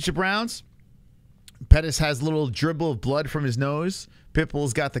 Championship rounds. Pettis has a little dribble of blood from his nose.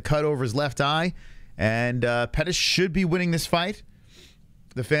 Pitbull's got the cut over his left eye. And Pettis should be winning this fight.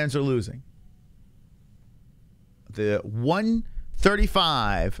 The fans are losing. The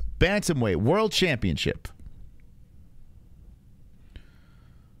 135 Bantamweight World Championship.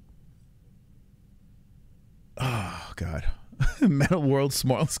 Oh, God. Metal World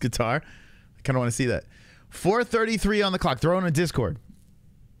Smallest Guitar. I kind of want to see that. 4:33 on the clock. Throw in a Discord.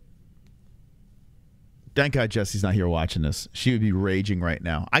 Thank God Jesse's not here watching this. She would be raging right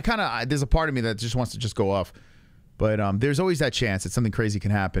now. There's a part of me that just wants to just go off. But there's always that chance that something crazy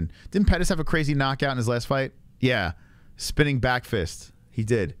can happen. Didn't Pettis have a crazy knockout in his last fight? Yeah. Spinning back fist. He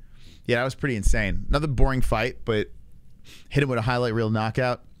did. Yeah, that was pretty insane. Another boring fight, but hit him with a highlight reel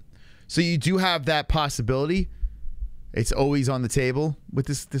knockout. So you do have that possibility. It's always on the table with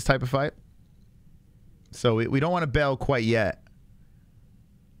this type of fight. So we don't want to bail quite yet.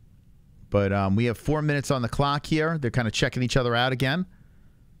 But we have 4 minutes on the clock here. They're kind of checking each other out again.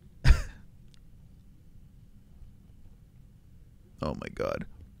 Oh, my God.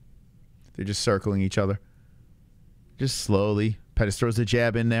 They're just circling each other. Just slowly. Pettis throws a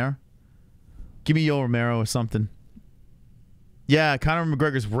jab in there. Give me Yoel Romero or something. Yeah, Conor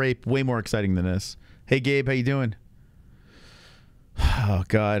McGregor's rape, way more exciting than this. Hey, Gabe, how you doing? Oh,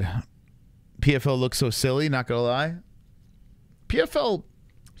 God. PFL looks so silly, not going to lie. PFL,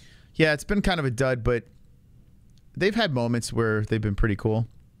 yeah, it's been kind of a dud, but they've had moments where they've been pretty cool.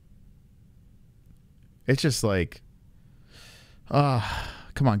 It's just like,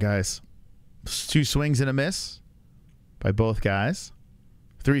 come on, guys. 2 swings and a miss by both guys.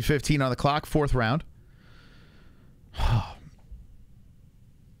 3:15 on the clock, 4th round.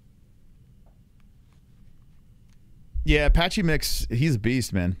 Yeah, Apache Mix, he's a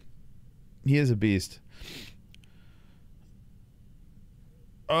beast, man. He is a beast.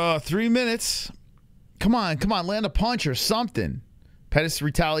 3 minutes. Come on, land a punch or something. Pettis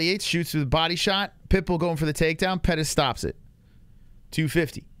retaliates, shoots with a body shot. Pitbull going for the takedown. Pettis stops it.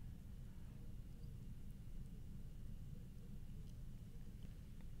 250.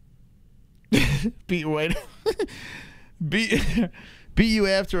 Beat your wife. beat you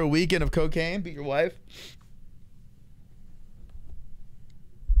after a weekend of cocaine. Beat your wife.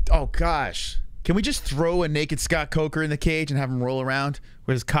 Oh gosh, can we just throw a naked Scott Coker in the cage and have him roll around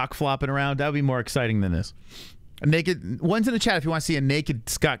with his cock flopping around? That would be more exciting than this. A naked one's in the chat if you want to see a naked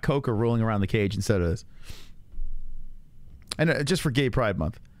Scott Coker rolling around the cage instead of this. And just for Gay Pride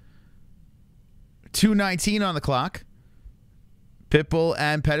Month. 2:19 on the clock. Pitbull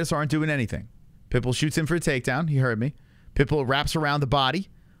and Pettis aren't doing anything. Pitbull shoots in for a takedown. He heard me. Pitbull wraps around the body,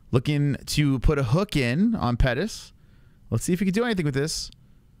 looking to put a hook in on Pettis. Let's see if he can do anything with this.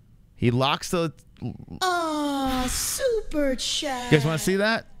 He locks the... Oh, super chat. You guys want to see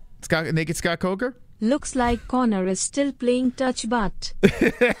that? Naked Scott Coker? Looks like Conor is still playing touch butt.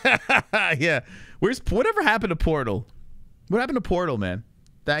 Yeah. Whatever happened to Portal? What happened to Portal, man?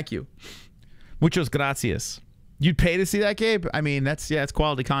 Thank you. Muchos gracias. You'd pay to see that, Gabe? I mean, it's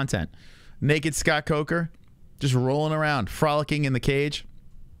quality content. Naked Scott Coker, just rolling around, frolicking in the cage.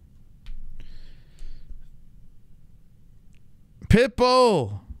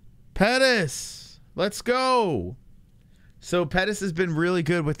 Pitbull, Pettis, let's go. So Pettis has been really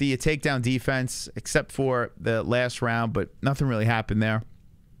good with the takedown defense, except for the last round, but nothing really happened there.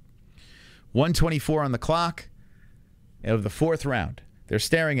 1:24 on the clock of the 4th round. They're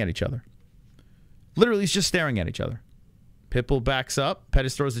staring at each other. Literally, he's just staring at each other. Pitbull backs up.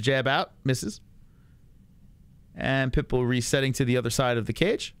 Pettis throws the jab out. Misses. And Pitbull resetting to the other side of the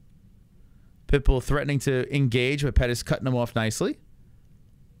cage. Pitbull threatening to engage, but Pettis cutting him off nicely.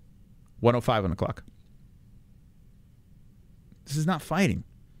 1:05 on the clock. This is not fighting.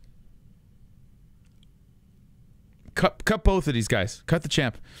 Cut both of these guys. Cut the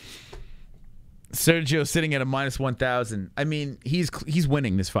champ. Sergio sitting at a -1,000. I mean, he's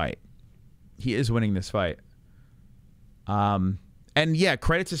winning this fight. He is winning this fight. And yeah,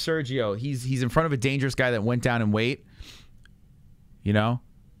 credit to Sergio. He's in front of a dangerous guy that went down in weight. You know?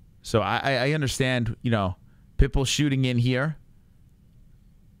 So I understand, you know, Pitbull shooting in here.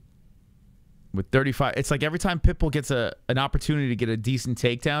 With 35. It's like every time Pitbull gets an opportunity to get a decent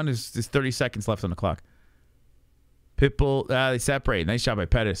takedown, there's 30 seconds left on the clock. Pitbull, they separate. Nice job by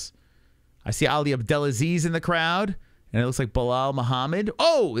Pettis. I see Ali Abdelaziz in the crowd. And it looks like Bilal Muhammad.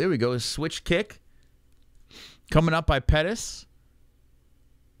 Oh, there we go. A switch kick. Coming up by Pettis.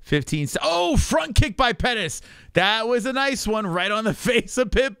 15. Oh, front kick by Pettis. That was a nice one. Right on the face of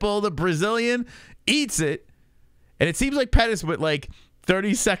Pitbull. The Brazilian eats it. And it seems like Pettis, with like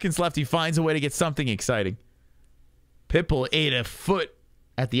 30 seconds left, he finds a way to get something exciting. Pitbull ate a foot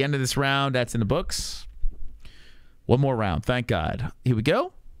at the end of this round. That's in the books. One more round. Thank God. Here we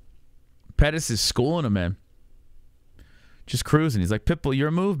go. Pettis is schooling him, man. Just cruising. He's like, Pitbull,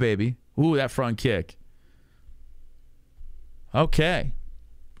 your move, baby. Ooh, that front kick. Okay.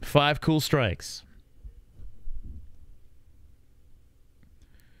 5 cool strikes.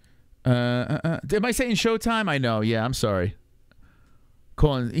 Am I saying Showtime? I know. Yeah, I'm sorry.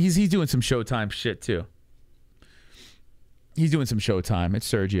 Colin, he's doing some Showtime shit, too. He's doing some Showtime.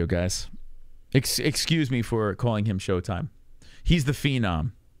 It's Sergio, guys. Excuse me for calling him Showtime. He's the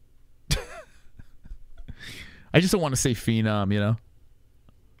Phenom. I just don't want to say Phenom, you know?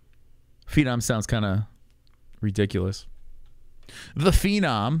 Phenom sounds kind of ridiculous. The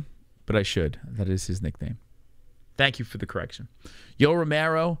Phenom, but I should. That is his nickname. Thank you for the correction. Yoel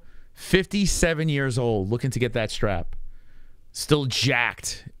Romero, 57 years old, looking to get that strap. Still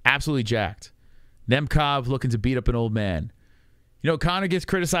jacked. Absolutely jacked. Nemkov looking to beat up an old man. You know, Conor gets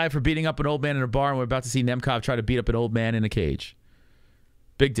criticized for beating up an old man in a bar, and we're about to see Nemkov try to beat up an old man in a cage.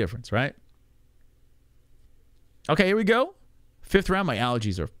 Big difference, right? Okay, here we go. 5th round. My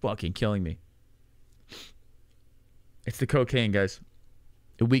allergies are fucking killing me. It's the cocaine, guys.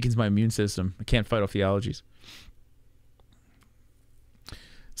 It weakens my immune system. I can't fight off the allergies.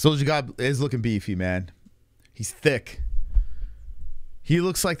 Soldier God is looking beefy, man. He's thick. He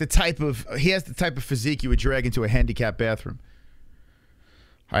looks like he has the type of physique you would drag into a handicapped bathroom.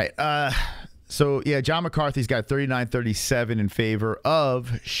 All right. So, yeah, John McCarthy's got 39-37 in favor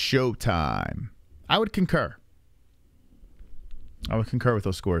of Showtime. I would concur. I would concur with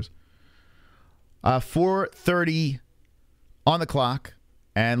those scores. 4:30 on the clock.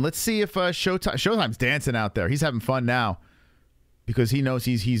 And let's see if Showtime's dancing out there. He's having fun now because he knows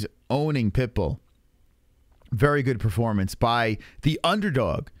he's owning Pitbull. Very good performance by the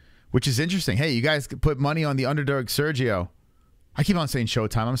underdog, which is interesting. Hey, you guys put money on the underdog Sergio. I keep on saying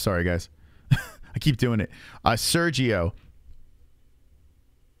Showtime. I'm sorry, guys. I keep doing it. Sergio.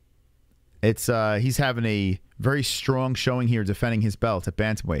 He's having a very strong showing here defending his belt at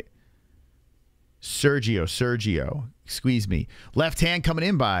bantamweight. Sergio. Squeeze me. Left hand coming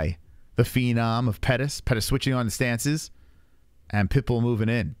in by the phenom of Pettis. Pettis switching on the stances. And Pitbull moving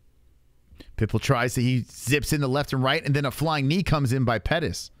in. Pitbull he zips in the left and right, and then a flying knee comes in by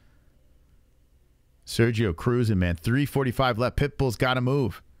Pettis. Sergio cruising, man. 3:45 left. Pitbull's got to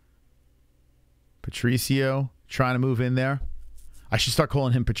move. Patricio trying to move in there. I should start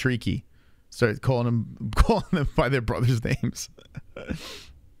calling him Patrici. Start calling them by their brothers' names.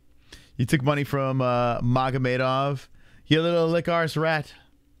 You took money from Magomedov. You little lick arse rat.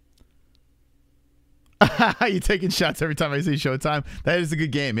 You taking shots every time I say Showtime. That is a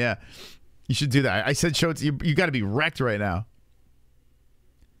good game, yeah. You should do that. I said Showtime. You got to be wrecked right now.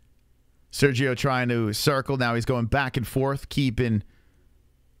 Sergio trying to circle. Now he's going back and forth, keeping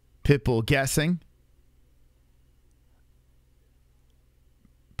Pitbull guessing.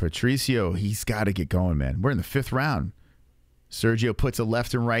 Patricio, he's got to get going, man. We're in the 5th round. Sergio puts a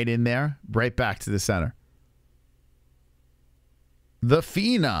left and right in there, right back to the center. The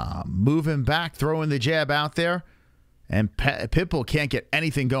phenom moving back, throwing the jab out there. And Pitbull can't get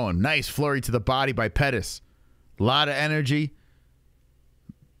anything going. Nice flurry to the body by Pettis. A lot of energy.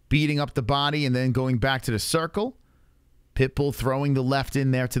 Beating up the body and then going back to the circle. Pitbull throwing the left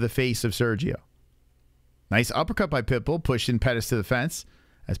in there to the face of Sergio. Nice uppercut by Pitbull, pushing Pettis to the fence.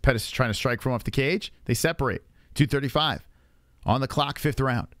 As Pettis is trying to strike from off the cage, they separate. 2:35 on the clock, 5th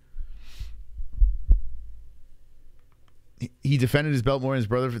round. He defended his belt more than his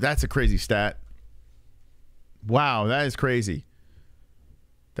brother. That's a crazy stat. Wow, that is crazy.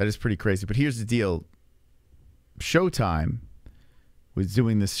 That is pretty crazy. But here's the deal. Showtime was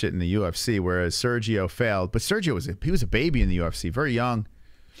doing this shit in the UFC, whereas Sergio failed. But Sergio was a baby in the UFC, very young.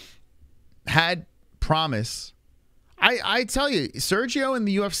 Had promise. I tell you, Sergio in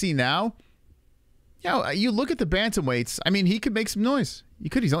the UFC now, you know, you look at the bantamweights, I mean, he could make some noise. He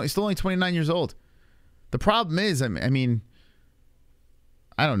could. He's still only 29 years old. The problem is, I mean,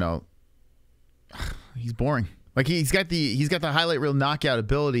 I don't know. He's boring. Like he's got the highlight reel knockout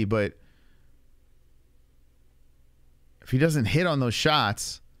ability, but if he doesn't hit on those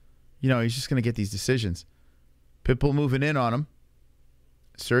shots, you know, he's just going to get these decisions. Pitbull moving in on him.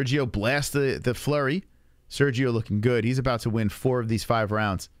 Sergio blasts the flurry. Sergio looking good. He's about to win 4 of these 5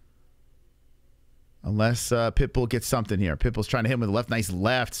 rounds. Unless Pitbull gets something here. Pitbull's trying to hit him with a left. Nice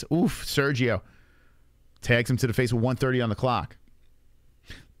left. Oof, Sergio tags him to the face with 1:30 on the clock.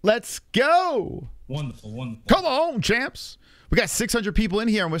 Let's go. Wonderful. Come on, champs. We got 600 people in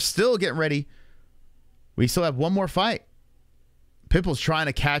here, and we're still getting ready. We still have one more fight. Pitbull's trying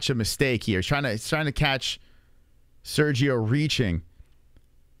to catch a mistake here. He's trying to catch Sergio reaching.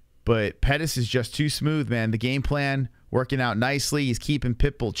 But Pettis is just too smooth, man. The game plan working out nicely. He's keeping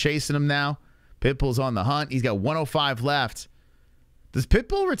Pitbull chasing him now. Pitbull's on the hunt. He's got 105 left. Does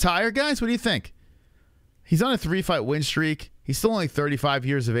Pitbull retire, guys? What do you think? He's on a 3-fight win streak. He's still only 35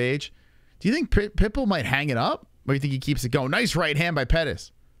 years of age. Do you think Pitbull might hang it up? Or do you think he keeps it going? Nice right hand by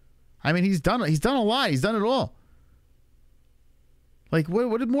Pettis. I mean, he's done a lot. He's done it all. Like,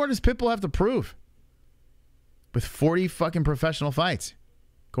 what more does Pitbull have to prove? With 40 fucking professional fights.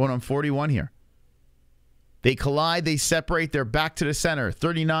 Going on 41 here. They collide. They separate. They're back to the center.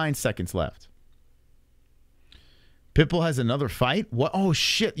 39 seconds left. Pitbull has another fight? What? Oh,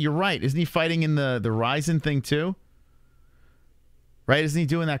 shit. You're right. Isn't he fighting in the Ryzen thing, too? Right? Isn't he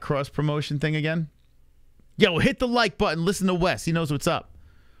doing that cross-promotion thing again? Yo, hit the like button. Listen to Wes. He knows what's up.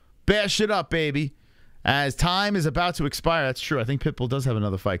 Bash it up, baby. As time is about to expire. That's true. I think Pitbull does have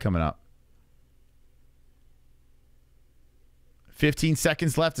another fight coming up. 15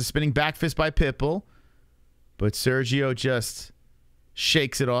 seconds left. A spinning back fist by Pitbull. But Sergio just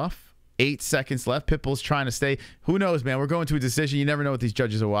shakes it off. 8 seconds left. Pitbull's trying to stay. Who knows, man? We're going to a decision. You never know what these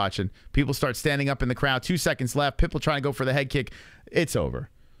judges are watching. People start standing up in the crowd. 2 seconds left. Pitbull trying to go for the head kick. It's over.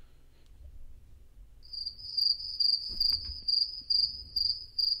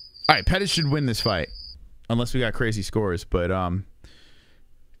 All right, Pettis should win this fight. Unless we got crazy scores. But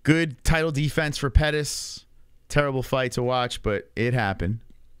good title defense for Pettis. Terrible fight to watch, but it happened.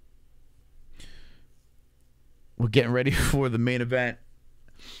 We're getting ready for the main event.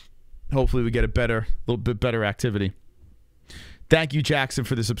 Hopefully we get a little bit better activity. Thank you, Jackson,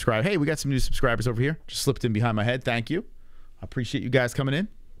 for the subscribe. Hey, we got some new subscribers over here. Just slipped in behind my head. Thank you. I appreciate you guys coming in.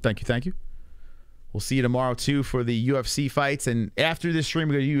 Thank you, thank you. We'll see you tomorrow, too, for the UFC fights. And after this stream,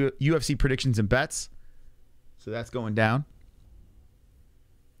 we go to UFC predictions and bets. So that's going down.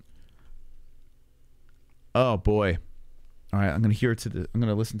 Oh, boy. All right, I'm going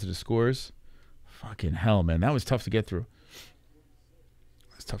to listen to the scores. Fucking hell, man. That was tough to get through.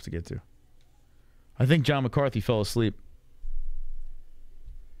 That's tough to get through. I think John McCarthy fell asleep.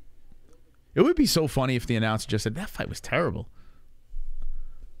 It would be so funny if the announcer just said, that fight was terrible.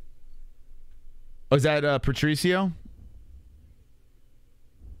 Oh, is that Patricio?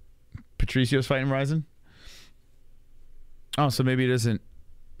 Patricio's fighting Ryzen? Oh, so maybe it isn't.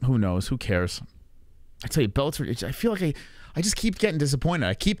 Who knows? Who cares? I tell you, Bellator, I feel like I just keep getting disappointed.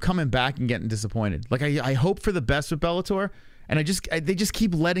 I keep coming back and getting disappointed. Like, I hope for the best with Bellator, and they just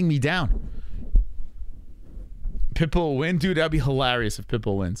keep letting me down. Pitbull will win? Dude, that'd be hilarious if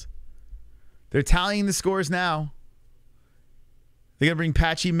Pitbull wins. They're tallying the scores now. They're going to bring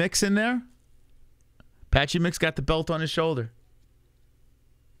Patchy Mix in there? Patchy Mix got the belt on his shoulder.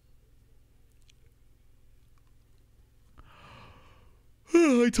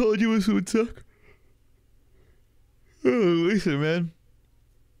 Oh, I told you this would suck. Oh, listen, man.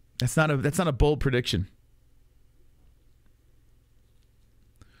 That's not a bold prediction.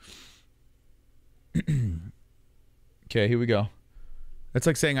 Okay, here we go. That's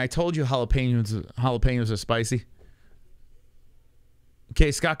like saying I told you jalapenos are spicy.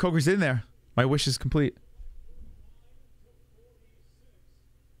 Okay, Scott Coker's in there. My wish is complete.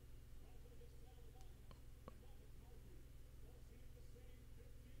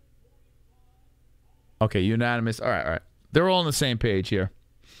 Okay, unanimous. All right, all right. They're all on the same page here.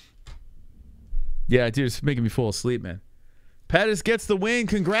 Yeah, dude, it's making me fall asleep, man. Pettis gets the win.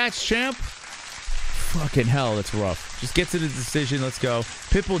 Congrats, champ. Fucking hell, that's rough. Just get to the decision. Let's go.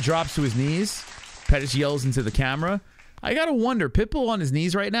 Pitbull drops to his knees. Pettis yells into the camera. I gotta wonder, Pitbull on his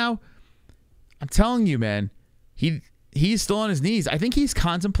knees right now? I'm telling you, man. He's still on his knees. I think he's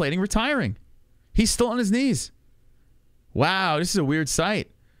contemplating retiring. He's still on his knees. Wow, this is a weird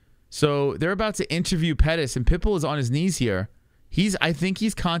sight. So they're about to interview Pettis, and Pitbull is on his knees here. I think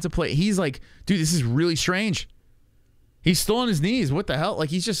he's contemplating. He's like, dude, this is really strange. He's still on his knees. What the hell? Like,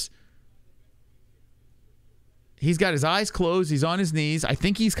 he's got his eyes closed. He's on his knees. I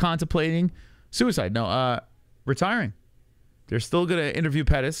think he's contemplating suicide. No, retiring. They're still going to interview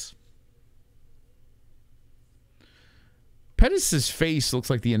Pettis. Pettis' face looks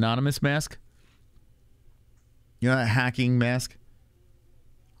like the anonymous mask. You know that hacking mask?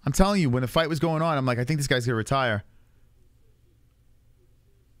 I'm telling you, when the fight was going on, I'm like, I think this guy's going to retire.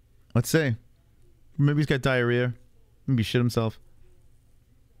 Let's see. Maybe he's got diarrhea. Maybe he shit himself.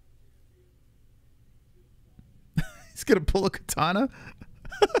 He's going to pull a katana?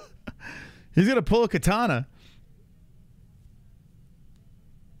 He's going to pull a katana.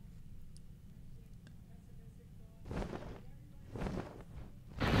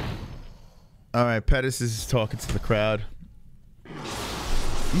 All right, Pettis is talking to the crowd.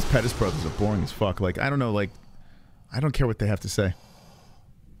 These Pettis brothers are boring as fuck. Like, I don't know, like, I don't care what they have to say.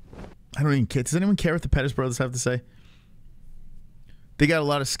 I don't even care. Does anyone care what the Pettis brothers have to say? They got a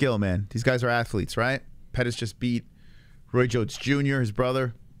lot of skill, man. These guys are athletes, right? Pettis just beat Roy Jones Jr., his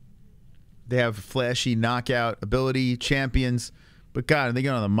brother. They have flashy knockout ability, champions. But God, they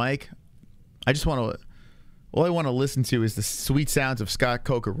get on the mic. I just want to... All I want to listen to is the sweet sounds of Scott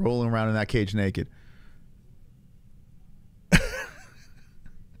Coker rolling around in that cage naked.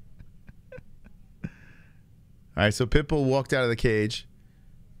 All right, so Pitbull walked out of the cage.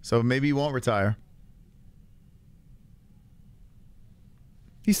 So maybe he won't retire.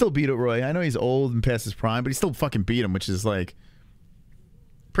 He still beat Roy. I know he's old and past his prime, but he still fucking beat him, which is like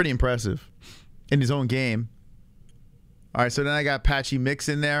pretty impressive in his own game. All right, so then I got Patchy Mix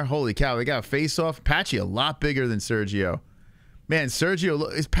in there. Holy cow, they got a face-off. Patchy a lot bigger than Sergio. Man, Sergio,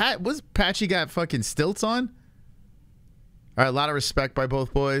 was Patchy got fucking stilts on? All right, a lot of respect by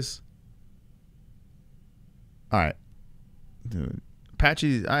both boys. All right. Dude,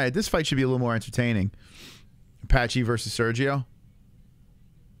 Patchy, all right, this fight should be a little more entertaining. Patchy versus Sergio.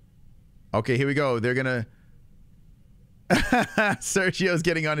 Okay, here we go. They're going to... Sergio's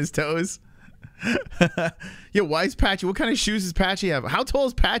getting on his toes. Yo, why is Patchy? What kind of shoes does Patchy have? How tall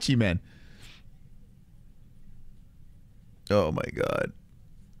is Patchy, man? Oh my God.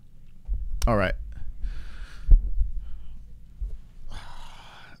 All right.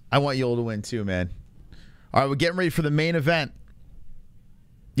 I want Yoel to win too, man. All right, we're getting ready for the main event.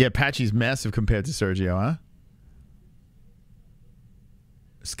 Yeah, Patchy's massive compared to Sergio, huh?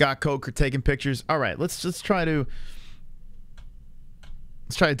 Scott Coker taking pictures. All right, let's try to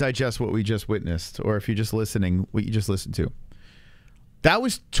digest what we just witnessed, or if you're just listening, what you just listened to. That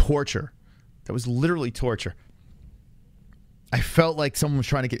was torture. That was literally torture. I felt like someone was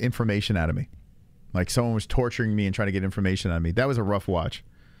trying to get information out of me. Like someone was torturing me and trying to get information out of me. That was a rough watch.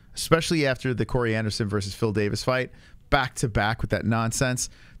 Especially after the Corey Anderson versus Phil Davis fight. Back to back with that nonsense.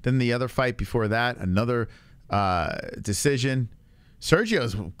 Then the other fight before that. Another decision.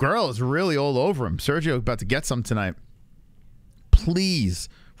 Sergio's girl is really all over him. Sergio about to get some tonight. Please,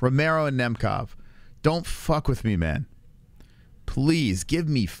 Romero and Nemkov, don't fuck with me, man. Please, give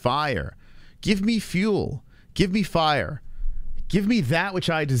me fire. Give me fuel. Give me fire. Give me that which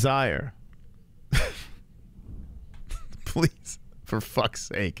I desire. Please, for fuck's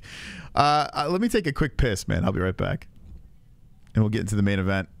sake. Let me take a quick piss, man. I'll be right back. And we'll get into the main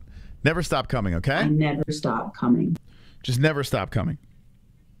event. Never stop coming, okay? I never stop coming. Just never stop coming.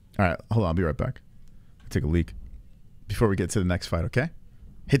 All right, hold on. I'll be right back. I'll take a leak before we get to the next fight, okay?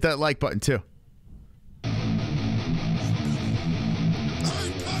 Hit that like button, too.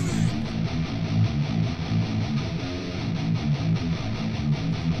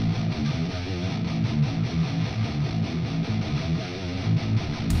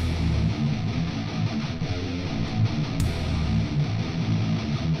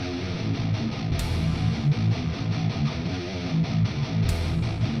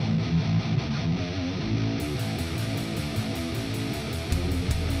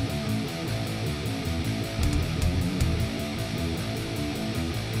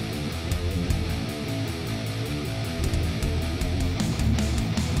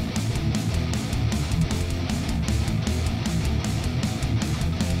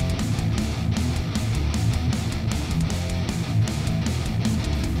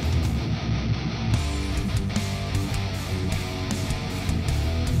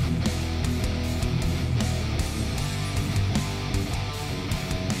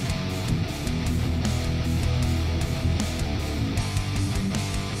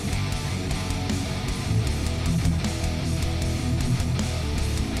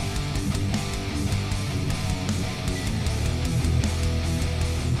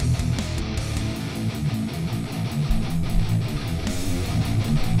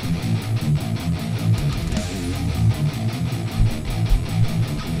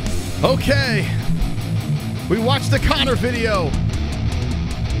 Okay, we watched the Conor video.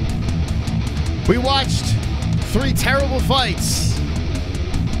 We watched 3 terrible fights.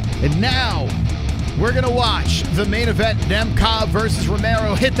 And now we're going to watch the main event, Nemkov versus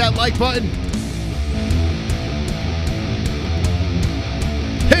Romero. Hit that like button.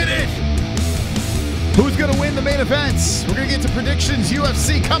 Hit it. Who's going to win the main events? We're going to get to predictions,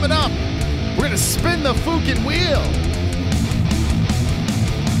 UFC coming up. We're going to spin the fucking wheel.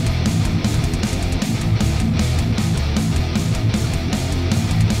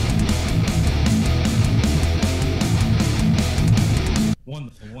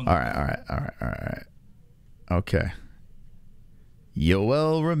 All right. Okay.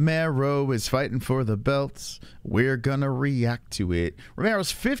 Yoel Romero is fighting for the belts. We're going to react to it.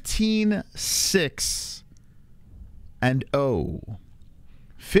 Romero's 15-6-0.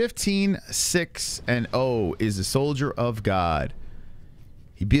 15-6-0 is a soldier of God.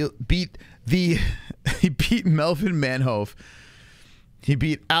 He beat Melvin Manhoef. He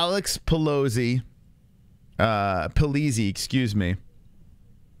beat Alex Paluzzi, excuse me.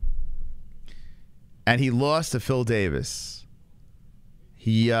 And he lost to Phil Davis.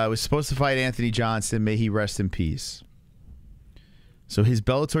 He was supposed to fight Anthony Johnson. May he rest in peace. So his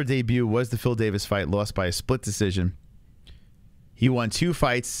Bellator debut was the Phil Davis fight, lost by a split decision. He won 2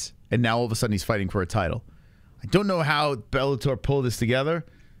 fights, and now all of a sudden he's fighting for a title. I don't know how Bellator pulled this together,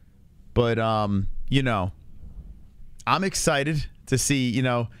 but, you know, I'm excited to see, you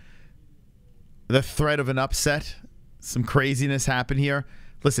know, the threat of an upset, some craziness happen here.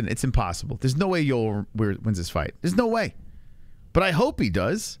 Listen, it's impossible. There's no way Yoel wins this fight. There's no way. but I hope he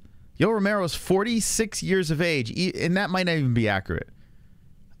does. Yo Romero's 46 years of age, and that might not even be accurate.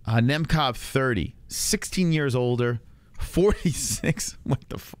 Nemkov 30, 16 years older, 46. What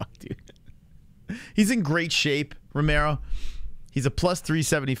the fuck, dude? He's in great shape, Romero. He's a plus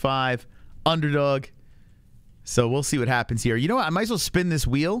 375 underdog. So we'll see what happens here. You know what? I might as well spin this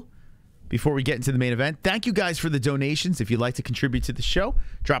wheel before we get into the main event. Thank you guys for the donations. If you'd like to contribute to the show,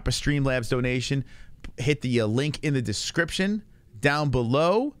 drop a Streamlabs donation. Hit the link in the description down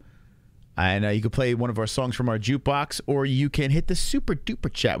below. And you can play one of our songs from our jukebox, or you can hit the super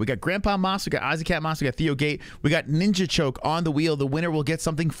duper chat. We got Grandpa Moss, we got IZZY Moss, we got Theo Gate, we got Ninja Choke on the wheel. The winner will get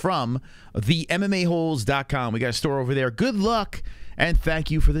something from the MMA-Holes.com. We got a store over there. Good luck, and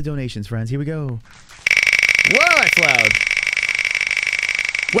thank you for the donations, friends. Here we go. Whoa, that's loud.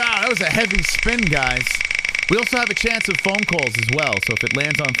 Wow, that was a heavy spin, guys. We also have a chance of phone calls as well, so if it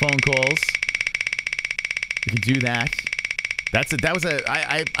lands on phone calls, we can do that. That's it. That was a.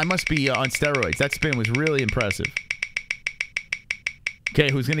 I must be on steroids. That spin was really impressive.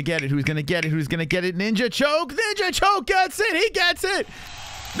 Okay, who's gonna get it? Who's gonna get it? Who's gonna get it? Ninja Choke! Ninja Choke gets it! He gets it!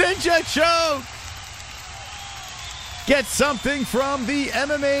 Ninja Choke! Get something from the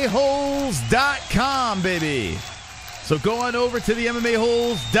MMA-Holes.com, baby. So go on over to the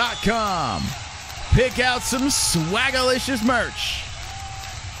MMA-Holes.com. Pick out some swagalicious merch.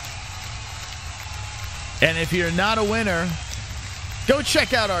 And if you're not a winner, go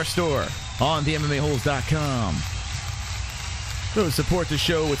check out our store on the MMA-Holes.com. Go support the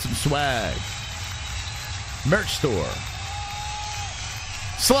show with some swag. Merch store.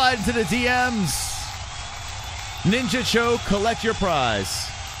 Slide into the DMs. Ninja Choke, collect your prize.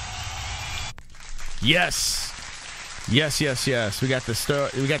 Yes. Yes, yes, yes. We got the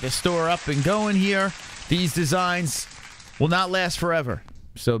store up and going here. These designs will not last forever.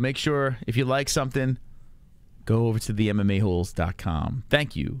 So make sure if you like something, go over to the MMAHoles.com.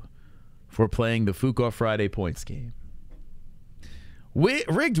 Thank you for playing the Fuko Friday points game.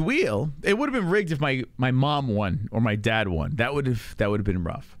 Rigged wheel. It would have been rigged if my mom won or my dad won. That would have been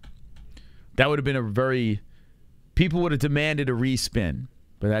rough. That would have been a very. People would have demanded a respin,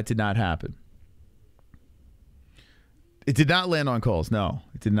 but that did not happen. It did not land on calls. No,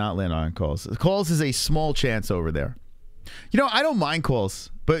 it did not land on calls. Calls is a small chance over there. You know, I don't mind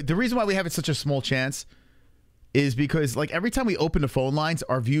calls, but the reason why we have it such a small chance is because, like, every time we open the phone lines,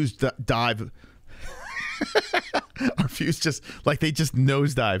 our views dive. Our views just, like, they just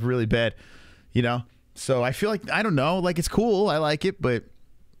nosedive really bad, you know? So I feel like, I don't know, like, it's cool. I like it, but,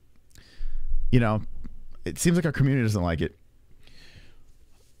 you know, it seems like our community doesn't like it.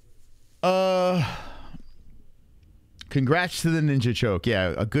 Congrats to the Ninja Choke.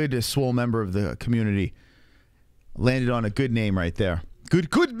 Yeah, a good swole member of the community. Landed on a good name right there.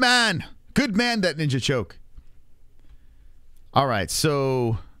 Good man. Good man, that Ninja Choke. All right,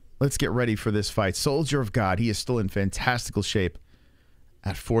 so let's get ready for this fight. Soldier of God, he is still in fantastical shape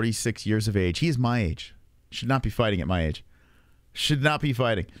at 46 years of age. He is my age. Should not be fighting at my age. Should not be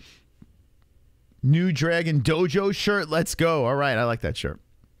fighting. New Dragon Dojo shirt. Let's go. All right, I like that shirt.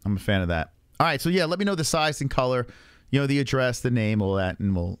 I'm a fan of that. All right, so yeah, let me know the size and color, you know, the address, the name, all that,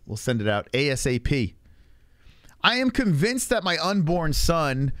 and we'll send it out ASAP. I am convinced that my unborn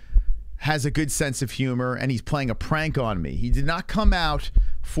son has a good sense of humor, and he's playing a prank on me. He did not come out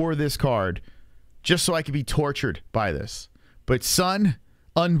for this card just so I could be tortured by this. But son,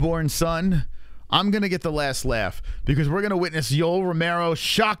 unborn son, I'm going to get the last laugh because we're going to witness Yoel Romero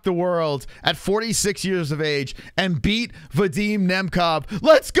shock the world at 46 years of age and beat Vadim Nemkov.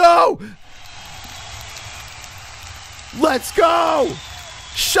 Let's go! Let's go!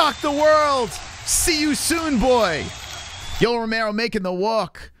 Shock the world! See you soon, boy! Yoel Romero making the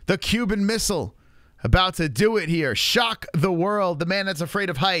walk. The Cuban Missile. About to do it here. Shock the world. The man that's afraid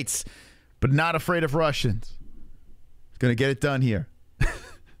of heights, but not afraid of Russians. He's going to get it done here.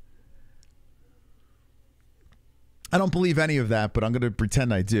 I don't believe any of that, but I'm going to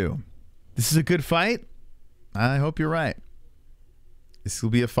pretend I do. This is a good fight. I hope you're right. This will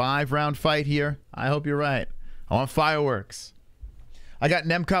be a 5-round fight here. I hope you're right. I want fireworks. I got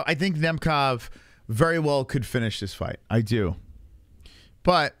Nemkov. I think Nemkov very well could finish this fight. I do.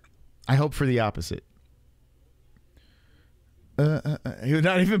 But I hope for the opposite. He's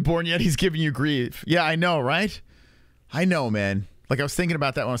not even born yet. He's giving you grief. Yeah, I know, right? I know, man. Like, I was thinking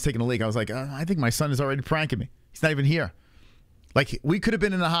about that when I was taking a leak. I was like, I think my son is already pranking me. He's not even here. Like, we could have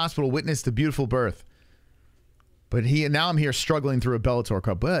been in the hospital, witnessed a beautiful birth. But now I'm here struggling through a Bellator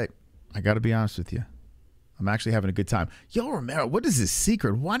cup. But I got to be honest with you. I'm actually having a good time. Yoel Romero, what is his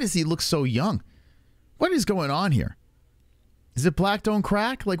secret? Why does he look so young? What is going on here? Is it black don't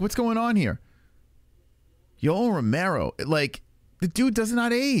crack? Like, what's going on here? Yoel Romero, like, The dude does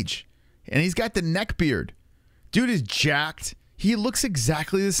not age. And he's got the neck beard. Dude is jacked. He looks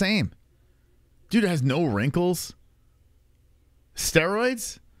exactly the same. Dude has no wrinkles.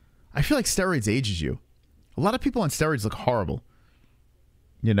 Steroids? I feel like steroids ages you. A lot of people on steroids look horrible.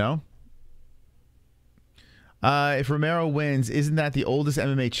 You know? If Romero wins, isn't that the oldest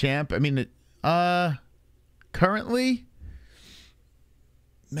MMA champ? I mean, currently?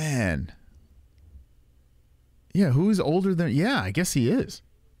 Man. Yeah, who's older than... Yeah, I guess he is.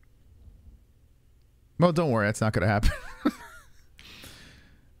 Well, don't worry. That's not going to happen.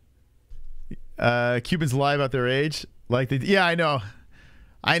 Cubans lie about their age. Yeah, I know.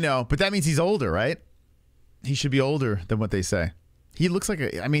 I know. But that means he's older, right? He should be older than what they say. He looks like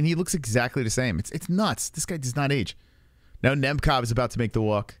he looks exactly the same. It's nuts. This guy does not age. Now Nemkov is about to make the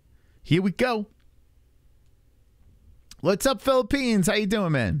walk. Here we go. What's up, Philippines? How you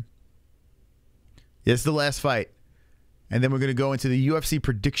doing, man? Yeah, it's the last fight. And then we're going to go into the UFC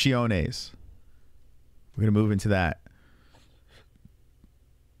Predicciones. We're going to move into that.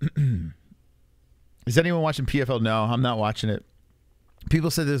 Is anyone watching PFL? No, I'm not watching it.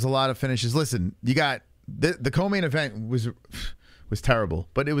 People said there's a lot of finishes. Listen, you got the co-main event was terrible,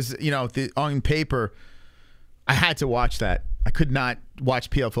 but it was, you know, on paper, I had to watch that. I could not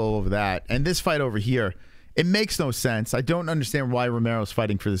watch PFL over that. And this fight over here, it makes no sense. I don't understand why Romero's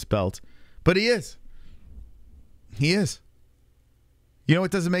fighting for this belt, but he is. He is. You know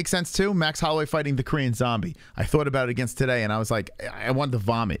what doesn't make sense too? Max Holloway fighting the Korean Zombie. I thought about it against today, and I was like, I wanted to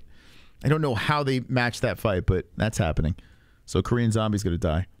vomit. I don't know how they matched that fight, but that's happening. So Korean Zombie's going to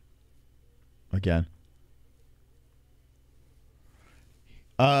die. Again.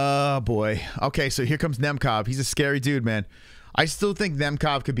 Boy. Okay, so here comes Nemkov. He's a scary dude, man. I still think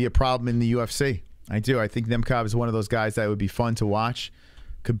Nemkov could be a problem in the UFC. I do. I think Nemkov is one of those guys that would be fun to watch.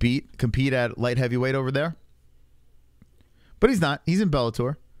 Compete at light heavyweight over there. But he's not. He's in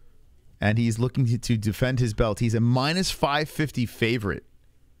Bellator. And he's looking to defend his belt. He's a minus 550 favorite.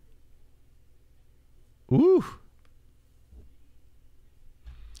 Ooh.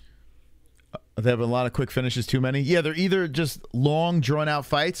 They have a lot of quick finishes, too many. Yeah, they're either just long, drawn-out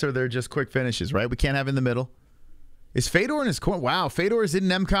fights or they're just quick finishes, right? We can't have in the middle. Is Fedor in his corner? Wow, Fedor is in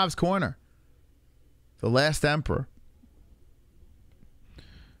Nemkov's corner. The last emperor.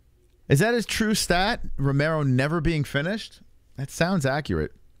 Is that his true stat? Romero never being finished? That sounds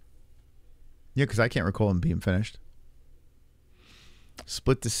accurate. Yeah, because I can't recall him being finished.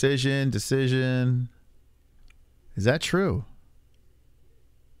 Split decision. Is that true?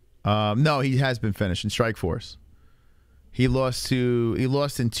 No, he has been finished in Strikeforce. He lost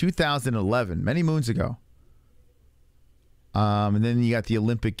in 2011, many moons ago. And then you got the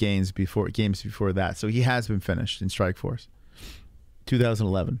Olympic games before that. So he has been finished in Strikeforce.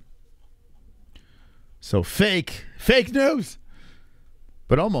 2011. So fake news.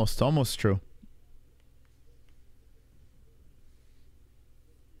 But almost true.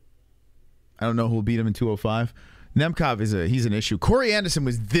 I don't know who will beat him in 205. Nemkov he's an issue. Corey Anderson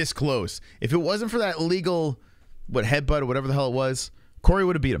was this close. If it wasn't for that illegal headbutt or whatever the hell it was, Corey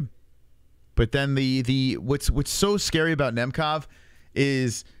would have beat him. But then what's so scary about Nemkov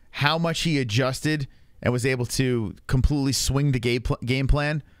is how much he adjusted and was able to completely swing the game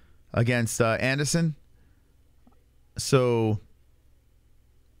plan against Anderson. So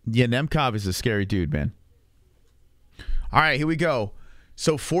yeah, Nemkov is a scary dude, man. All right, here we go.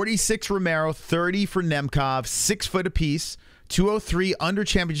 So 46 Romero, 30 for Nemkov, 6 foot apiece, 203 under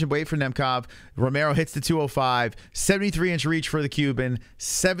championship weight for Nemkov. Romero hits the 205, 73-inch reach for the Cuban,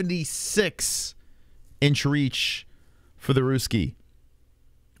 76-inch reach for the Ruski.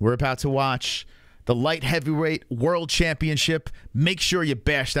 We're about to watch the light heavyweight world championship. Make sure you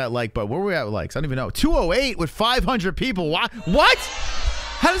bash that like button. Where are we at with likes? I don't even know. 208 with 500 people. What?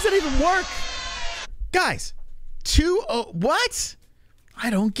 How does that even work? Guys, what? I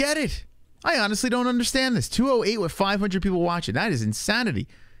don't get it. I honestly don't understand this. 208 with 500 people watching. That is insanity.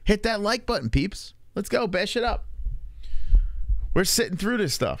 Hit that like button, peeps. Let's go. Bash it up. We're sitting through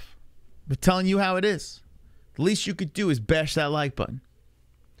this stuff. We're telling you how it is. The least you could do is bash that like button.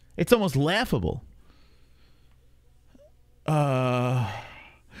 It's almost laughable. Dude,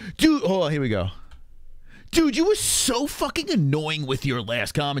 hold on. Here we go. Dude, you were so fucking annoying with your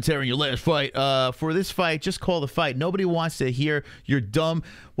last commentary in your last fight. For this fight, just call the fight. Nobody wants to hear you're dumb.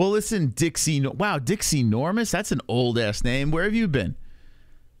 Well, listen, Dixie. Wow, Dixie Normus? That's an old-ass name. Where have you been?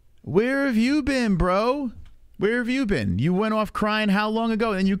 Where have you been, bro? Where have you been? You went off crying how long ago,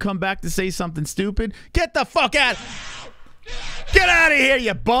 and then you come back to say something stupid? Get the fuck out. Get out of here,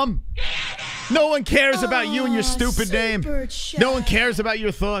 you bum. No one cares about you and your stupid name. No one cares about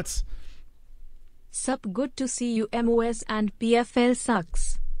your thoughts. Sup, good to see you. MOS and PFL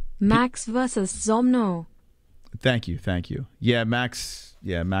sucks. Max versus Zomno. Thank you, thank you. Yeah, Max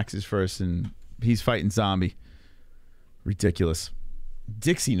is first, and he's fighting Zombie. Ridiculous.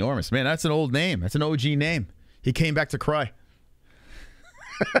 Dixie Enormous. Man, that's an old name. That's an OG name. He came back to cry.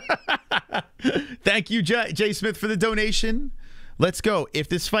 Thank you, Jay Smith, for the donation. Let's go. If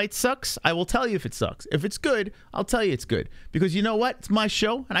this fight sucks, I will tell you if it sucks. If it's good, I'll tell you it's good. Because you know what? It's my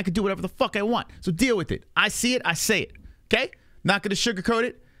show, and I can do whatever the fuck I want. So deal with it. I see it, I say it. Okay? Not going to sugarcoat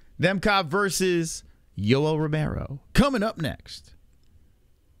it. Nemkov versus Yoel Romero. Coming up next.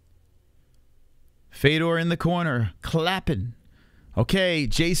 Fedor in the corner, clapping. Okay,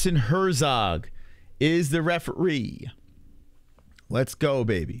 Jason Herzog is the referee. Let's go,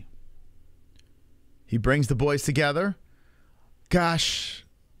 baby. He brings the boys together. Gosh,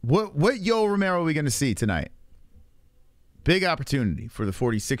 what Yoel Romero are we going to see tonight? Big opportunity for the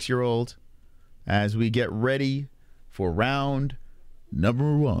 46-year-old as we get ready for round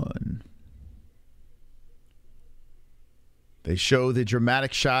number 1. They show the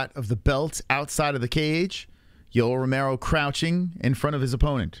dramatic shot of the belt outside of the cage. Yoel Romero crouching in front of his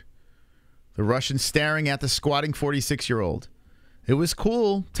opponent. The Russian staring at the squatting 46-year-old. It was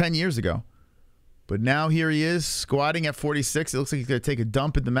cool 10 years ago. But now here he is squatting at 46. It looks like he's going to take a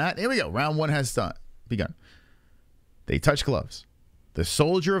dump in the mat. Here we go. Round 1 has begun. They touch gloves. The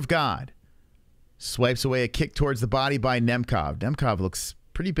soldier of God swipes away a kick towards the body by Nemkov. Nemkov looks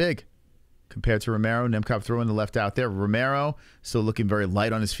pretty big compared to Romero. Nemkov throwing the left out there. Romero still looking very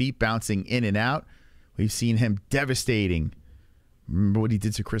light on his feet, bouncing in and out. We've seen him devastating. Remember what he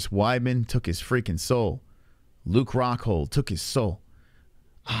did to Chris Weidman? Took his freaking soul. Luke Rockhold took his soul.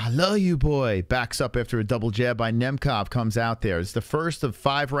 I love you, boy. Backs up after a double jab by Nemkov. Comes out there. It's the first of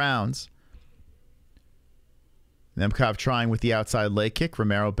 5 rounds. Nemkov trying with the outside leg kick.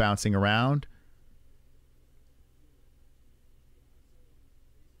 Romero bouncing around.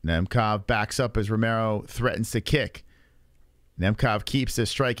 Nemkov backs up as Romero threatens to kick. Nemkov keeps the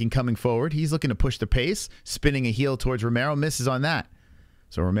striking coming forward. He's looking to push the pace. Spinning a heel towards Romero. Misses on that.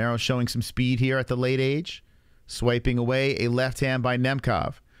 So Romero showing some speed here at the late age. Swiping away a left hand by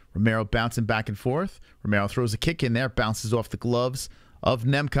Nemkov. Romero bouncing back and forth. Romero throws a kick in there. Bounces off the gloves of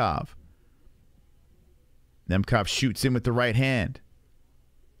Nemkov. Nemkov shoots in with the right hand.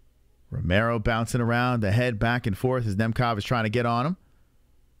 Romero bouncing around the head back and forth as Nemkov is trying to get on him.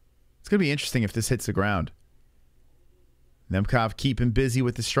 It's going to be interesting if this hits the ground. Nemkov keeping busy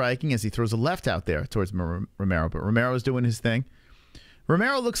with the striking as he throws a left out there towards Romero. But Romero's doing his thing.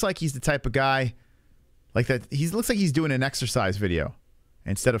 Romero looks like he's the type of guy like that. He looks like he's doing an exercise video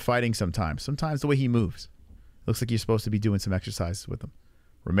instead of fighting sometimes. Sometimes the way he moves. Looks like you're supposed to be doing some exercises with him.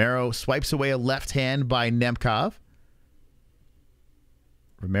 Romero swipes away a left hand by Nemkov.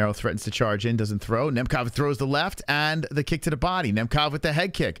 Romero threatens to charge in, doesn't throw. Nemkov throws the left and the kick to the body. Nemkov with the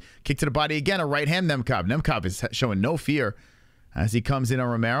head kick. Kick to the body again, a right hand Nemkov. Nemkov is showing no fear as he comes in on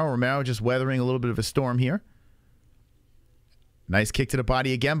Romero. Romero just weathering a little bit of a storm here. Nice kick to the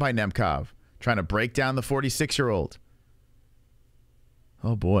body again by Nemkov. Trying to break down the 46-year-old.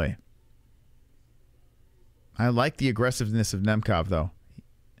 Oh, boy. I like the aggressiveness of Nemkov, though.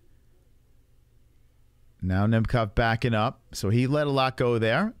 Now Nemkov backing up. So he let a lot go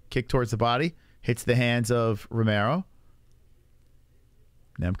there. Kick towards the body. Hits the hands of Romero.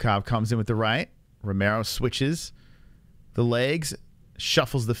 Nemkov comes in with the right. Romero switches the legs.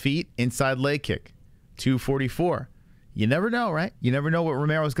 Shuffles the feet. Inside leg kick. 244. You never know, right? You never know what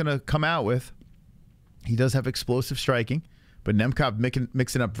Romero's going to come out with. He does have explosive striking. But Nemkov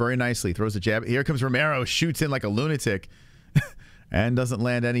mixing up very nicely. Throws a jab. Here comes Romero. Shoots in like a lunatic. And doesn't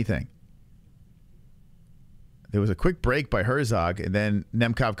land anything. There was a quick break by Herzog, and then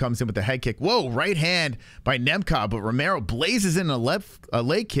Nemkov comes in with the head kick. Whoa, right hand by Nemkov, but Romero blazes in a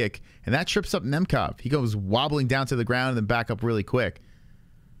leg kick, and that trips up Nemkov. He goes wobbling down to the ground and then back up really quick.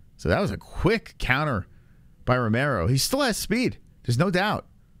 So that was a quick counter by Romero. He still has speed. There's no doubt.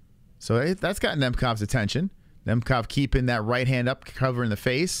 So that's got Nemkov's attention. Nemkov keeping that right hand up, covering the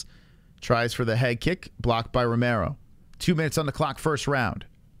face. Tries for the head kick, blocked by Romero. 2 minutes on the clock, first round.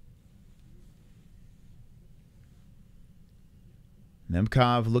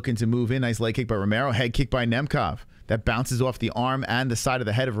 Nemkov looking to move in. Nice leg kick by Romero. Head kick by Nemkov. That bounces off the arm and the side of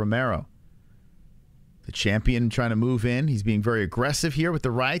the head of Romero. The champion trying to move in. He's being very aggressive here with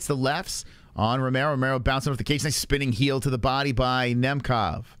the rights, the lefts on Romero. Romero bouncing off the cage. Nice spinning heel to the body by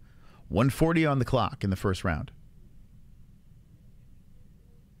Nemkov. 1:40 on the clock in the first round.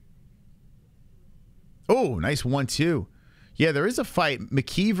 Oh, nice 1-2. Yeah, there is a fight.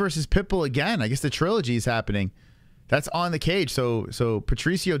 McKee versus Pitbull again. I guess the trilogy is happening. That's on the cage. So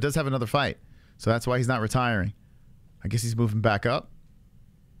Patricio does have another fight. So that's why he's not retiring. I guess he's moving back up.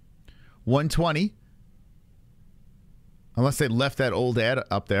 120. Unless they left that old ad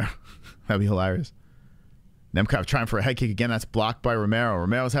up there. That'd be hilarious. Nemkov trying for a head kick again. That's blocked by Romero.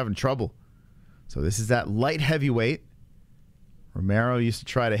 Romero's having trouble. So this is that light heavyweight. Romero used to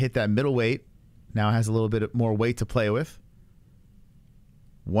try to hit that middleweight. Now has a little bit more weight to play with.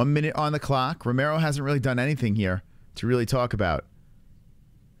 1 minute on the clock. Romero hasn't really done anything here to really talk about.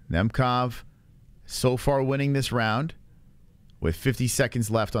 Nemkov so far winning this round with 50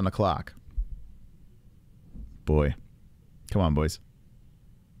 seconds left on the clock. Boy. Come on, boys.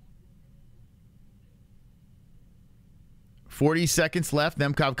 40 seconds left.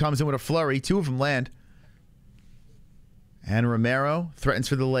 Nemkov comes in with a flurry. 2 of them land. And Romero threatens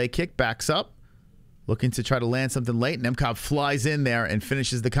for the leg kick. Backs up. Looking to try to land something late. Nemkov flies in there and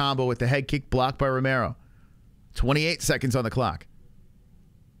finishes the combo with the head kick blocked by Romero. 28 seconds on the clock.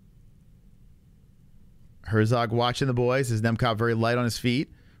 Herzog watching the boys as Nemkov very light on his feet.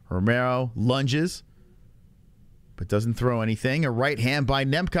 Romero lunges, but doesn't throw anything. A right hand by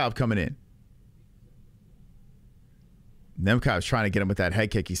Nemkov coming in. Nemkov's trying to get him with that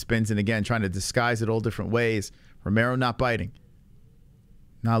head kick. He spins in again, trying to disguise it all different ways. Romero not biting.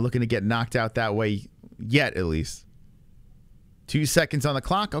 Not looking to get knocked out that way yet, at least. 2 seconds on the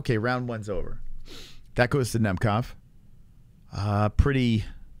clock. Okay, round 1's over. That goes to Nemkov. Pretty,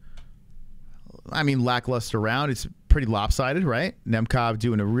 I mean, lackluster round. It's pretty lopsided, right? Nemkov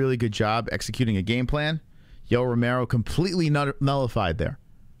doing a really good job executing a game plan. Yo Romero completely nullified there.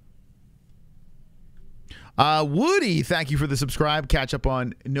 Woody, thank you for the subscribe. Catch up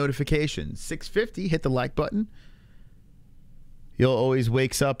on notifications. 650, hit the like button. He'll always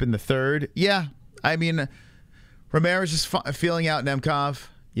wakes up in the third. Yeah, I mean, Romero's just feeling out Nemkov,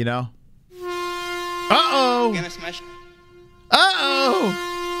 you know. Uh-oh. Gonna smash.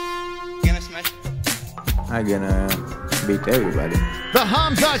 Uh-oh. Gonna smash. I'm gonna beat everybody. The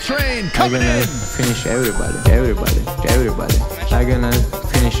KHAMZAT train coming in. I'm gonna finish everybody. I'm gonna finish everybody. I'm gonna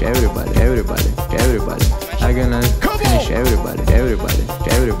finish everybody. I'm gonna finish everybody.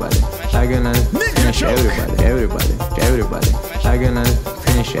 I'm gonna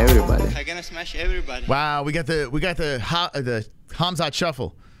finish everybody. I'm gonna smash everybody. Wow, we got the KHAMZAT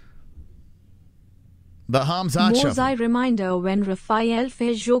shuffle. The KHAMZAT shuffle. Mozai reminder when Rafael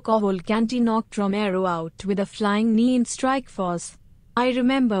Feijóo Cavalcanti knocked Romero out with a flying knee in Strikeforce. I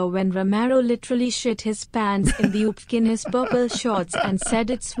remember when Romero literally shit his pants in the oopk in his purple shorts and said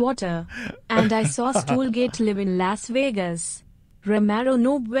it's water. And I saw Stoolgate live in Las Vegas. Romero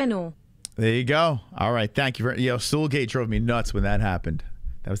no bueno. There you go. All right, thank you. Yo, Stoolgate drove me nuts when that happened.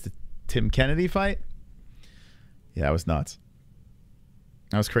 That was the Tim Kennedy fight? Yeah, that was nuts.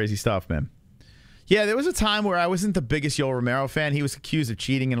 That was crazy stuff, man. Yeah, there was a time where I wasn't the biggest Yo Romero fan. He was accused of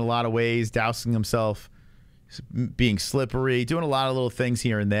cheating in a lot of ways, dousing himself, being slippery, doing a lot of little things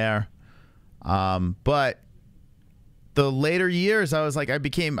here and there. But the later years, I was like, I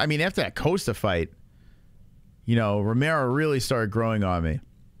mean, after that Costa fight, you know, Romero really started growing on me.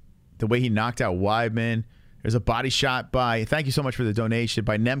 The way he knocked out Weidman. There's a body shot by, thank you so much for the donation,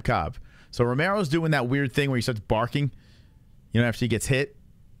 by Nemkov. So Romero's doing that weird thing where he starts barking, you know, after he gets hit.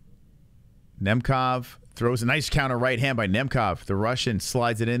 Nemkov throws a nice counter right hand by Nemkov. The Russian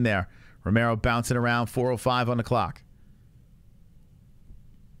slides it in there. Romero bouncing around, 4:05 on the clock.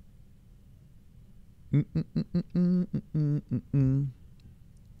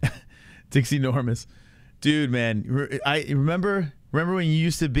 Dixie Normus. Dude, man, I remember when you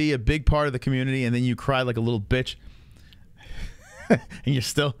used to be a big part of the community and then you cried like a little bitch? And you're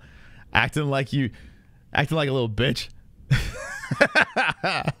still acting like a little bitch?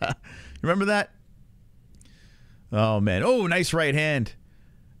 Remember that? Oh, man. Oh, nice right hand.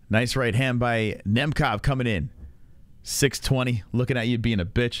 Nice right hand by Nemkov coming in. 620, looking at you being a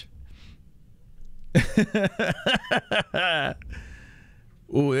bitch.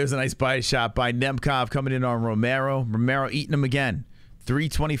 Ooh, there's a nice body shot by Nemkov coming in on Romero. Romero eating him again.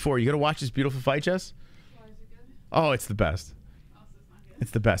 324. You got to watch this beautiful fight, Jess? Why is it good? Oh, it's the best.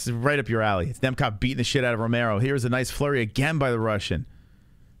 It's the best. It's right up your alley. It's Nemkov beating the shit out of Romero. Here's a nice flurry again by the Russian.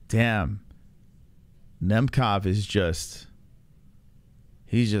 Damn. Nemkov is just...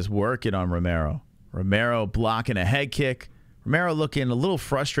 He's just working on Romero. Romero blocking a head kick. Romero looking a little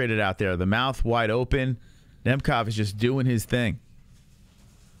frustrated out there. The mouth wide open. Nemkov is just doing his thing.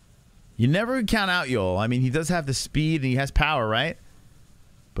 You never count out Yoel. I mean, he does have the speed and he has power, right?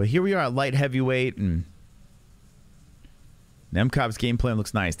 But here we are at light heavyweight, and Nemkov's game plan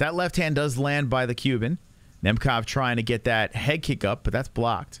looks nice. That left hand does land by the Cuban. Nemkov trying to get that head kick up, but that's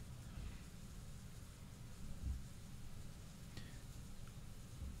blocked.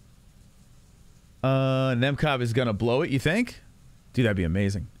 Nemkov is going to blow it, you think? Dude, that'd be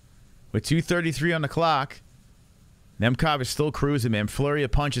amazing. With 2:33 on the clock, Nemkov is still cruising, man. Flurry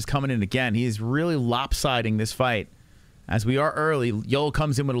of punches coming in again. He is really lopsiding this fight. As we are early, Yoel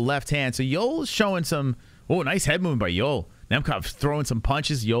comes in with a left hand. So Yoel is showing some... Oh, nice head movement by Yoel. Nemkov throwing some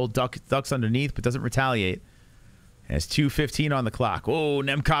punches. Yoel ducks underneath, but doesn't retaliate. Has 2:15 on the clock. Oh,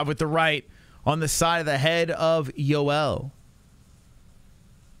 Nemkov with the right on the side of the head of Yoel.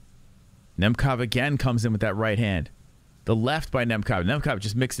 Nemkov again comes in with that right hand. The left by Nemkov. Nemkov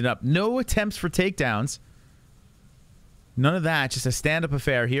just mixed it up. No attempts for takedowns. None of that. Just a stand-up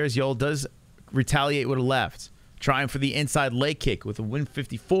affair here as Yoel does retaliate with a left. Trying for the inside leg kick with a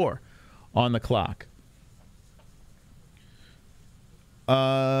 1:54 on the clock.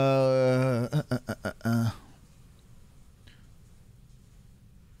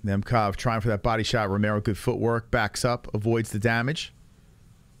 Nemkov trying for that body shot. Romero, good footwork. Backs up. Avoids the damage.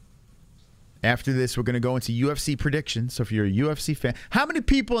 After this, we're going to go into UFC predictions. So if you're a UFC fan... How many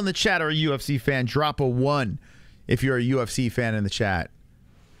people in the chat are a UFC fan? Drop a 1 if you're a UFC fan in the chat.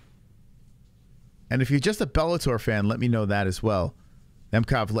 And if you're just a Bellator fan, let me know that as well.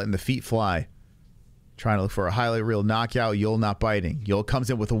 Nemkov letting the feet fly. Trying to look for a highlight reel knockout. Yoel not biting. Yoel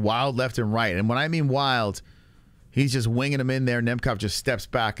comes in with a wild left and right. And when I mean wild, he's just winging him in there. Nemkov just steps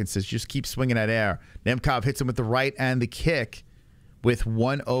back and says, just keep swinging that air. Nemkov hits him with the right and the kick with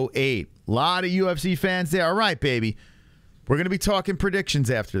 108. A lot of UFC fans there. All right, baby. We're going to be talking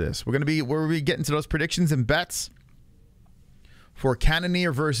predictions after this. We're going to be getting to those predictions and bets for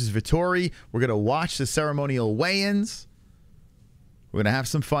Cannonier versus Vettori. We're going to watch the ceremonial weigh-ins. We're going to have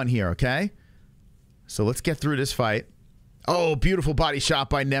some fun here, okay? So let's get through this fight. Oh, beautiful body shot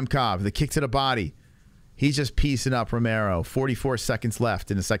by Nemkov. The kick to the body. He's just piecing up Romero. 44 seconds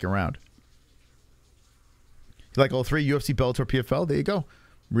left in the second round. You like all three? UFC, Bellator, PFL? There you go.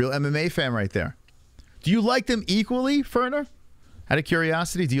 Real MMA fan right there. Do you like them equally, Ferner? Out of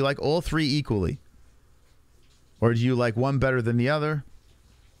curiosity, do you like all three equally? Or do you like one better than the other?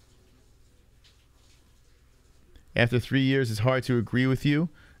 After 3 years, it's hard to agree with you.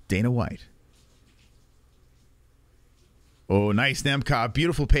 Dana White. Oh, nice Nemkov.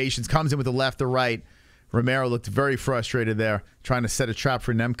 Beautiful patience. Comes in with the left or right. Romero looked very frustrated there, trying to set a trap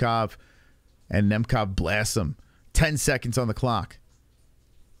for Nemkov. And Nemkov blasts him. 10 seconds on the clock.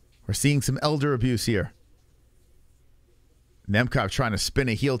 We're seeing some elder abuse here. Nemkov trying to spin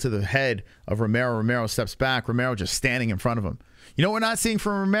a heel to the head of Romero. Romero steps back. Romero just standing in front of him. You know what we're not seeing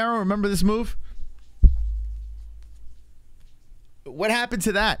from Romero? Remember this move? What happened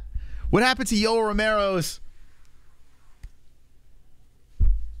to that? What happened to Yoel Romero's...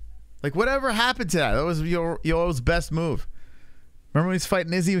 Like, whatever happened to that? That was Yoel's best move. Remember when he was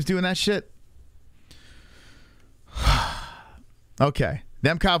fighting Izzy? He was doing that shit? Okay.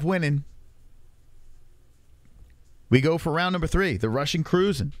 Nemkov winning. We go for round number 3. The Russian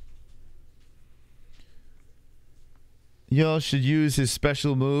cruising. Yoel should use his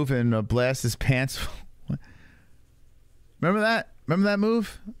special move and blast his pants. Remember that? Remember that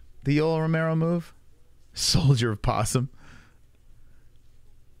move? The Yoel Romero move? Soldier of Possum.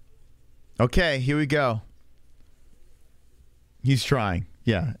 Okay, here we go. He's trying.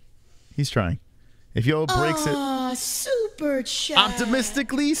 Yeah, he's trying. If Yoel breaks it... Super chat.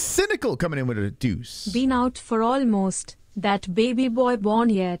 Optimistically cynical coming in with a deuce. Been out for almost. That baby boy born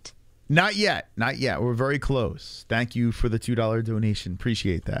yet? Not yet. Not yet. We're very close. Thank you for the $2 donation.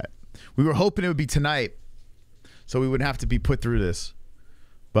 Appreciate that. We were hoping it would be tonight, so we wouldn't have to be put through this.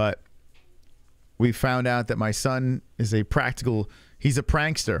 But we found out that my son is a practical... He's a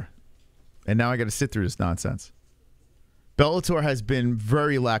prankster. And now I got to sit through this nonsense. Bellator has been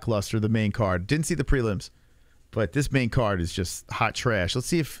very lackluster, the main card. Didn't see the prelims. But this main card is just hot trash. Let's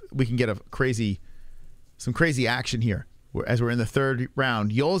see if we can get some crazy action here as we're in the third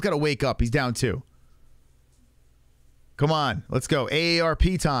round. Yoel's got to wake up. He's down 2. Come on. Let's go.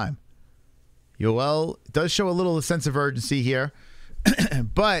 AARP time. Yoel does show a little sense of urgency here.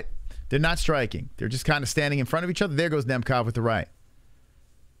 But they're not striking. They're just kind of standing in front of each other. There goes Nemkov with the right.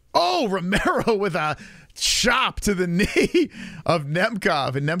 Oh, Romero with a chop to the knee of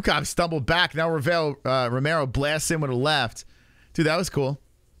Nemkov. And Nemkov stumbled back. Now Romero blasts in with a left. Dude, that was cool.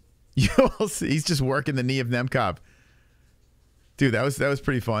 He's just working the knee of Nemkov. Dude, that was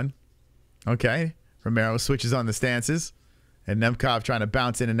pretty fun. Okay. Romero switches on the stances. And Nemkov trying to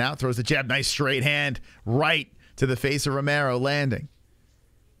bounce in and out. Throws the jab. Nice straight hand right to the face of Romero, landing.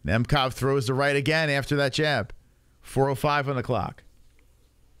 Nemkov throws the right again after that jab. 4:05 on the clock.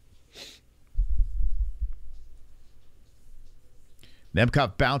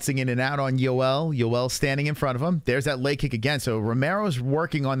 Nemkov bouncing in and out on Yoel. Yoel standing in front of him. There's that leg kick again. So Romero's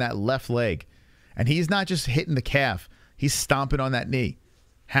working on that left leg. And he's not just hitting the calf. He's stomping on that knee.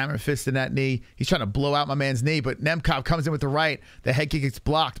 Hammer fist in that knee. He's trying to blow out my man's knee, but Nemkov comes in with the right. The head kick gets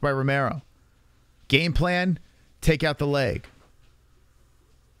blocked by Romero. Game plan, take out the leg.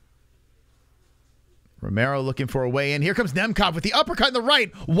 Romero looking for a way in. Here comes Nemkov with the uppercut in the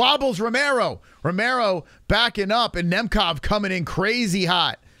right. Wobbles Romero. Romero backing up, and Nemkov coming in crazy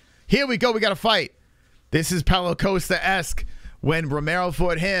hot. Here we go. We got a fight. This is Paulo Costa-esque when Romero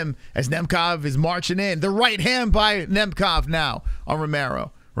fought him as Nemkov is marching in. The right hand by Nemkov now on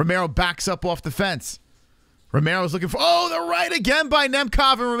Romero. Romero backs up off the fence. Romero's looking for, oh, the right again by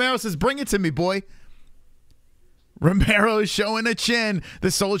Nemkov, and Romero says, bring it to me, boy. Romero is showing a chin.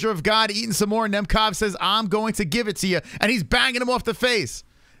 The soldier of God eating some more. Nemkov says, I'm going to give it to you. And he's banging him off the face.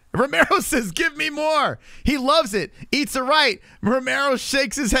 Romero says, give me more. He loves it. Eats a right. Romero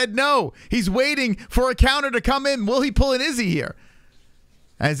shakes his head no. He's waiting for a counter to come in. Will he pull an Izzy here?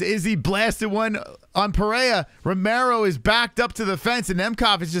 As Izzy blasted one on Pereira, Romero is backed up to the fence, and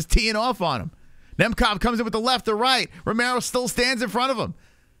Nemkov is just teeing off on him. Nemkov comes in with the left or right. Romero still stands in front of him.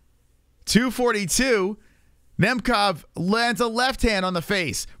 242. Nemkov lands a left hand on the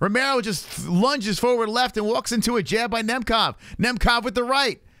face. Romero just lunges forward left and walks into a jab by Nemkov. Nemkov with the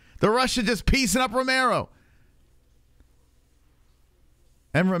right. The Russian just piecing up Romero.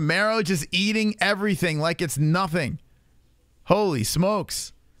 And Romero just eating everything like it's nothing. Holy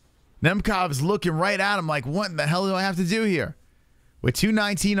smokes. Nemkov is looking right at him like, what in the hell do I have to do here? With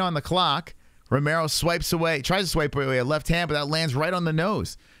 2:19 on the clock, Romero swipes away, tries to swipe away a left hand, but that lands right on the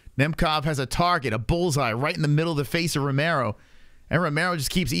nose. Nemkov has a target, a bullseye, right in the middle of the face of Romero. And Romero just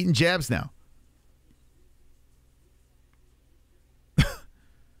keeps eating jabs now.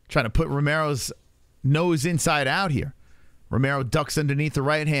 Trying to put Romero's nose inside out here. Romero ducks underneath the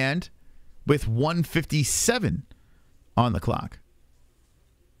right hand with 1:57 on the clock.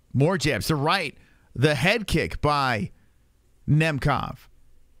 More jabs to right. The head kick by Nemkov.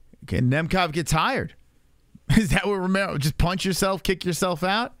 Can Nemkov get tired? Is that what Romero, just punch yourself, kick yourself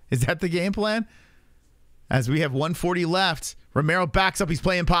out? Is that the game plan? As we have 140 left, Romero backs up. He's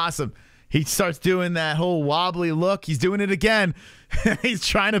playing possum. He starts doing that whole wobbly look. He's doing it again. He's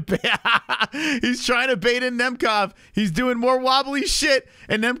trying to bait in Nemkov. He's doing more wobbly shit.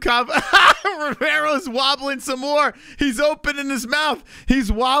 And Nemkov, Romero's wobbling some more. He's opening his mouth.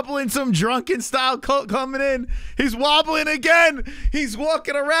 He's wobbling some drunken style coming in. He's wobbling again. He's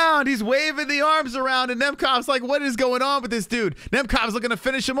walking around. He's waving the arms around. And Nemkov's like, what is going on with this dude? Nemkov's looking to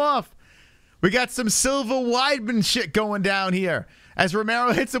finish him off. We got some Silva Weidman shit going down here. As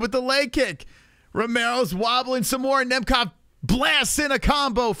Romero hits it with the leg kick. Romero's wobbling some more. And Nemkov blasts in a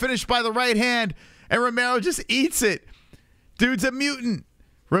combo finished by the right hand. And Romero just eats it. Dude's a mutant.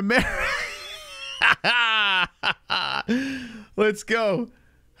 Romero. Let's go.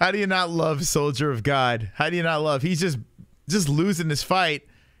 How do you not love Soldier of God? How do you not love? He's just losing this fight.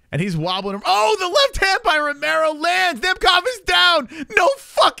 And he's wobbling him. Oh, the left hand by Romero lands. Nemkov is down. No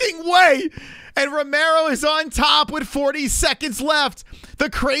fucking way. And Romero is on top with 40 seconds left. The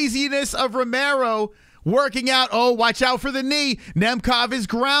craziness of Romero working out. Oh, watch out for the knee. Nemkov is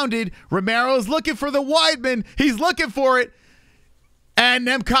grounded. Romero's looking for the Weidman. He's looking for it. And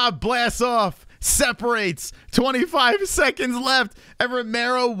Nemkov blasts off. Separates. 25 seconds left. And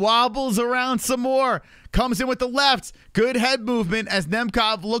Romero wobbles around some more. Comes in with the left. Good head movement as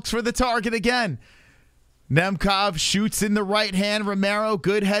Nemkov looks for the target again. Nemkov shoots in the right hand. Romero,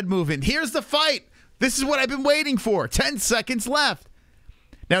 good head movement. Here's the fight. This is what I've been waiting for. 10 seconds left.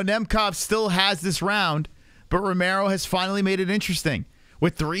 Now, Nemkov still has this round, but Romero has finally made it interesting.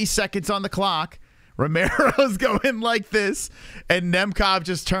 With 3 seconds on the clock, Romero's going like this, and Nemkov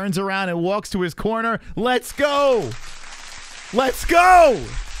just turns around and walks to his corner. Let's go. Let's go.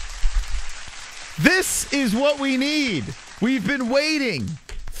 This is what we need. We've been waiting.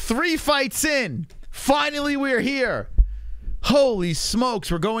 3 fights in. Finally, we're here. Holy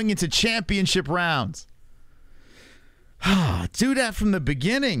smokes, we're going into championship rounds. Do that from the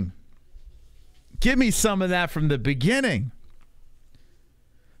beginning. Give me some of that from the beginning.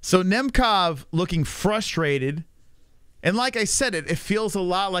 So Nemkov looking frustrated. And like I said, it feels a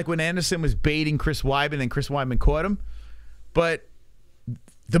lot like when Anderson was baiting Chris Weidman and Chris Weidman caught him. But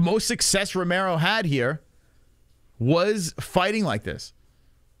the most success Romero had here was fighting like this.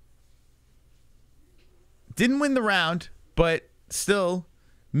 Didn't win the round, but still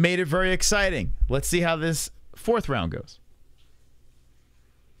made it very exciting. Let's see how this 4th round goes.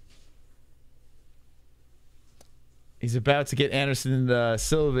 He's about to get Anderson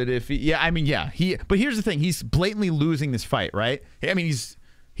Silva if he, but here's the thing, he's blatantly losing this fight, right? I mean, he's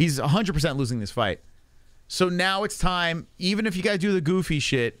 100% losing this fight. So now it's time, even if you guys do the goofy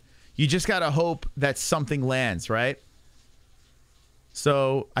shit, you just got to hope that something lands, right?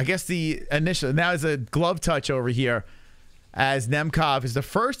 So I guess the initial, now is a glove touch over here as Nemkov is the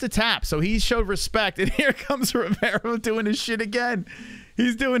first to tap. So he showed respect. And here comes Romero doing his shit again.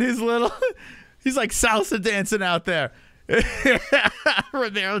 He's doing his little, he's like salsa dancing out there.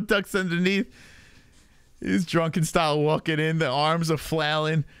 Romero ducks underneath. He's drunken style walking in. The arms are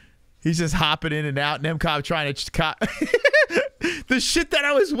flailing. He's just hopping in and out. Nemkov trying to... the shit that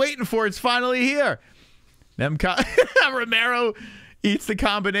I was waiting for, it's finally here. Nemkov... Romero eats the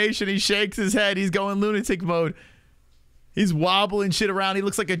combination. He shakes his head. He's going lunatic mode. He's wobbling shit around. He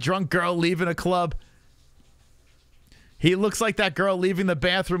looks like a drunk girl leaving a club. He looks like that girl leaving the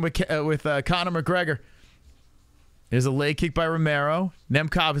bathroom with Conor McGregor. There's a leg kick by Romero.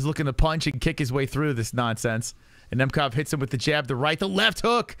 Nemkov is looking to punch and kick his way through this nonsense. And Nemkov hits him with the jab, the right, the left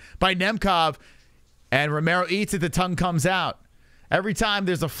hook by Nemkov. And Romero eats it. The tongue comes out. Every time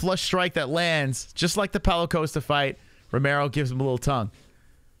there's a flush strike that lands, just like the Paulo Costa fight, Romero gives him a little tongue.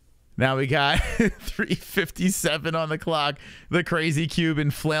 Now we got 3:57 on the clock. The crazy Cuban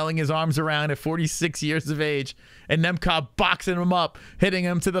flailing his arms around at 46 years of age. And Nemkov boxing him up, hitting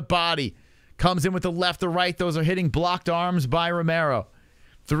him to the body. Comes in with the left or right. Those are hitting blocked arms by Romero.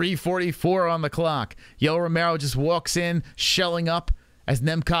 3:44 on the clock. Yo Romero just walks in, shelling up as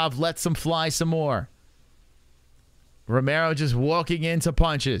Nemkov lets him fly some more. Romero just walking into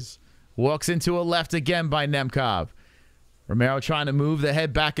punches. Walks into a left again by Nemkov. Romero trying to move the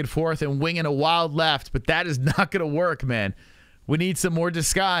head back and forth and winging a wild left, but that is not going to work, man. We need some more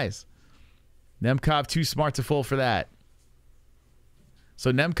disguise. Nemkov too smart to fall for that.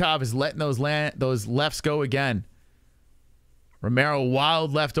 So Nemkov is letting those lefts go again. Romero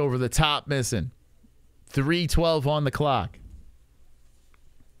wild left over the top, missing. 3:12 on the clock.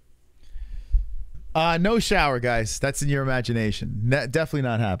 No shower, guys. That's in your imagination. Definitely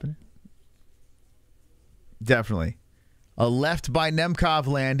not happening. Definitely. A left by Nemkov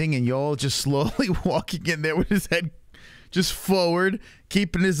landing, and Yoel just slowly walking in there with his head just forward,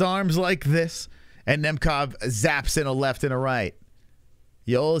 keeping his arms like this. And Nemkov zaps in a left and a right.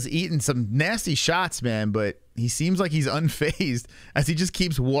 Yoel's eating some nasty shots, man, but he seems like he's unfazed as he just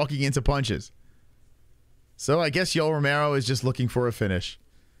keeps walking into punches. So I guess Yoel Romero is just looking for a finish.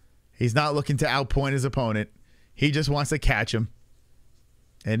 He's not looking to outpoint his opponent. He just wants to catch him.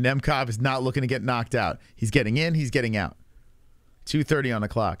 And Nemkov is not looking to get knocked out. He's getting in, he's getting out. 2:30 on the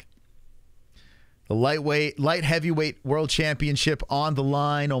clock. The light heavyweight world championship on the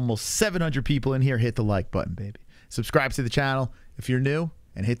line. Almost 700 people in here. Hit the like button, baby. Subscribe to the channel if you're new,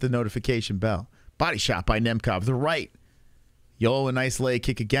 and hit the notification bell. Body shot by Nemkov, the right. Yoel, a nice leg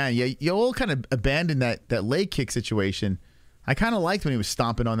kick again. Yeah, Yoel kind of abandoned that leg kick situation. I kind of liked when he was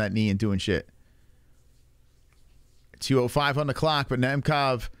stomping on that knee and doing shit. 2:05 on the clock, but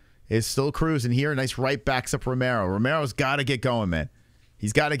Nemkov is still cruising here. Nice right backs up Romero. Romero's got to get going, man.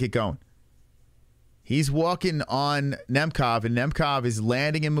 He's got to get going. He's walking on Nemkov, and Nemkov is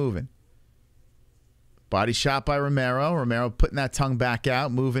landing and moving. Body shot by Romero. Romero putting that tongue back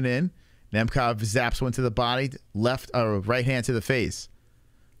out, moving in. Nemkov zaps one to the body, left or right hand to the face.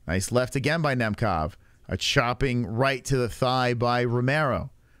 Nice left again by Nemkov. A chopping right to the thigh by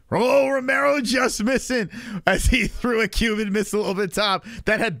Romero. Oh, Romero just missing as he threw a Cuban missile over the top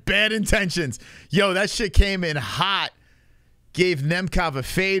that had bad intentions. Yo, that shit came in hot. Gave Nemkov a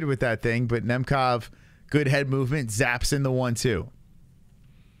fade with that thing, but Nemkov, good head movement, zaps in the 1-2.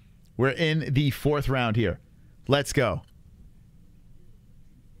 We're in the 4th round here. Let's go.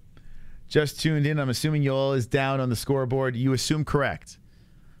 Just tuned in. I'm assuming Yoel is down on the scoreboard. You assume correct.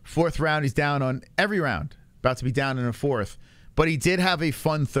 4th round, he's down on every round. About to be down in a 4th. But he did have a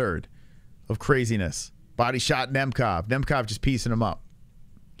fun 3rd of craziness. Body shot Nemkov. Nemkov just piecing him up.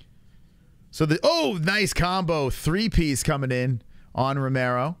 So nice combo. 3-piece coming in on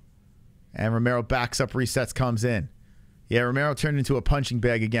Romero. And Romero backs up, resets, comes in. Yeah, Romero turned into a punching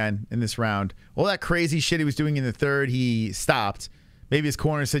bag again in this round. All that crazy shit he was doing in the 3rd, he stopped. Maybe his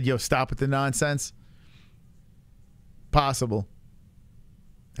corner said, yo, stop with the nonsense. Possible.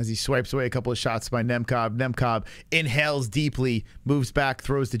 As he swipes away a couple of shots by Nemkov. Nemkov inhales deeply, moves back,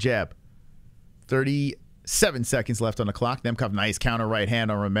 throws the jab. 37 seconds left on the clock. Nemkov, nice counter right hand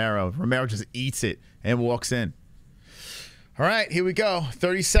on Romero. Romero just eats it and walks in. All right, here we go.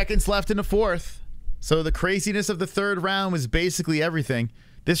 30 seconds left in the 4th. So the craziness of the 3rd round was basically everything.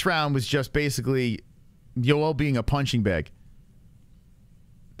 This round was just basically Yoel being a punching bag.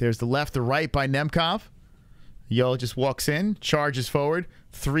 There's the left, the right by Nemkov. Yoel just walks in, charges forward,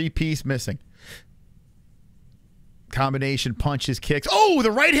 3-piece missing. Combination punches, kicks. Oh,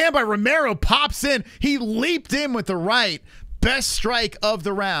 the right hand by Romero pops in. He leaped in with the right. best strike of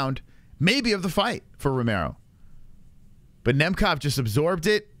the round, maybe of the fight for Romero. But Nemkov just absorbed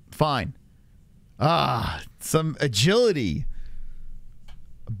it. Fine. Some agility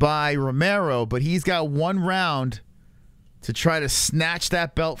by Romero, but he's got one round to try to snatch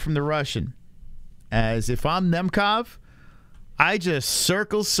that belt from the Russian. As if I'm Nemkov, I just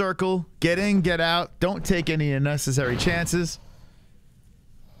circle, get in, get out, don't take any unnecessary chances,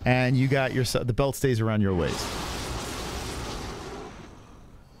 and you got yourself, the belt stays around your waist.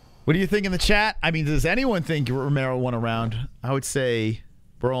 What do you think in the chat? I mean, does anyone think Romero won a round? I would say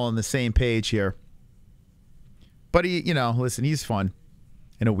we're all on the same page here. But he, you know, listen, he's fun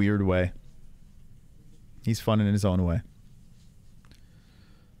in a weird way. He's fun in his own way.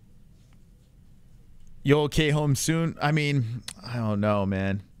 Yoel K home soon. I mean, I don't know,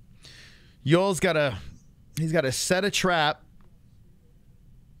 man. Yoel's he's got to set a trap.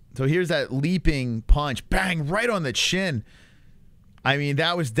 So here's that leaping punch. Bang, right on the chin. I mean,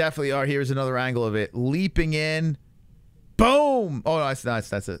 that was definitely, here's another angle of it. Leaping in. Boom. Oh, no,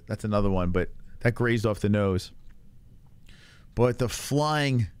 that's another one, but that grazed off the nose. But the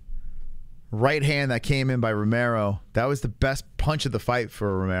flying right hand that came in by Romero, that was the best punch of the fight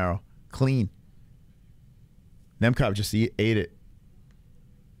for Romero. Clean. Nemkov just ate it.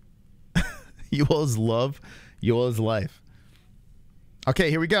 Yoel's love, Yoel's life.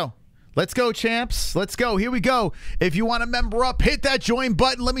 Okay, here we go. Let's go, champs. Let's go. Here we go. If you want to member up, hit that join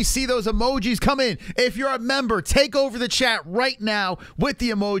button. Let me see those emojis come in. If you're a member, take over the chat right now with the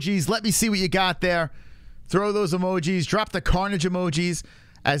emojis. Let me see what you got there. Throw those emojis. Drop the carnage emojis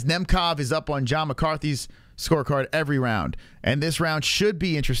as Nemkov is up on John McCarthy's scorecard every round. And this round should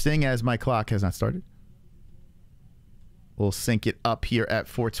be interesting as my clock has not started. We'll sync it up here at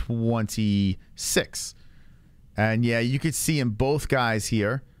 426. And yeah, you could see in both guys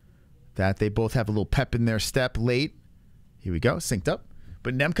here that they both have a little pep in their step late. Here we go, synced up.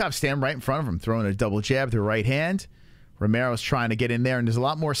 But Nemkov stand right in front of him, throwing a double jab with the right hand. Romero's trying to get in there, and there's a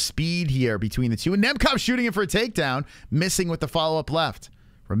lot more speed here between the two. And Nemkov shooting it for a takedown, missing with the follow-up left.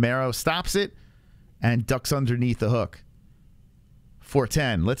 Romero stops it and ducks underneath the hook.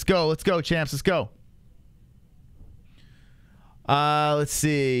 410. Let's go, champs. Let's go. Let's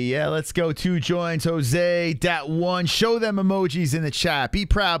see. Yeah, let's go. 2 joins. Jose, Dat 1. Show them emojis in the chat. Be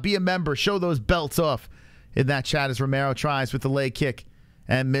proud. Be a member. Show those belts off in that chat as Romero tries with the leg kick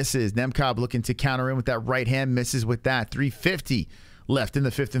and misses. Nemkov looking to counter in with that right hand. Misses with that. 3:50 left in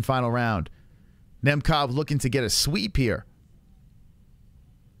the 5th and final round. Nemkov looking to get a sweep here.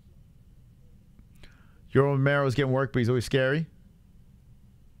 Romero's getting work, but he's always scary.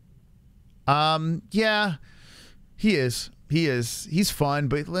 Yeah, he is. He is. He's fun,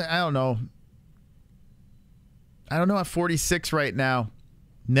 but I don't know. I don't know at 46 right now.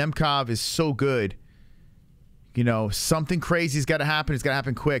 Nemkov is so good. You know, something crazy's got to happen. It's got to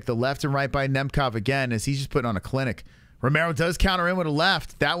happen quick. The left and right by Nemkov again as he's just putting on a clinic. Romero does counter in with a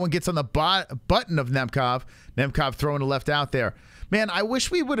left. That one gets on the button of Nemkov. Nemkov throwing a left out there. Man, I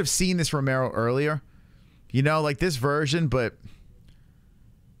wish we would have seen this Romero earlier. You know, like this version, but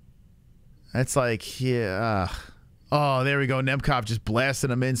it's like, yeah. Oh, there we go. Nemkov just blasting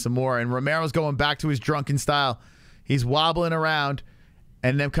him in some more. And Romero's going back to his drunken style. He's wobbling around.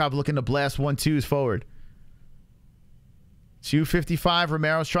 And Nemkov looking to blast 1-2s forward. 255.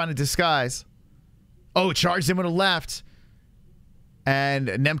 Romero's trying to disguise. Oh, charged him with a left. And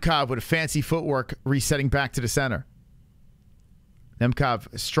Nemkov with a fancy footwork resetting back to the center.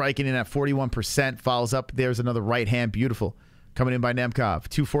 Nemkov striking in at 41%. Follows up. There's another right hand. Beautiful. Coming in by Nemkov.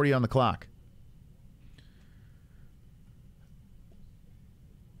 2:40 on the clock.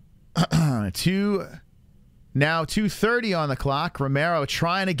 Now 2:30 on the clock. Romero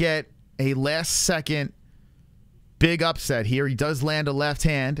trying to get a last-second big upset here. He does land a left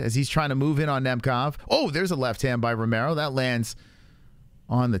hand as he's trying to move in on Nemkov. Oh, there's a left hand by Romero. That lands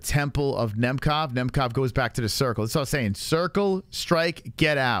on the temple of Nemkov. Nemkov goes back to the circle. That's what I was saying. Circle, strike,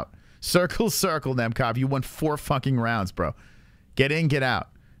 get out. Circle, circle, Nemkov. You won 4 fucking rounds, bro. Get in, get out.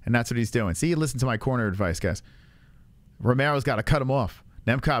 And that's what he's doing. See, listen to my corner advice, guys. Romero's got to cut him off.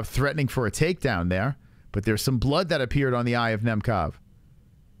 Nemkov threatening for a takedown there, but there's some blood that appeared on the eye of Nemkov.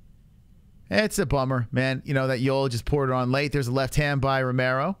 It's a bummer, man. You know, that Yoel just poured it on late. There's a left hand by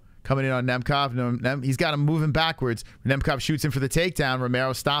Romero coming in on Nemkov. He's got him moving backwards. Nemkov shoots in for the takedown.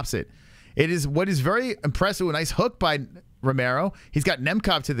 Romero stops it. It is what is very impressive. A nice hook by Romero. He's got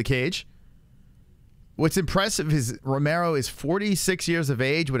Nemkov to the cage. What's impressive is Romero is 46 years of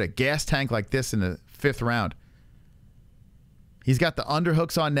age with a gas tank like this in the 5th round. He's got the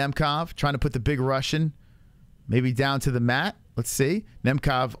underhooks on Nemkov, trying to put the big Russian maybe down to the mat. Let's see.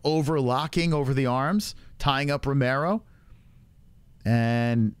 Nemkov overlocking over the arms, tying up Romero.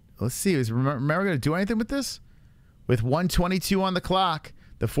 And let's see, is Romero going to do anything with this? With 1:22 on the clock,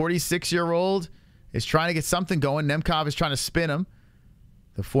 the 46-year-old is trying to get something going. Nemkov is trying to spin him.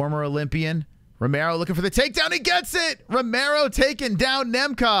 The former Olympian. Romero looking for the takedown. He gets it. Romero taking down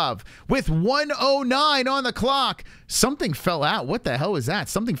Nemkov with 1:09 on the clock. Something fell out. What the hell was that?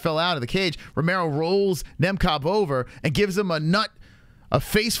 Something fell out of the cage. Romero rolls Nemkov over and gives him a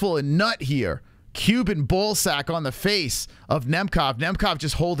face full of nut here. Cuban ball sack on the face of Nemkov. Nemkov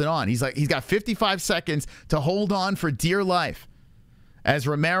just holding on. He's got 55 seconds to hold on for dear life. As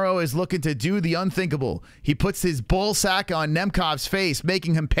Romero is looking to do the unthinkable, he puts his ball sack on Nemkov's face,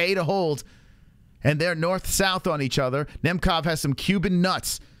 making him pay to hold. And they're north-south on each other. Nemkov has some Cuban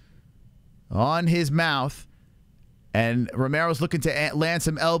nuts on his mouth. And Romero's looking to land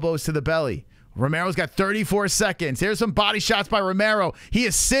some elbows to the belly. Romero's got 34 seconds. Here's some body shots by Romero. He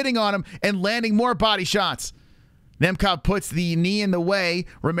is sitting on him and landing more body shots. Nemkov puts the knee in the way.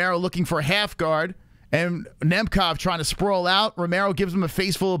 Romero looking for half guard. And Nemkov trying to sprawl out. Romero gives him a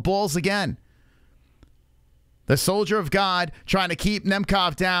face full of balls again. The soldier of God trying to keep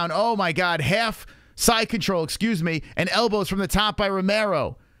Nemkov down. Oh, my God. Half side control, excuse me. And elbows from the top by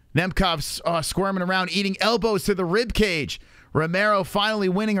Romero. Nemkov squirming around, eating elbows to the rib cage. Romero finally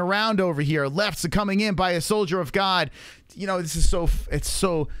winning a round over here. Lefts coming in by a soldier of God. You know, this is it's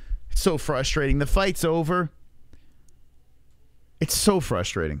so frustrating. The fight's over. It's so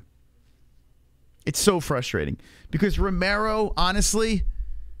frustrating. It's so frustrating because Romero, honestly,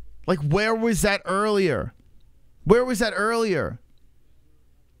 like, where was that earlier? Where was that earlier?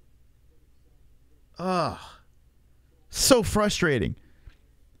 Ugh. So frustrating.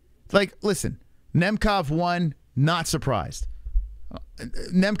 Like, listen, Nemkov won, not surprised.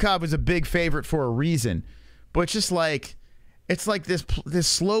 Nemkov was a big favorite for a reason, but just like, it's like this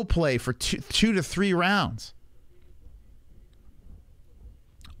slow play for two to three rounds.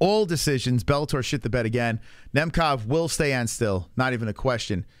 All decisions. Bellator shit the bed again. Nemkov will stay on still. Not even a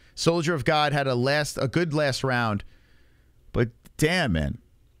question. Soldier of God had a good last round. But damn, man.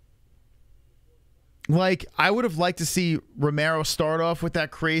 Like, I would have liked to see Romero start off with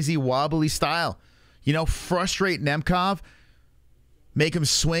that crazy wobbly style. You know, frustrate Nemkov. Make him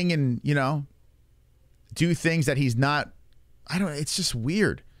swing and, you know, do things that he's not. I don't know. It's just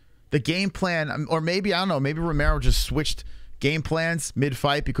weird. The game plan, or maybe, I don't know, maybe Romero just switched game plans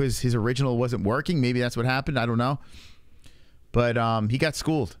mid-fight because his original wasn't working. Maybe that's what happened. I don't know. But he got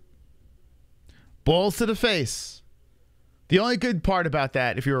schooled. Balls to the face. The only good part about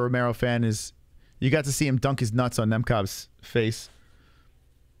that, if you're a Romero fan, is you got to see him dunk his nuts on Nemkov's face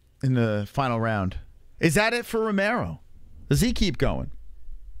in the final round. Is that it for Romero? Does he keep going?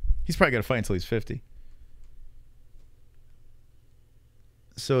 He's probably going to fight until he's 50.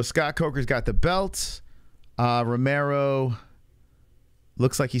 So Scott Coker's got the belts. Romero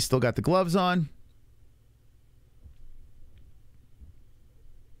looks like he's still got the gloves on.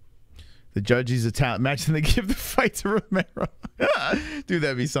 The judges a talent. Imagine they give the fight to Romero. Dude,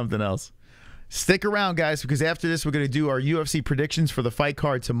 that'd be something else. Stick around, guys, because after this, we're going to do our UFC predictions for the fight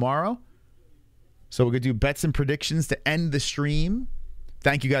card tomorrow. So we're going to do bets and predictions to end the stream.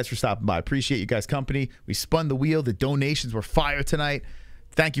 Thank you guys for stopping by. Appreciate you guys' company. We spun the wheel. The donations were fire tonight.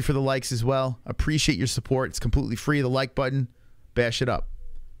 Thank you for the likes as well. Appreciate your support. It's completely free. The like button. Bash it up.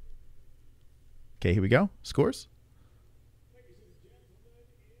 Okay, here we go. Scores.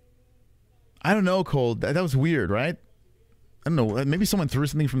 I don't know, Cole. That was weird, right? I don't know. Maybe someone threw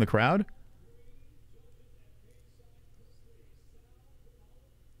something from the crowd?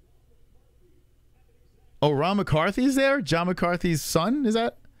 Oh, Ron McCarthy's there? John McCarthy's son? Is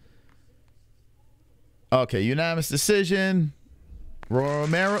that? Okay, unanimous decision.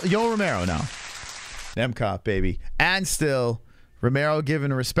 Romero. Yo, Romero now. Nemkov, baby. And still, Romero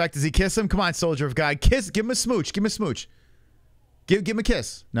giving respect. Does he kiss him? Come on, soldier of God. Kiss. Give him a smooch. Give him a smooch. Give him a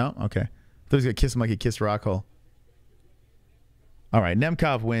kiss. No? Okay. I thought he was going to kiss him like he kissed Rockhold. All right,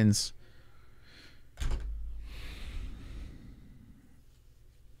 Nemkov wins.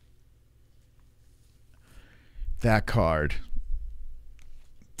 That card.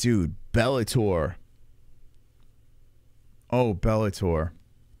 Dude, Bellator. Oh, Bellator.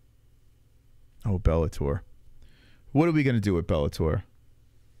 Oh, Bellator. What are we going to do with Bellator?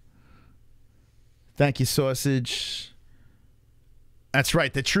 Thank you, Sausage. That's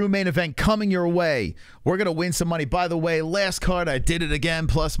right. The true main event coming your way. We're going to win some money. By the way, last card, I did it again.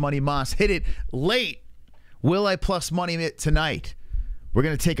 Plus Money Moss. Hit it late. Will I plus money it tonight? We're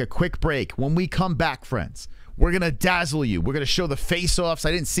going to take a quick break. When we come back, friends, We're going to dazzle you. We're going to show the face-offs.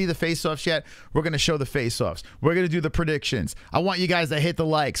 I didn't see the face-offs yet. We're going to show the face-offs. We're going to do the predictions. I want you guys to hit the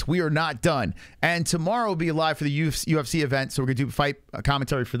likes. We are not done. And tomorrow will be live for the UFC event, so we're going to do fight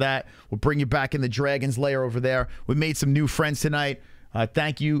commentary for that. We'll bring you back in the Dragon's Lair over there. We made some new friends tonight.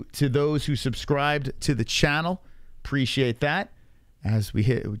 Thank you to those who subscribed to the channel. Appreciate that. As we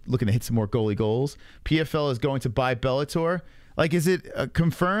looking to hit some more goalie goals. PFL is going to buy Bellator. Like, is it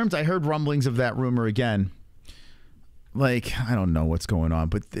confirmed? I heard rumblings of that rumor again. Like, I don't know what's going on,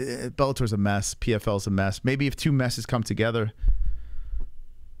 but Bellator's a mess. PFL's a mess. Maybe if two messes come together,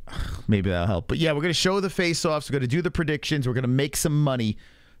 maybe that'll help. But yeah, we're going to show the face-offs. We're going to do the predictions. We're going to make some money.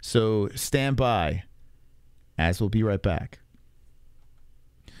 So stand by, as we'll be right back.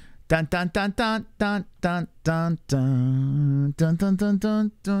 Dun dun dun dun dun dun dun dun dun dun dun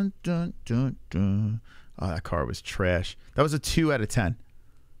dun dun dun dun dun. Oh, that car was trash. That was a 2 out of 10.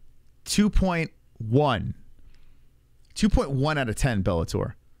 2.1. 2.1 out of 10,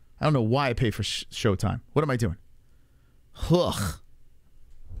 Bellator. I don't know why I pay for Showtime. What am I doing? Ugh.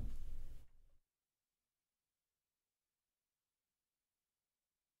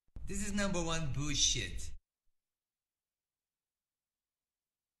 This is #1 bullshit.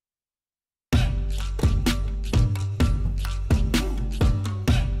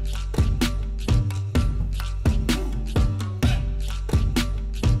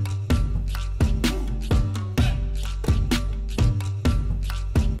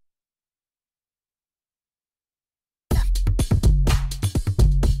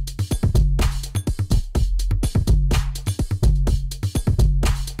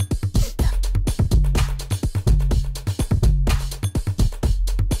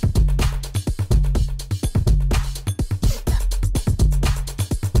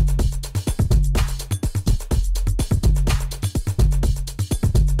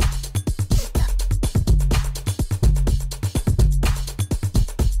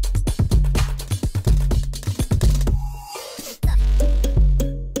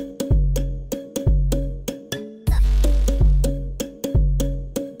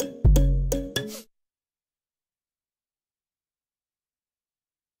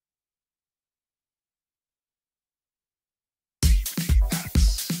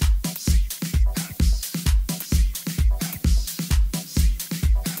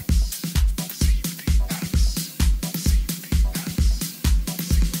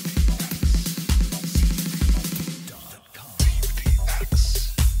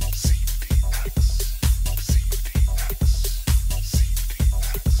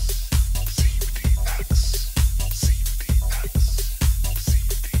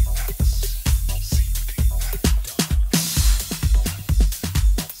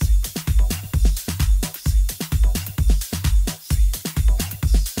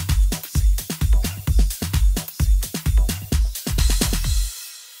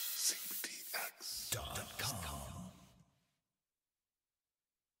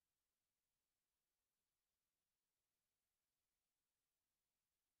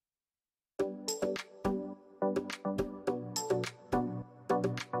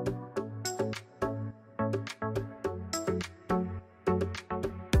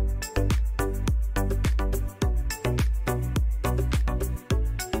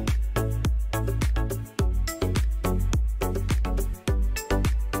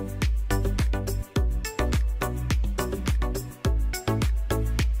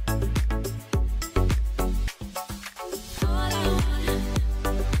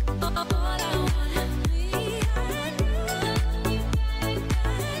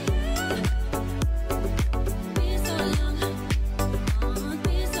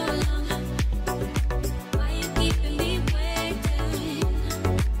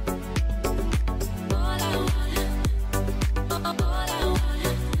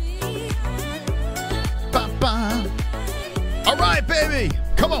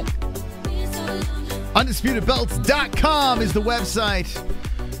 Come on. UndisputedBelts.com is the website.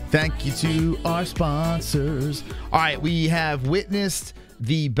 Thank you to our sponsors. All right, we have witnessed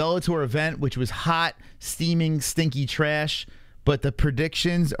the Bellator event, which was hot, steaming, stinky trash. But the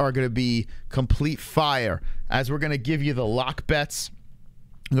predictions are going to be complete fire. As we're going to give you the lock bets.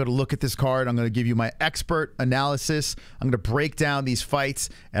 I'm going to look at this card. I'm going to give you my expert analysis. I'm going to break down these fights,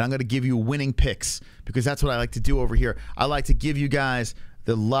 and I'm going to give you winning picks because that's what I like to do over here. I like to give you guys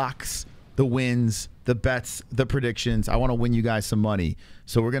the locks, the wins, the bets, the predictions. I want to win you guys some money.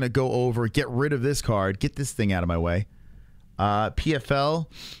 So we're going to go over, get rid of this card, get this thing out of my way. PFL,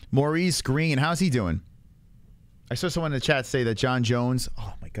 Maurice Green, how's he doing? I saw someone in the chat say that John Jones,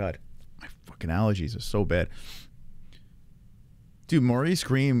 oh my God, my fucking allergies are so bad. Dude, Maurice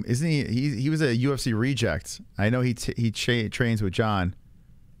Green, isn't he? He was a UFC reject. I know he trains with John.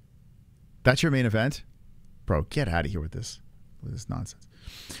 That's your main event? Bro, get out of here with this nonsense.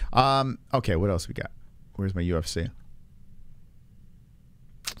 Okay, what else we got? Where's my UFC?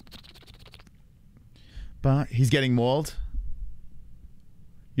 But he's getting mauled.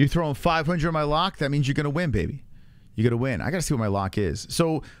 You're throwing 500 on my lock? That means you're going to win, baby. You're going to win. I got to see what my lock is.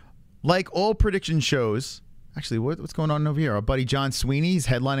 So, like all prediction shows... Actually, what's going on over here? Our buddy John Sweeney's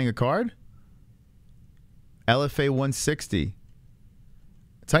headlining a card? LFA 160.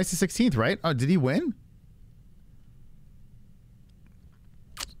 Tonight's the 16th, right? Oh, did he win?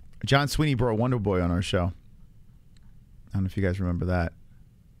 John Sweeney brought Wonder Boy on our show. I don't know if you guys remember that.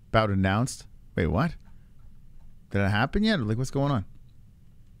 Bout announced. Wait, what? Did it happen yet? Like, what's going on?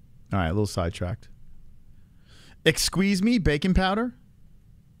 All right, a little sidetracked. Excuse me, bacon powder?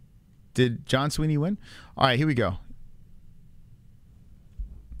 Did John Sweeney win? All right, here we go.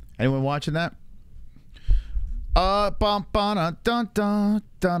 Anyone watching that? Bellator,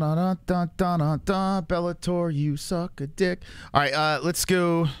 you suck a dick. All right, let's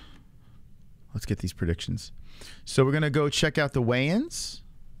go. Let's get these predictions. So we're going to go check out the weigh-ins.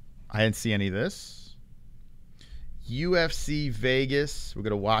 I didn't see any of this. UFC Vegas. We're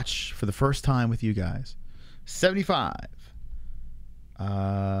going to watch for the first time with you guys. 75.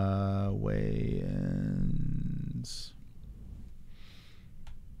 Weigh-ins.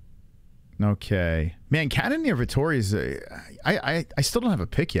 Okay. Man, Cannonier Vittori is... I still don't have a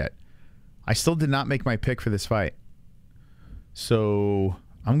pick yet. I still did not make my pick for this fight. So,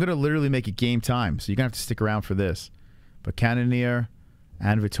 I'm going to literally make it game time. So, you're going to have to stick around for this. But Cannonier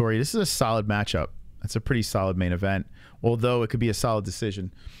and Vittori, this is a solid matchup. That's a pretty solid main event. Although, it could be a solid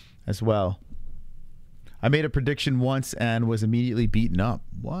decision as well. I made a prediction once and was immediately beaten up.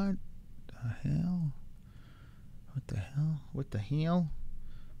 What the hell? What the hell? What the hell?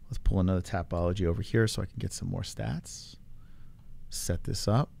 Let's pull another Tapology over here so I can get some more stats. Set this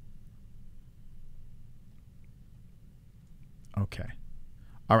up. Okay.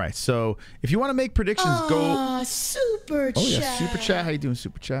 All right. So if you want to make predictions, go. Super chat. Oh, yeah. Super chat. How you doing,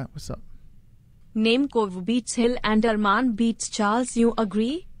 Super chat? What's up? Nemkov beats Hill and Arman beats Charles. You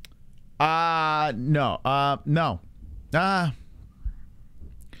agree? No. No.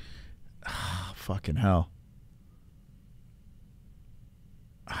 Fucking hell.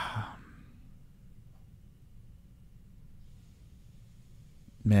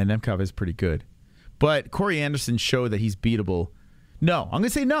 Man, Nemkov is pretty good. But Corey Anderson showed that he's beatable. No. I'm going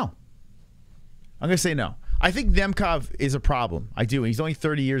to say no. I'm going to say no. I think Nemkov is a problem. I do. He's only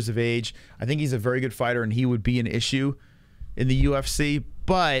 30 years of age. I think he's a very good fighter, and he would be an issue in the UFC.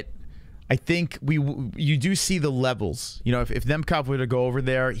 But I think you do see the levels. You know, if Nemkov were to go over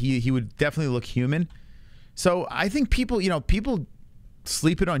there, he would definitely look human. So I think people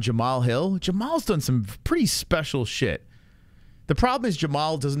sleeping on Jamal Hill. Jamal's done some pretty special shit. The problem is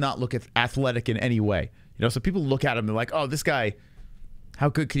Jamal does not look athletic in any way. You know, so people look at him and they're like, oh, this guy, how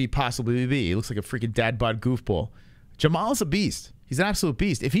good could he possibly be? He looks like a freaking dad bod goofball. Jamal's a beast. He's an absolute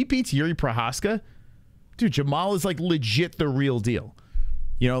beast. If he beats Yuri Prohaska, dude, Jamal is like legit the real deal.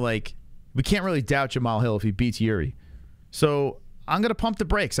 You know, like, we can't really doubt Jamal Hill if he beats Yuri. So I'm going to pump the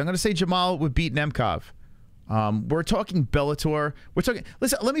brakes. I'm going to say Jamal would beat Nemkov. We're talking Bellator. We're talking.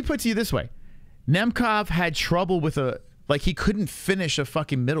 Listen, let me put it to you this way: Nemkov had trouble with he couldn't finish a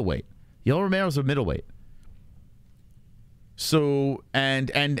fucking middleweight. Yoel Romero's a middleweight. So and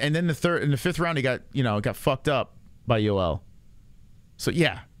then in the fifth round he got fucked up by Yoel. So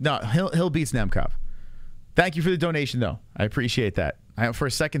yeah, no, Hill beats Nemkov. Thank you for the donation though. I appreciate that. For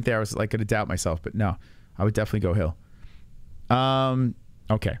a second there I was like going to doubt myself, but no, I would definitely go Hill.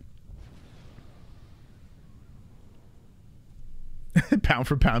 Okay. Pound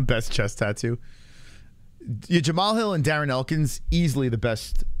for pound, best chest tattoo. Yeah, Jamal Hill and Darren Elkins, easily the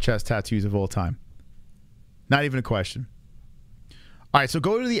best chest tattoos of all time. Not even a question. All right, so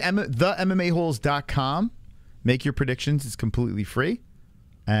go to the MMA-Holes.com. Make your predictions. It's completely free.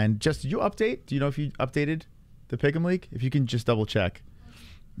 And just, did you update? Do you know if you updated the Pick'em League? If you can just double check.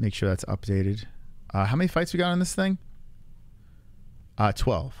 Make sure that's updated. How many fights we got on this thing?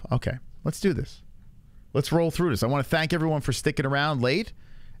 12. Okay, let's do this. Let's roll through this. I want to thank everyone for sticking around late.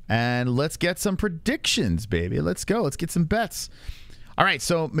 And let's get some predictions, baby. Let's go. Let's get some bets. All right,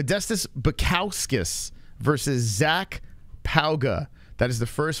 so Modestas Bukauskas versus Zach Pauga. That is the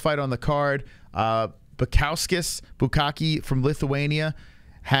first fight on the card. Bukaki from Lithuania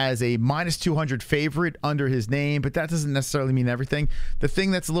has a -200 favorite under his name, but that doesn't necessarily mean everything. The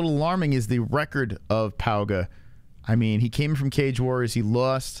thing that's a little alarming is the record of Pauga. I mean, he came from Cage Warriors. He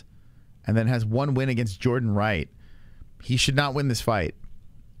lost and then has one win against Jordan Wright. He should not win this fight.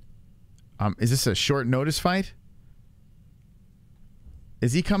 Is this a short notice fight?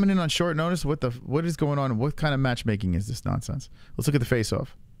 Is he coming in on short notice? What is going on? What kind of matchmaking is this nonsense? Let's look at the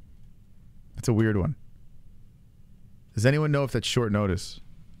face-off. That's a weird one. Does anyone know if that's short notice?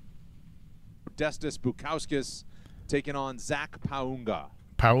 Destis Bukauskas taking on Zach Paunga.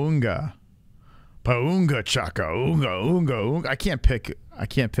 Paunga Chaka. Unga. I can't pick. I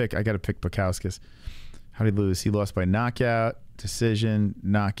got to pick Bukauskas. How did he lose? He lost by knockout, decision,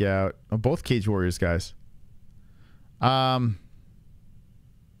 knockout. Oh, both Cage Warriors guys. I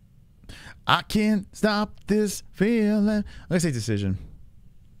can't stop this feeling. I'm gonna say decision.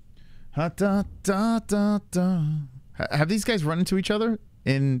 Have these guys run into each other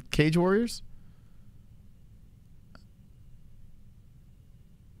in Cage Warriors?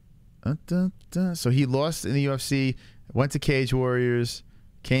 So he lost in the UFC, went to Cage Warriors,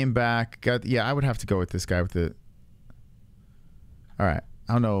 came back, yeah, I would have to go with this guy with the... All right.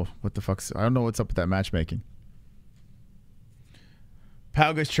 I don't know what the fuck's... I don't know what's up with that matchmaking.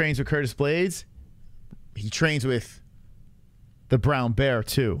 Paugas trains with Curtis Blades. He trains with the Brown Bear,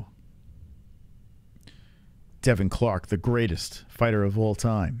 too. Devin Clark, the greatest fighter of all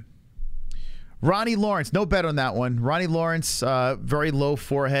time. Ronnie Lawrence, no bet on that one. Ronnie Lawrence, very low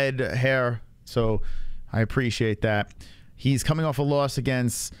forehead hair, so I appreciate that. He's coming off a loss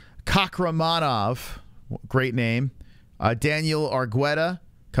against Kakramanov, great name. Daniel Argueta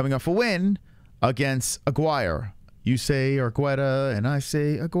coming off a win against Aguirre. You say Argueta, and I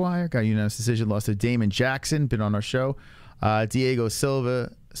say Aguirre. Got a unanimous decision, lost to Damon Jackson, been on our show. Diego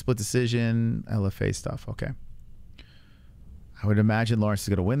Silva, split decision, LFA stuff. Okay. I would imagine Lawrence is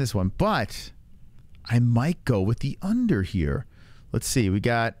going to win this one, but I might go with the under here. Let's see. We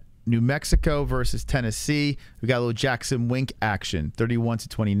got New Mexico versus Tennessee. We got a little Jackson Wink action.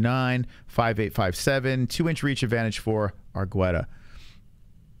 31-29, 5'8", 5'7", 2-inch reach advantage for Argueta.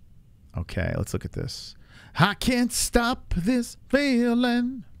 Okay, let's look at this. I can't stop this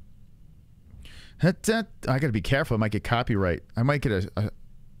feeling. I got to be careful. I might get copyright. I might get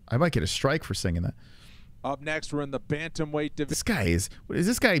a strike for singing that. Up next, we're in the bantamweight division. This guy is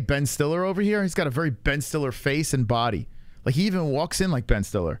this guy Ben Stiller over here? He's got a very Ben Stiller face and body. Like he even walks in like Ben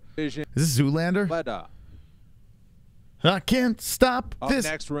Stiller. Is this Zoolander? I can't stop this.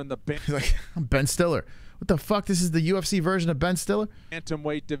 Up next, we're in the like, I'm Ben Stiller. What the fuck? This is the UFC version of Ben Stiller?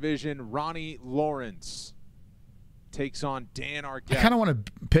 Bantamweight division. Ronnie Lawrence takes on Dan Argueta. I kind of want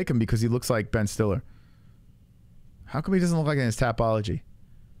to pick him because he looks like Ben Stiller. How come he doesn't look like in his Tapology?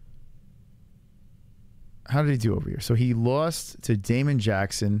 How did he do over here? So he lost to Damon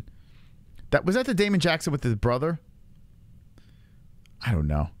Jackson. Was that the Damon Jackson with his brother? I don't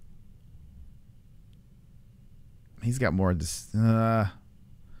know. He's got more of this.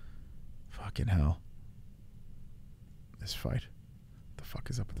 Fucking hell. This fight. What the fuck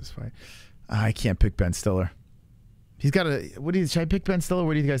is up with this fight? I can't pick Ben Stiller. He's got a... Should I pick Ben Stiller?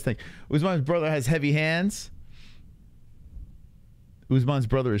 What do you guys think? Usman's brother has heavy hands. Usman's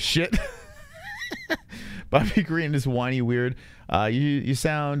brother is shit. Bobby Green is whiny weird. You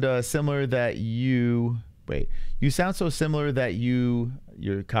sound similar that you... Wait. You sound so similar that you're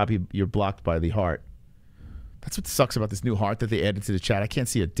blocked by the heart. That's what sucks about this new heart that they added to the chat. I can't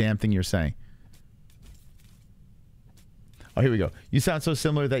see a damn thing you're saying. Oh, here we go. You sound so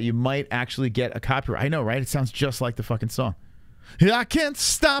similar that you might actually get a copyright. I know, right? It sounds just like the fucking song. I can't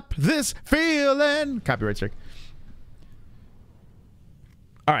stop this feeling. Copyright strike.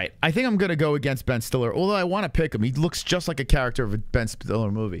 All right. I think I'm going to go against Ben Stiller, although I want to pick him. He looks just like a character of a Ben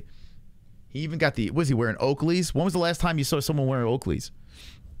Stiller movie. He even got the... Was he wearing Oakleys? When was the last time you saw someone wearing Oakleys?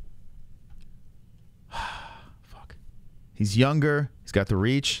 Fuck. He's younger. He's got the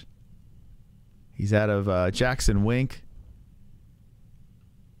reach. He's out of Jackson Wink.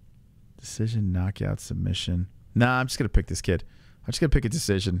 Decision, knockout, submission. Nah, I'm just going to pick this kid. I'm just going to pick a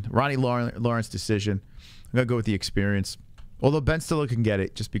decision. Ronnie Lawrence decision. I'm going to go with the experience. Although Ben Stiller can get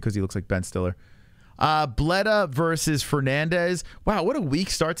it just because he looks like Ben Stiller. Bleda versus Fernandez. Wow, what a weak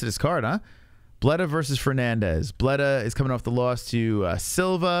start to this card, huh? Bleda versus Fernandez. Bleda is coming off the loss to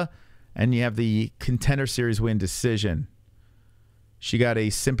Silva, and you have the Contender Series win decision. She got a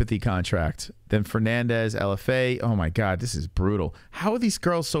sympathy contract. Then Fernandez, LFA. Oh, my God, this is brutal. How are these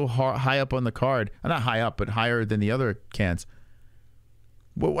girls so high up on the card? Not high up, but higher than the other cans.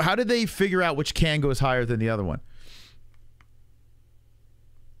 How did they figure out which can goes higher than the other one?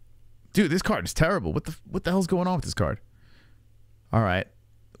 Dude, this card is terrible. What the hell's going on with this card? All right.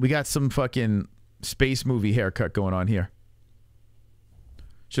 We got some fucking space movie haircut going on here.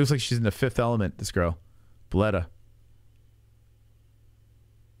 She looks like she's in the Fifth Element, this girl. Bleda.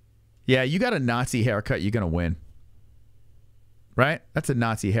 Yeah, you got a Nazi haircut, you're going to win. right? That's a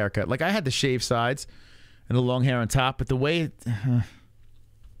Nazi haircut. Like, I had the shaved sides and the long hair on top, but the way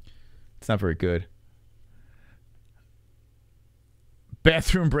it's not very good.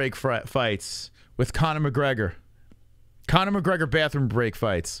 Bathroom break fights with Conor McGregor. Conor McGregor bathroom break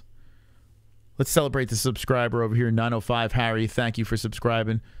fights. Let's celebrate the subscriber over here, 905 Harry. Thank you for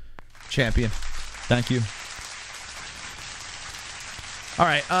subscribing. Champion. Thank you. All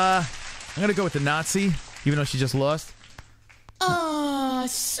right, I'm going to go with the Nazi, even though she just lost.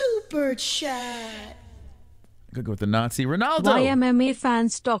 Super chat. I'm going to go with the Nazi. Ronaldo. Why MMA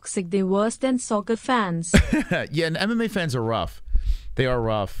fans toxic? They worse than soccer fans. Yeah, and MMA fans are rough. They are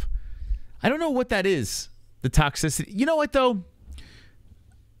rough. I don't know what that is, the toxicity. You know what, though?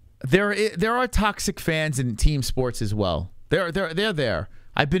 There are toxic fans in team sports as well. They're there.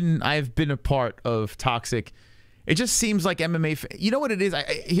 I've been a part of toxic. It just seems like MMA. You know what it is?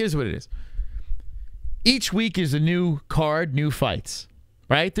 Here's what it is. Each week is a new card, new fights,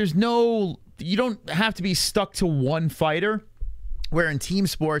 right? There's no. You don't have to be stuck to one fighter. Where in team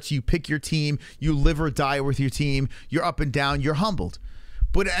sports, you pick your team, you live or die with your team, you're up and down, you're humbled.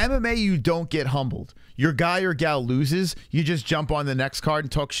 But in MMA, you don't get humbled. Your guy or gal loses, you just jump on the next card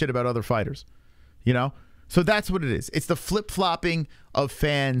and talk shit about other fighters. You know? So that's what it is. It's the flip-flopping of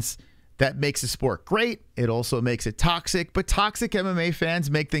fans that makes the sport great. It also makes it toxic. But toxic MMA fans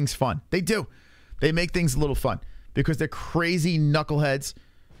make things fun. They do. They make things a little fun because they're crazy knuckleheads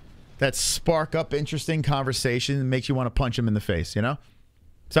that spark up interesting conversation and makes you want to punch them in the face, you know?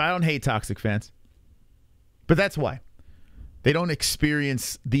 So I don't hate toxic fans. But that's why. They don't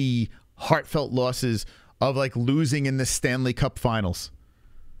experience the heartfelt losses of like losing in the Stanley Cup Finals,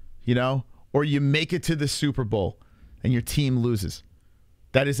 you know? Or you make it to the Super Bowl and your team loses.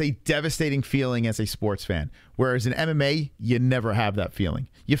 That is a devastating feeling as a sports fan. Whereas in MMA, you never have that feeling.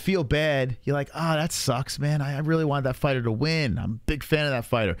 You feel bad. You're like, oh, that sucks, man. I really wanted that fighter to win. I'm a big fan of that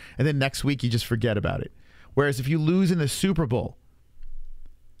fighter. And then next week, you just forget about it. Whereas if you lose in the Super Bowl,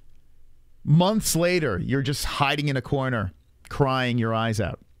 months later, you're just hiding in a corner, crying your eyes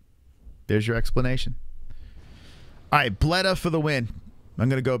out. There's your explanation. All right, Bleda for the win. I'm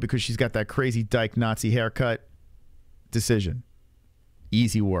going to go because she's got that crazy dyke Nazi haircut. Decision.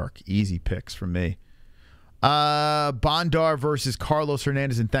 Easy work. Easy picks from me. Bondar versus Carlos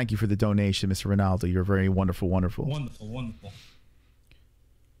Hernandez. And thank you for the donation, Mr. Ronaldo. You're very wonderful, wonderful. Wonderful, wonderful.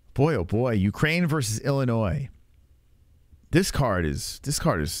 Boy, oh boy. Ukraine versus Illinois. This card is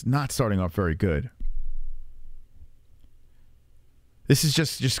not starting off very good. This is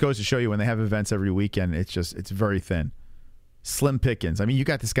just goes to show you when they have events every weekend, it's very thin. Slim pickings. I mean, you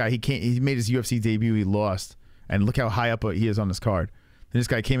got this guy, he made his UFC debut, he lost. And look how high up he is on this card. Then this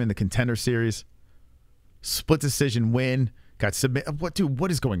guy came in the Contender Series. Split decision win. Got submit.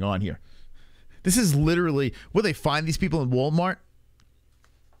 What is going on here? This is literally, will they find these people in Walmart?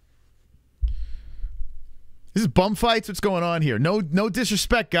 This is bum fights? What's going on here? No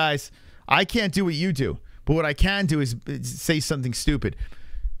disrespect, guys. I can't do what you do. But what I can do is say something stupid.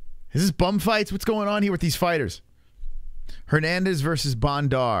 Is this bum fights? What's going on here with these fighters? Hernandez versus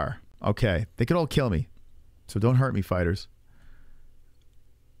Bondar. Okay. They could all kill me. So don't hurt me, fighters.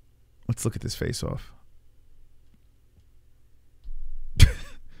 Let's look at this face-off.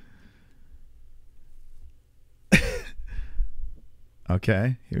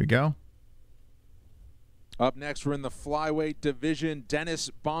 Okay, here we go. Up next, we're in the flyweight division. Dennis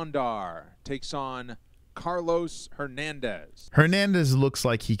Bondar takes on Carlos Hernandez. Hernandez looks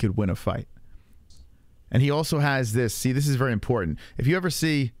like he could win a fight. And he also has this. See, this is very important. If you ever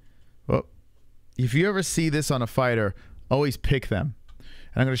see... Well, if you ever see this on a fighter, always pick them.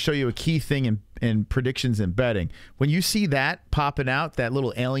 And I'm going to show you a key thing in predictions and betting. When you see that popping out, that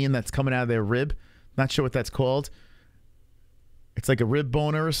little alien that's coming out of their rib, not sure what that's called. It's like a rib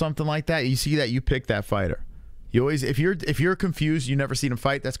boner or something like that. You see that, you pick that fighter. You always, if you're confused, you never seen him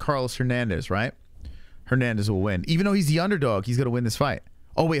fight, that's Carlos Hernandez, right? Hernandez will win. Even though he's the underdog, he's going to win this fight.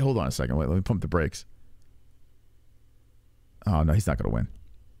 Oh, wait, hold on a second. Wait, let me pump the brakes. Oh, no, he's not going to win.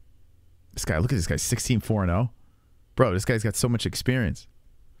 This guy, look at this guy, 16-4-0. Bro, this guy's got so much experience.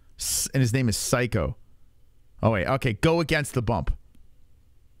 And his name is Psycho. Oh, wait. Okay, go against the bump.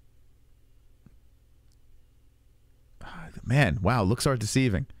 Man, wow, looks are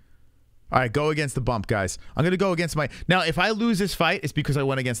deceiving. All right, go against the bump, guys. I'm going to go against my... Now, if I lose this fight, it's because I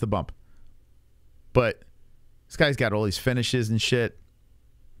went against the bump. But this guy's got all these finishes and shit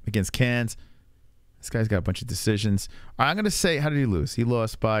against cans. This guy's got a bunch of decisions. All right, I'm going to say, how did he lose? He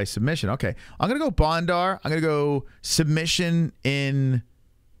lost by submission. Okay, I'm going to go Bondar. I'm going to go submission in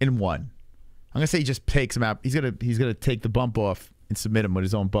one. I'm going to say he just takes him out. He's going to take the bump off and submit him with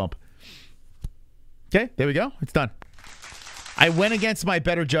his own bump. Okay, there we go. It's done. I went against my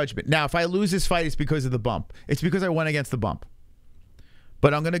better judgment. Now, if I lose this fight, it's because of the bump. It's because I went against the bump.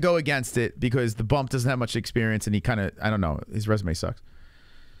 But I'm going to go against it because the bump doesn't have much experience and he kind of, I don't know, his resume sucks.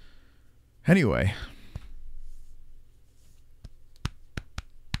 Anyway.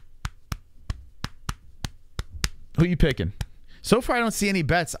 Who are you picking? So far, I don't see any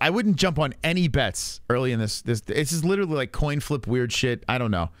bets. I wouldn't jump on any bets early in this. This is literally like coin flip weird shit. I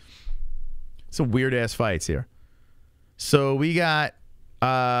don't know. Some weird ass fights here. So we got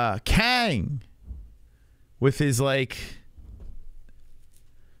Kang with his like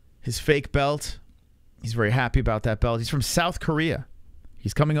his fake belt. He's very happy about that belt. He's from South Korea.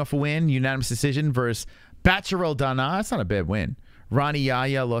 He's coming off a win, unanimous decision versus Bacharel Dana. That's not a bad win. Ronnie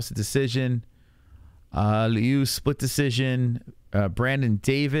Yaya lost a decision. Liu split decision. Brandon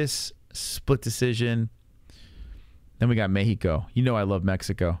Davis split decision. Then we got Mexico. You know I love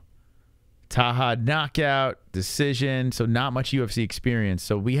Mexico. Taha knockout decision. So not much UFC experience.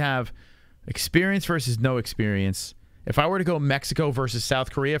 So we have experience versus no experience. If I were to go Mexico versus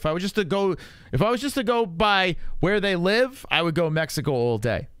South Korea, if I was just to go by where they live, I would go Mexico all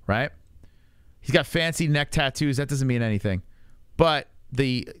day, right? He's got fancy neck tattoos. That doesn't mean anything. But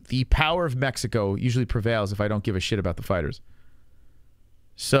the power of Mexico usually prevails if I don't give a shit about the fighters.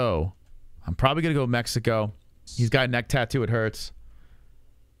 So I'm probably going to go Mexico. He's got a neck tattoo. It hurts.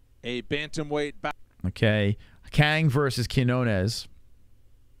 A bantamweight bout. Okay. Kang versus Quinones.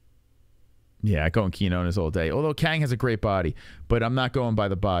 Yeah, going Quinones all day. Although Kang has a great body, but I'm not going by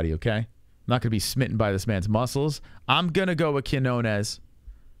the body, okay? I'm not going to be smitten by this man's muscles. I'm going to go with Quinones.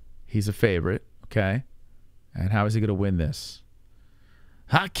 He's a favorite, okay? And how is he going to win this?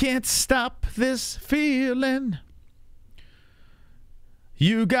 I can't stop this feeling.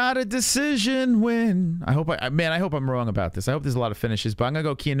 You got a decision win. I hope man, I hope I'm wrong about this. I hope there's a lot of finishes, but I'm going to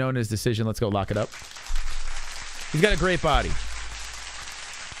go Quinones decision. Let's go lock it up. He's got a great body.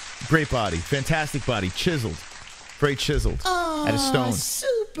 Great body. Fantastic body. Chiseled. Very chiseled. At a stone.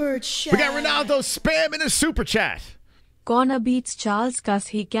 Super chat. We got Ronaldo spamming a super chat. Conor beats Charles cause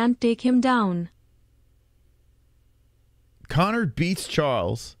he can't take him down. Conor beats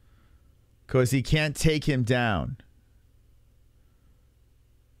Charles because he can't take him down.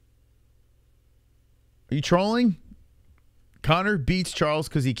 Are you trolling? Conor beats Charles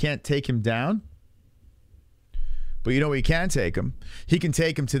because he can't take him down? But you know where he can take him? He can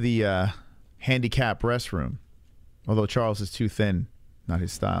take him to the handicap restroom. Although Charles is too thin. Not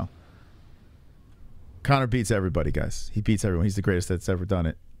his style. Conor beats everybody, guys. He beats everyone. He's the greatest that's ever done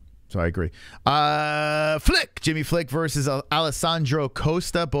it. So I agree. Flick. Jimmy Flick versus Alessandro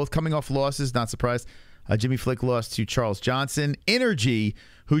Costa. Both coming off losses. Not surprised. Jimmy Flick lost to Charles Johnson. Energy,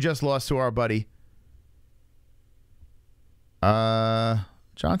 who just lost to our buddy.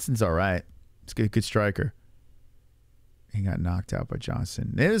 Johnson's all right. He's a good striker. He got knocked out by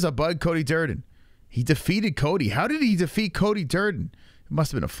Johnson. It is a bud, Cody Durden. He defeated Cody. How did he defeat Cody Durden? It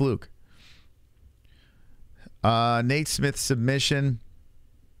must have been a fluke. Nate Smith submission.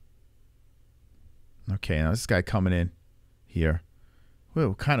 Okay, now this guy coming in here.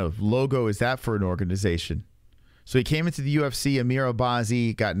 What kind of logo is that for an organization? So he came into the UFC. Amir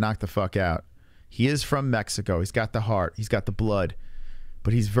Abazi got knocked the fuck out. He is from Mexico. He's got the heart. He's got the blood.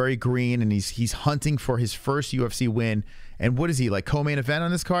 But he's very green, and he's hunting for his first UFC win. And what is he, like co-main event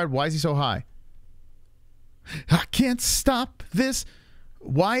on this card? Why is he so high? I can't stop this.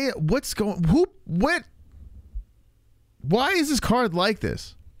 Why? What's going? Who? What? Why is this card like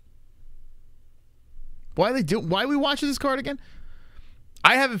this? Why are we watching this card again?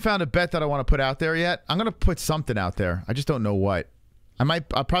 I haven't found a bet that I want to put out there yet. I'm gonna put something out there. I just don't know what.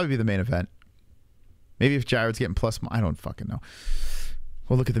 I'll probably be the main event. Maybe if Jared's getting plus, I don't fucking know.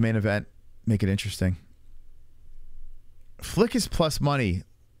 We'll look at the main event, make it interesting. Flick is plus money.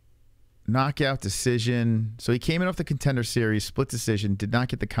 Knockout decision. So he came in off the Contender Series, split decision, did not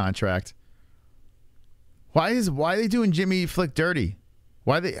get the contract. Why are they doing Jimmy Flick dirty?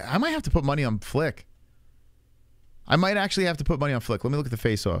 I might have to put money on Flick. I might actually have to put money on Flick. Let me look at the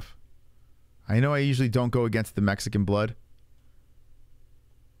face-off. I know I usually don't go against the Mexican blood.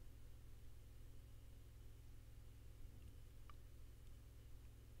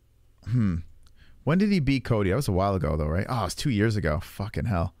 When did he beat Cody? That was a while ago, though, right? Oh, it was 2 years ago. Fucking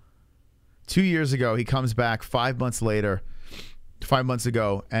hell. 2 years ago, he comes back 5 months later, 5 months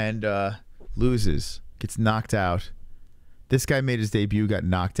ago, and loses. Gets knocked out. This guy made his debut, got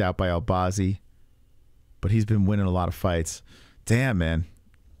knocked out by Albazi, but he's been winning a lot of fights. Damn, man.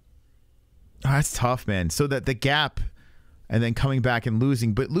 Oh, that's tough, man. So that the gap, and then coming back and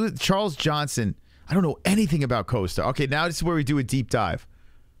losing. But Charles Johnson, I don't know anything about Costa. Okay, now this is where we do a deep dive.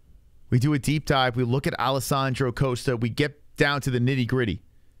 We do a deep dive. We look at Alessandro Costa. We get down to the nitty gritty.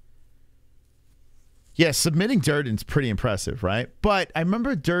 Yeah, submitting Durden's pretty impressive, right? But I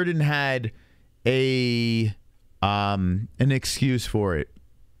remember Durden had an excuse for it.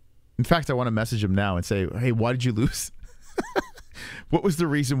 In fact, I want to message him now and say, hey, why did you lose? What was the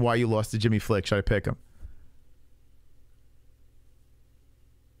reason why you lost to Jimmy Flick? Should I pick him?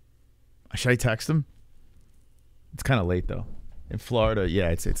 Should I text him? It's kind of late, though. In Florida, yeah,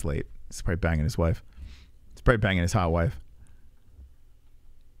 it's late. It's probably banging his wife. It's probably banging his hot wife.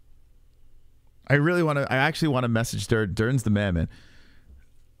 I actually want to message Durden. Durden's the man,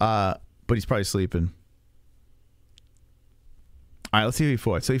 but he's probably sleeping. All right, let's see who he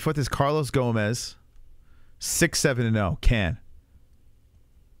fought. So he fought this Carlos Gomez, 6-7-0, can.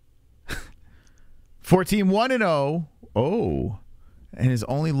 14-1-0. Oh, and his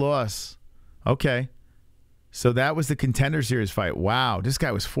only loss. Okay. So that was the Contender Series fight. Wow, this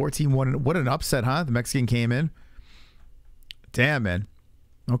guy was 14-1. What an upset, huh? The Mexican came in. Damn, man.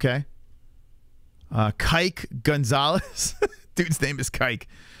 Okay. Kike Gonzalez. Dude's name is Kike.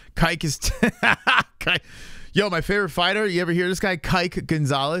 Kike is... Kike. Yo, my favorite fighter. You ever hear this guy, Kike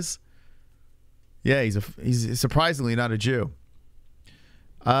Gonzalez? Yeah, he's surprisingly not a Jew.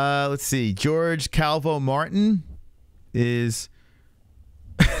 Let's see. George Calvo Martin is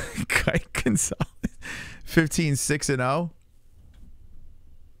Kike Gonzalez. 15-6-0.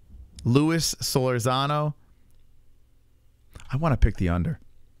 Luis Solorzano. I want to pick the under.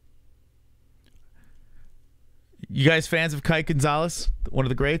 You guys fans of Kike Gonzalez? One of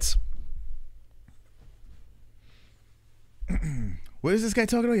the greats? What is this guy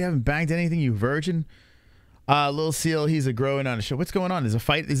talking about? You haven't banged anything, you virgin? Lil Seal, he's a growing on a show. What's going on? Is a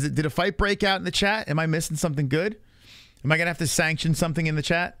fight? Did a fight break out in the chat? Am I missing something good? Am I gonna have to sanction something in the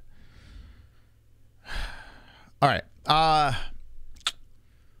chat? All right.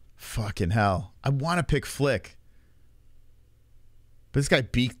 Fucking hell. I want to pick Flick, but this guy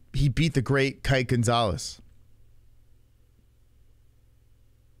beat the great Kike Gonzalez.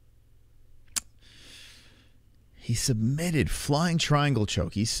 He submitted flying triangle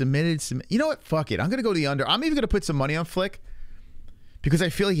choke. He submitted some. You know what? Fuck it. I'm gonna go to the under. I'm even gonna put some money on Flick because I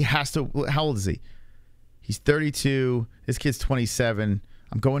feel he has to. How old is he? He's 32. This kid's 27.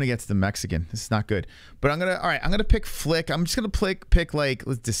 I'm going against the Mexican. This is not good. But I'm gonna. All right. I'm gonna pick Flick. I'm just gonna pick like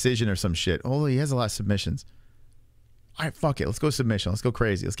decision or some shit. Oh, he has a lot of submissions. All right. Fuck it. Let's go submission. Let's go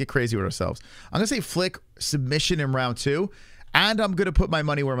crazy. Let's get crazy with ourselves. I'm gonna say Flick submission in round 2. And I'm going to put my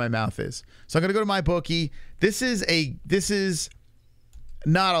money where my mouth is. So I'm going to go to my bookie. This is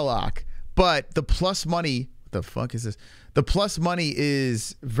not a lock, but the plus money, what the fuck is this? The plus money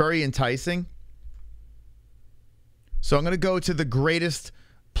is very enticing. So I'm going to go to the greatest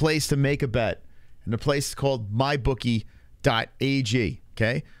place to make a bet. And the place is called mybookie.ag.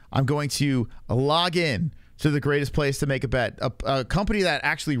 Okay. I'm going to log in to the greatest place to make a bet. A company that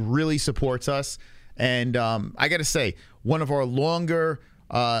actually really supports us. And I got to say, one of our longer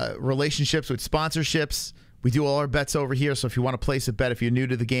relationships with sponsorships. We do all our bets over here. So if you want to place a bet, if you're new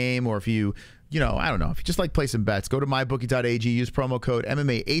to the game, or if you know, I don't know, if you just like placing bets, go to mybookie.ag, use promo code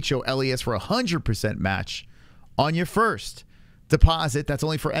MMA-HOLES for 100% match on your first deposit. That's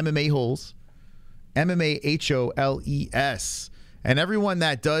only for MMA-Holes. MMA-HOLES. And everyone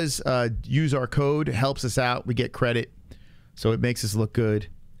that does use our code helps us out. We get credit. So it makes us look good,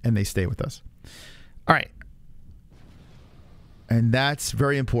 and they stay with us. All right. And that's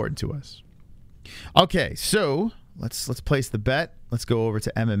very important to us. Okay, so let's place the bet. Let's go over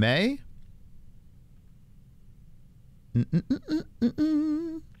to MMA.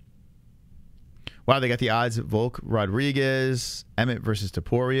 Wow, they got the odds at Volk Rodriguez, Emmett versus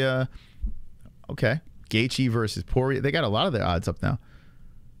Taporia. Okay. Gaethje versus Poirier. They got a lot of the odds up now.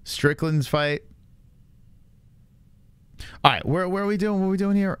 Strickland's fight. All right, where are we doing? What are we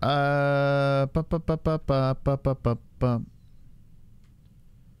doing here?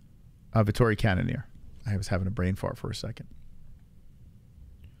 Vittori Cannonier. I was having a brain fart for a second.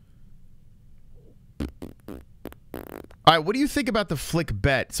 All right, what do you think about the Flick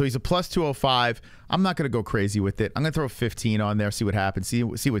bet? So he's a plus 205. I'm not going to go crazy with it. I'm going to throw 15 on there, see what happens, see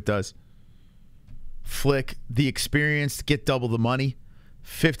what it does. Flick, the experience, get double the money.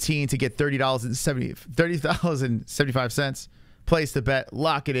 15 to get $30.75. Place the bet,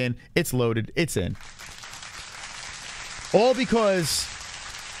 lock it in. It's loaded. It's in. All because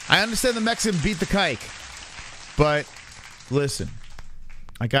I understand the Mexican beat the kike, but listen,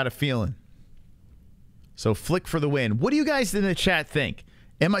 I got a feeling. So Flick for the win. What do you guys in the chat think?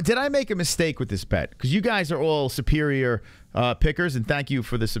 Did I make a mistake with this bet? Because you guys are all superior pickers, and thank you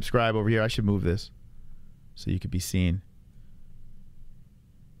for the subscribe over here. I should move this so you could be seen.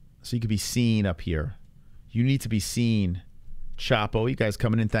 So you could be seen up here. You need to be seen Chapo, you guys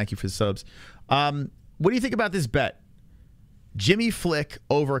coming in. Thank you for the subs. What do you think about this bet? Jimmy Flick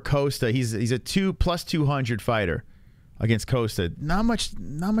over Costa. He's a plus 200 fighter against Costa. Not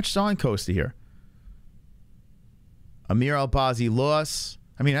much on Costa here. Amir Albazi loss.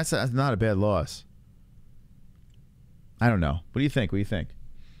 I mean, that's not a bad loss. I don't know. What do you think? What do you think?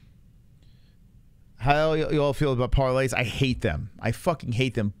 How you all feel about parlays? I hate them. I fucking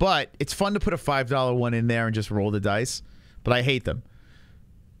hate them. But it's fun to put a $5 one in there and just roll the dice. But I hate them.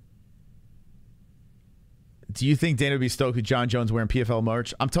 Do you think Dana would be stoked with John Jones wearing PFL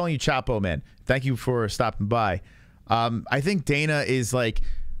merch? I'm telling you, Chapo, man. Thank you for stopping by. I think Dana is like...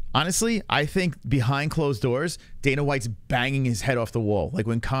 Honestly, I think behind closed doors, Dana White's banging his head off the wall. Like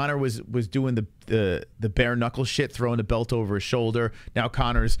when Conor was doing the bare knuckle shit, throwing the belt over his shoulder. Now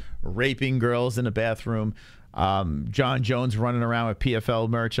Conor's raping girls in the bathroom. John Jones running around with PFL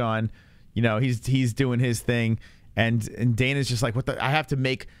merch on. You know, he's doing his thing, and Dana's just like, what the? I have to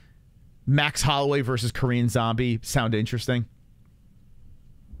make Max Holloway versus Korean Zombie sound interesting.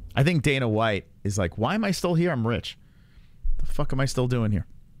 I think Dana White is like, why am I still here? I'm rich. The fuck am I still doing here?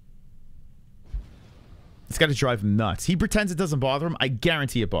 It's got to drive him nuts. He pretends it doesn't bother him. I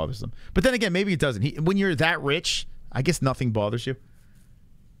guarantee it bothers him. But then again, maybe it doesn't. When you're that rich, I guess nothing bothers you.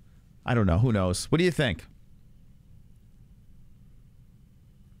 I don't know. Who knows? What do you think?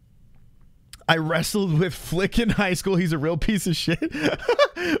 I wrestled with Flick in high school. He's a real piece of shit.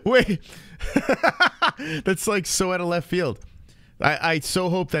 Wait. That's like so out of left field. I so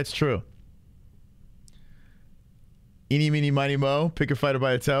hope that's true. Eeny, meeny, miny, mo. Pick a fighter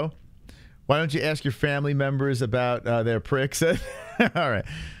by a toe. Why don't you ask your family members about their pricks? All right.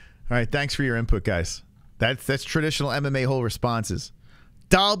 All right. Thanks for your input, guys. That's traditional MMA hole responses.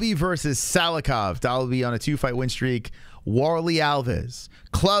 Dalby versus Salikov. Dalby on a 2-fight win streak. Warley Alves.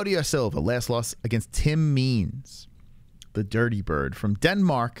 Claudio Silva. Last loss against Tim Means, the Dirty Bird from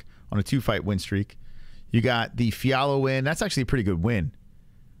Denmark on a 2-fight win streak. You got the Fiala win. That's actually a pretty good win.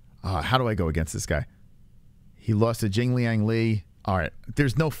 How do I go against this guy? He lost to Jingliang Li. All right.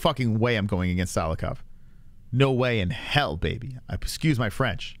 There's no fucking way I'm going against Salikov. No way in hell, baby. Excuse my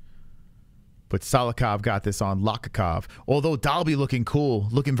French. But Salikov got this on Lakakov. Although Dalby looking cool.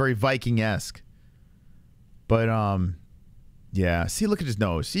 Looking very Viking-esque. But, yeah. See, look at his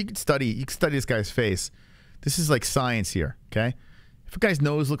nose. You can study this guy's face. This is like science here, okay? If a guy's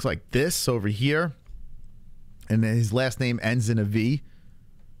nose looks like this over here, and then his last name ends in a V,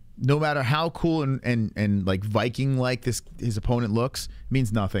 no matter how cool and like Viking-like his opponent looks,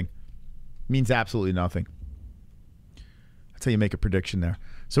 means nothing. Means absolutely nothing. That's how you make a prediction there.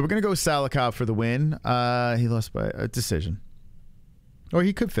 So we're going to go Salikov for the win. He lost by a decision. Or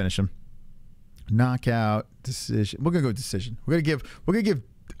he could finish him. Knockout, decision. We're going to go decision. We're going to give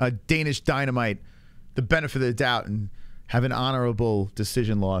a Danish Dynamite the benefit of the doubt and have an honorable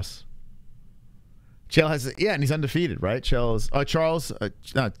decision loss. Chael has, yeah, and he's undefeated, right? Charles, I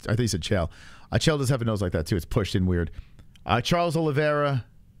think he said Chael. Chael does have a nose like that too. It's pushed in weird. Charles Oliveira,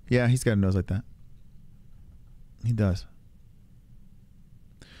 yeah, he's got a nose like that. He does.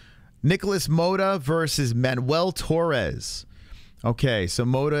 Nicholas Mota versus Manuel Torres. Okay, so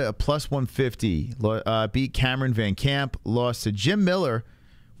Mota a plus 150. Beat Cameron Van Camp. Lost to Jim Miller,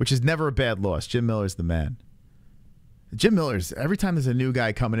 which is never a bad loss. Jim Miller's the man. Jim Miller's, every time there's a new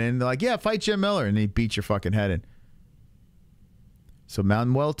guy coming in, they're like, yeah, fight Jim Miller, and he beats your fucking head in. So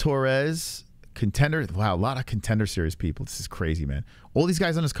Manuel Torres, contender. Wow, a lot of contender series people. This is crazy, man. All these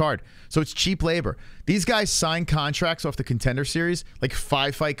guys on his card. So it's cheap labor. These guys sign contracts off the contender series, like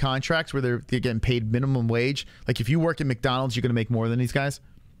 5-fight contracts where they're getting paid minimum wage. Like if you work at McDonald's, you're going to make more than these guys.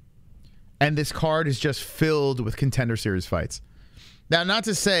 And this card is just filled with contender series fights. Now, not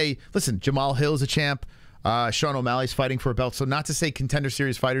to say, listen, Jamal Hill's a champ. Sean O'Malley's fighting for a belt. So not to say contender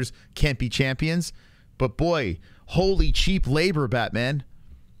series fighters can't be champions, but boy, holy cheap labor, Batman.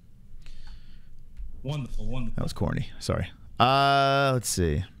 Wonderful, wonderful. That was corny. Sorry. Let's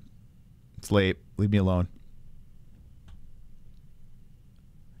see. It's late. Leave me alone.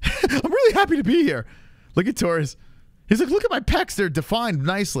 I'm really happy to be here. Look at Torres. He's like, look at my pecs. They're defined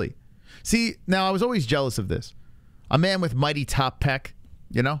nicely. See, now I was always jealous of this. A man with mighty top pec,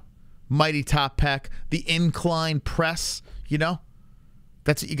 you know? Mighty top pec, the incline press, you know?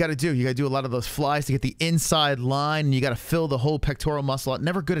 That's what you got to do. You got to do a lot of those flies to get the inside line, and you got to fill the whole pectoral muscle out.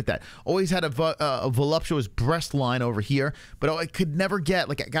 Never good at that. Always had a voluptuous breast line over here, but I could never get,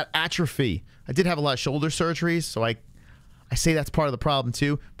 like, I got atrophy. I did have a lot of shoulder surgeries, so I say that's part of the problem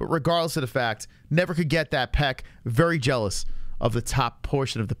too. But regardless of the fact, never could get that pec. Very jealous of the top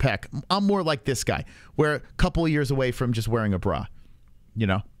portion of the pec. I'm more like this guy. We're a couple of years away from just wearing a bra, you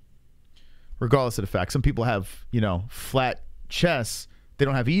know? Regardless of the fact, some people have, you know, flat chest, they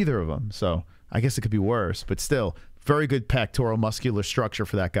don't have either of them. So I guess it could be worse, but still, very good pectoral muscular structure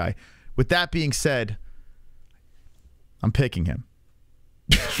for that guy. With that being said, I'm picking him.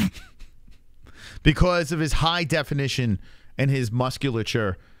 Because of his high definition and his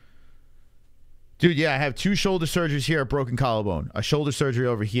musculature. Dude, yeah, I have 2 shoulder surgeries here, a broken collarbone, a shoulder surgery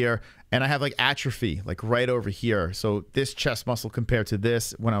over here, and I have like atrophy, like right over here. So this chest muscle compared to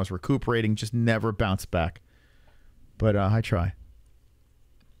this, when I was recuperating, just never bounced back. But I try.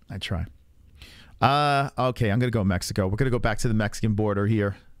 Okay, I'm going to go Mexico. We're going to go back to the Mexican border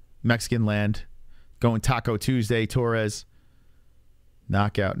here. Mexican land. Going Taco Tuesday, Torres.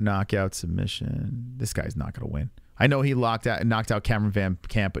 Knockout, submission. This guy's not going to win. I know he knocked out Cameron Van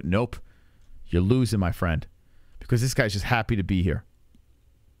Camp, but nope. You're losing, my friend. Because this guy's just happy to be here.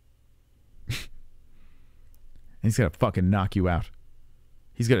 He's going to fucking knock you out.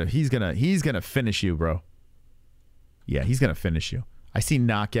 He's gonna finish you, bro. Yeah, he's going to finish you. I see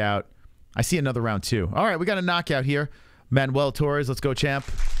knockout. I see another round 2. All right, we got a knockout here. Manuel Torres, let's go, champ.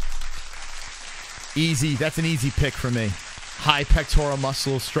 Easy. That's an easy pick for me. High pectoral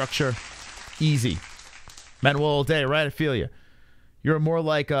muscle structure. Easy. Manuel all day, right? I feel you. You're more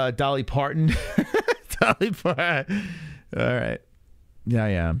like Dolly Parton. Dolly Parton. All right. Yeah, I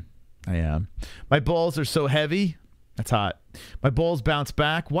am. My balls are so heavy. That's hot. My balls bounce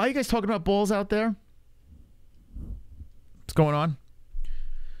back. Why are you guys talking about balls out there? What's going on?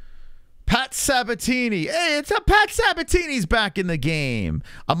 Pat Sabatini. Hey, it's a Pat Sabatini's back in the game.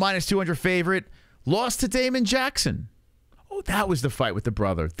 A -200 favorite. Lost to Damon Jackson. Oh, that was the fight with the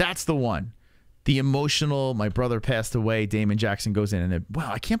brother. That's the one. The emotional, my brother passed away, Damon Jackson goes in, and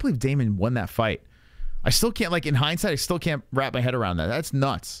wow, I can't believe Damon won that fight. I still can't, like in hindsight, I still can't wrap my head around that. That's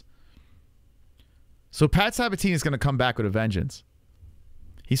nuts. So Pat Sabatini is going to come back with a vengeance.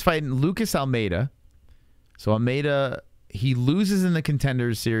 He's fighting Lucas Almeida. So Almeida, he loses in the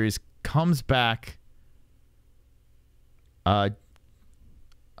Contenders Series, comes back in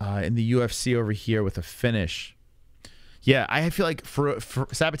the UFC over here with a finish. Yeah, I feel like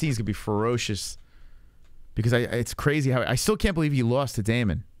Sabatini's gonna be ferocious because it's crazy how I still can't believe he lost to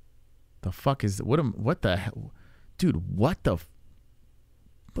Damon. The fuck is what the hell, dude? What the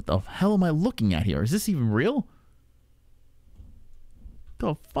hell am I looking at here? Is this even real?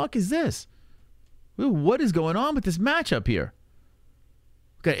 The fuck is this? What is going on with this matchup here?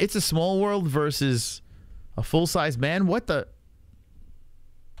 Okay, it's a small world versus a full-size man. What the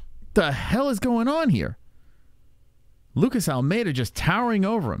hell is going on here? Lucas Almeida just towering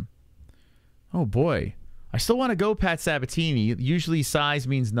over him. Oh, boy. I still want to go Pat Sabatini. Usually size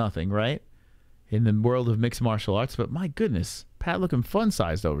means nothing, right? In the world of mixed martial arts. But my goodness, Pat looking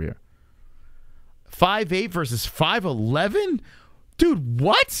fun-sized over here. 5'8" versus 5'11"? Dude,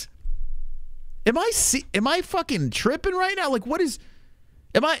 what? Am I fucking tripping right now? Like, what is...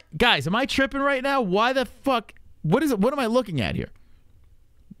 Guys, am I tripping right now? Why the fuck... What is it? What am I looking at here?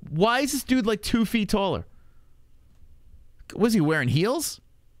 Why is this dude like 2 feet taller? Was he wearing heels?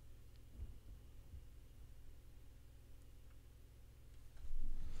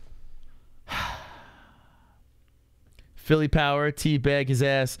 Philly Power, teabag his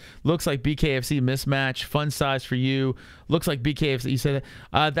ass. Looks like BKFC mismatch. Fun size for you. Looks like BKFC. You said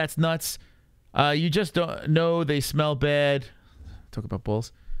that. That's nuts. You just don't know they smell bad. Talk about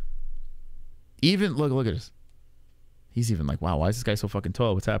bulls. Even, look at this. He's even like, wow, why is this guy so fucking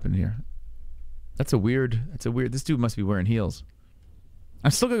tall? What's happening here? That's a weird, this dude must be wearing heels.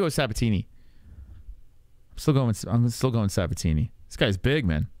 I'm still going to go with Sabatini. I'm still going Sabatini. This guy's big,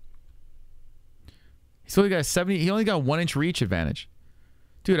 man. He's only got 70, he only got 1-inch reach advantage.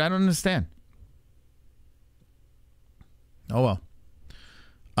 Dude, I don't understand. Oh, well.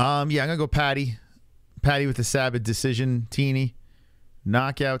 Yeah, I'm going to go Patty. Patty with the Sabat decision. Teeny.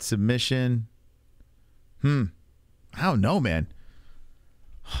 Knockout, submission. I don't know, man.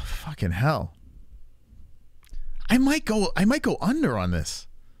 Oh, fucking hell. I might go under on this.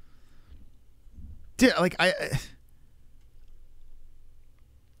 Dude, like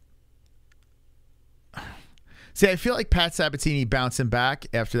See, I feel like Pat Sabatini bouncing back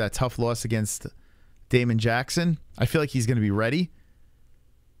after that tough loss against Damon Jackson. I feel like he's going to be ready.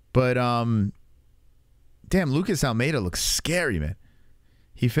 But damn, Lucas Almeida looks scary, man.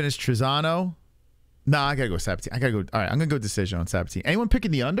 He finished Trezano. Nah, I got to go Sabatini. All right, I'm going to go decision on Sabatini. Anyone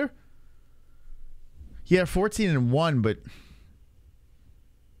picking the under? Yeah, 14-1, but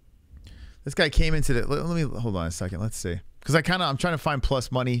this guy came into the... Let me hold on a second. Let's see. Because I'm trying to find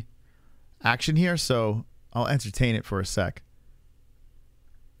plus money action here, so I'll entertain it for a sec.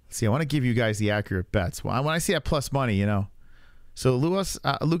 Let's see, I want to give you guys the accurate bets. When I see that plus money, you know. So Lucas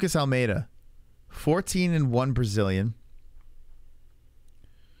Almeida, 14-1 Brazilian.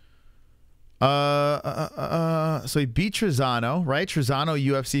 So he beat Trizano, right? Trizano,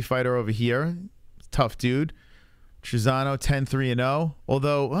 UFC fighter over here. Tough dude. Trizano 10-3-0.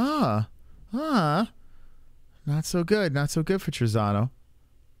 Although, not so good. Not so good for Trizano.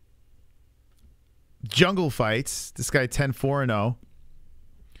 Jungle fights. This guy 10-4-0.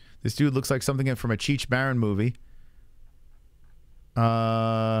 This dude looks like something from a Cheech Marin movie.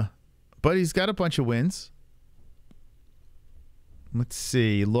 But he's got a bunch of wins. Let's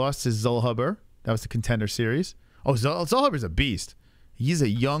see. He lost to Zulhuber. That was the Contender Series. Oh, Zulhuber's a beast. He's a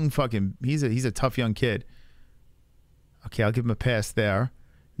young fucking... He's a tough young kid. Okay, I'll give him a pass there.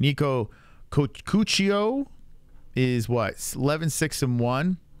 Nico Cuccio is what?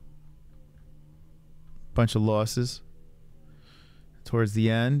 11-6-1. Bunch of losses towards the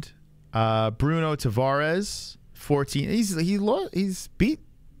end. Bruno Tavares, 14. He's beat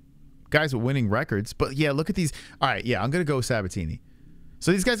guys with winning records. But yeah, look at these. All right, yeah, I'm gonna go Sabatini.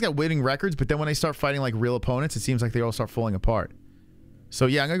 So these guys got winning records, but then when they start fighting like real opponents, it seems like they all start falling apart. So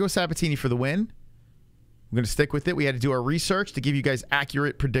yeah, I'm gonna go Sabatini for the win. I'm gonna stick with it. We had to do our research to give you guys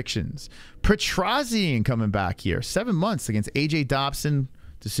accurate predictions. Petrosian coming back here, 7 months against AJ Dobson,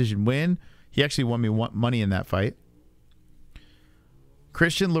 decision win. He actually won me money in that fight.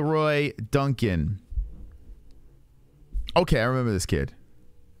 Christian Leroy Duncan. Okay, I remember this kid.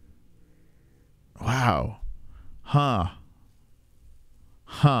 Wow. Huh.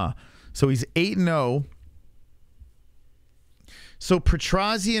 So he's 8-0. So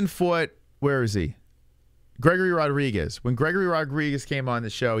Petrosian fought, where is he? Gregory Rodriguez. When Gregory Rodriguez came on the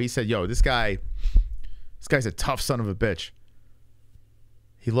show, he said, yo, this guy's a tough son of a bitch.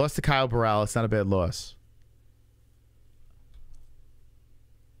 He lost to Kyle Burrell. It's not a bad loss.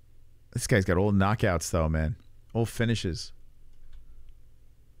 This guy's got old knockouts, though, man. Old finishes.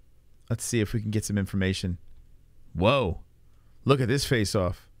 Let's see if we can get some information. Whoa. Look at this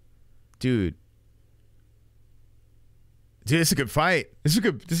face-off. Dude. Dude, this is a good fight. This is a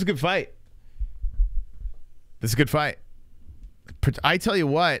good fight. This is a good fight. I tell you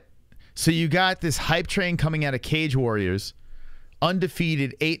what. So you got this hype train coming out of Cage Warriors.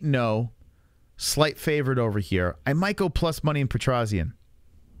 Undefeated, 8-0. Slight favorite over here. I might go plus money in Petrosian.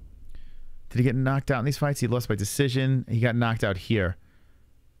 Did he get knocked out in these fights? He lost by decision. He got knocked out here.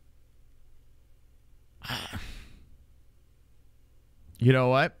 You know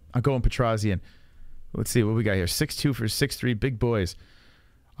what? I'll go in Petrosian. Let's see what we got here. 6'2 for 6'3. Big boys.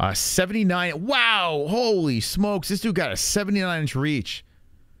 79. Wow. Holy smokes. This dude got a 79-inch reach.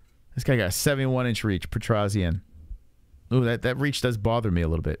 This guy got a 71-inch reach. Petrosian. Ooh, that reach does bother me a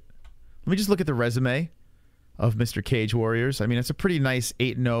little bit. Let me just look at the resume of Mr. Cage Warriors. I mean, it's a pretty nice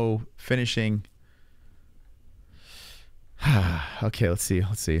 8-0 finishing. Okay, let's see.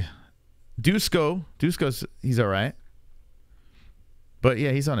 Dusko's, he's all right. But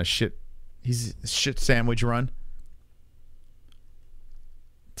yeah, he's on a shit sandwich run.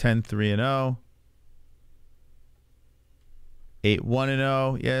 10-3-0.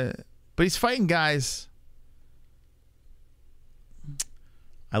 8-1-0. Yeah, but he's fighting guys.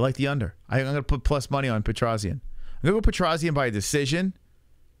 I like the under. I'm going to put plus money on Petrosian. I'm going to go Petrosian by decision.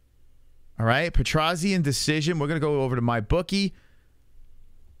 All right, Petrosian decision. We're going to go over to my bookie.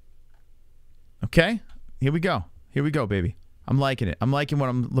 Okay, here we go. Here we go, baby. I'm liking it. I'm liking what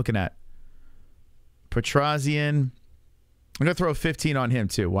I'm looking at. Petrosian. I'm going to throw 15 on him,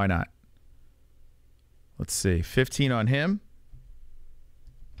 too. Why not? Let's see. 15 on him.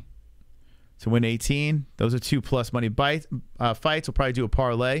 To win 18. Those are 2 plus money fights. We'll probably do a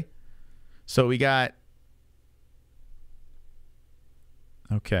parlay. So we got...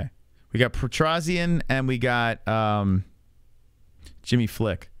 Okay. We got Petrosian and we got Jimmy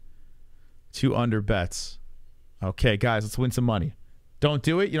Flick. 2 under bets. Okay, guys, let's win some money. Don't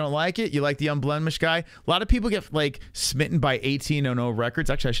do it. You don't like it? You like the unblemished guy? A lot of people get like smitten by 18-0 records.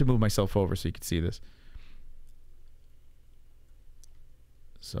 Actually, I should move myself over so you can see this.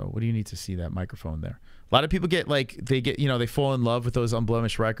 So what do you need to see that microphone there? A lot of people get like, they fall in love with those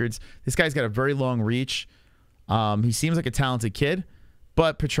unblemished records. This guy's got a very long reach. He seems like a talented kid,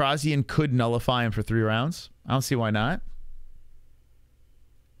 but Petrosian could nullify him for 3 rounds. I don't see why not.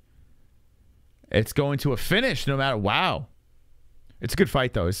 It's going to a finish no matter. Wow. It's a good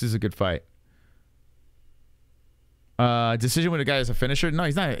fight, though. This is a good fight. Decision when a guy is a finisher? No,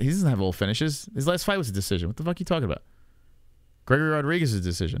 he's not. He doesn't have old finishes. His last fight was a decision. What the fuck are you talking about? Gregory Rodriguez's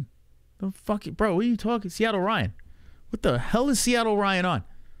decision. The fuck, bro, what are you talking? Seattle Ryan. What the hell is Seattle Ryan on?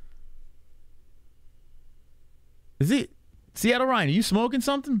 Is he? Seattle Ryan, are you smoking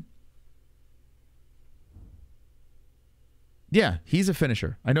something? Yeah, he's a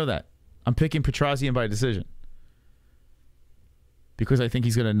finisher. I know that. I'm picking Petrosian by decision. Because I think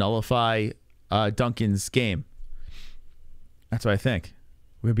he's going to nullify Duncan's game. That's what I think.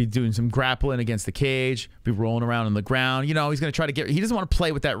 We'll be doing some grappling against the cage, be rolling around on the ground. You know, he's going to try to get... He doesn't want to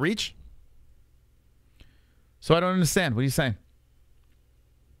play with that reach. So I don't understand. What are you saying?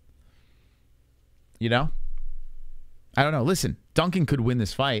 You know? I don't know. Listen, Duncan could win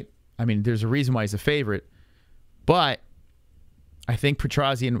this fight. I mean, there's a reason why he's a favorite. But I think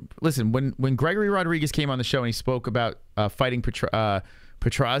Petrosian... Listen, when Gregory Rodriguez came on the show and he spoke about fighting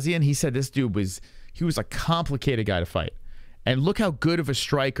Petrosian, he said this dude was... He was a complicated guy to fight. And look how good of a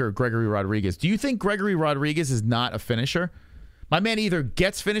striker Gregory Rodriguez. Do you think Gregory Rodriguez is not a finisher? My man either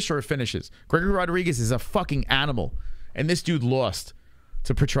gets finished or finishes. Gregory Rodriguez is a fucking animal. And this dude lost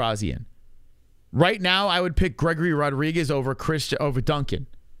to Petrosian. Right now, I would pick Gregory Rodriguez over Duncan.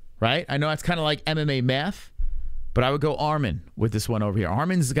 Right? I know that's kind of like MMA math. But I would go Armin with this one over here.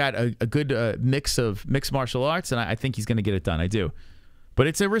 Armin's got a good mix of mixed martial arts. And I think he's going to get it done. I do. But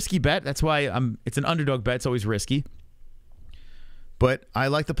it's a risky bet. That's why it's an underdog bet. It's always risky. But I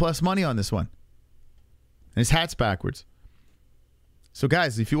like the plus money on this one. And his hat's backwards. So,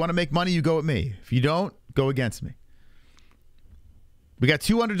 guys, if you want to make money, you go with me. If you don't, go against me. We got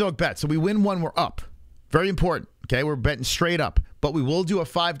 2 underdog bets. So we win one, we're up. Very important. Okay, we're betting straight up. But we will do a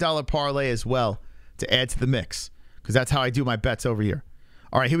 $5 parlay as well to add to the mix. Because that's how I do my bets over here.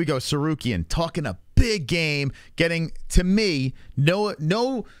 All right, here we go. Sarukian talking a big game. Getting, to me,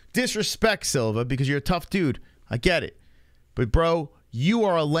 no disrespect, Silva, because you're a tough dude. I get it. But bro, you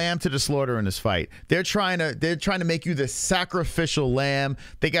are a lamb to the slaughter in this fight. They're trying to make you the sacrificial lamb.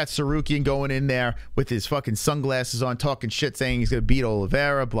 They got Sarukian going in there with his fucking sunglasses on, talking shit, saying he's gonna beat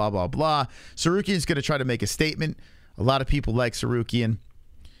Oliveira, blah blah blah. Sarukian's gonna try to make a statement. A lot of people like Sarukian,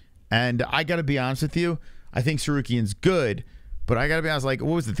 and I gotta be honest with you. I think Sarukian's good, but I gotta be honest. Like,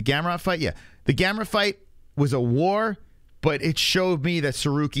 what was it? The Gamrot fight? Yeah, the Gamrot fight was a war, but it showed me that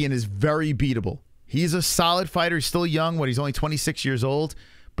Sarukian is very beatable. He's a solid fighter. He's still young. He's only 26 years old,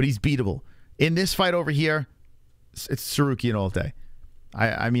 but he's beatable. In this fight over here, it's Sarukian all day.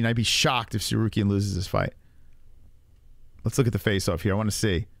 I mean, I'd be shocked if Sarukian loses this fight. Let's look at the face-off here. I want to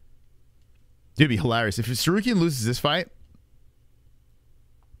see. Dude, it'd be hilarious. If Sarukian loses this fight,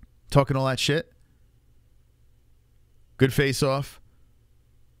 talking all that shit, good face-off.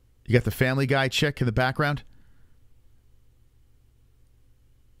 You got the Family Guy chick in the background.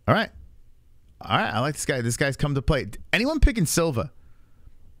 All right. All right, I like this guy. This guy's come to play. Anyone picking Silva?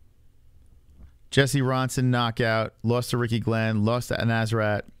 Jesse Ronson knockout. Lost to Ricky Glenn. Lost to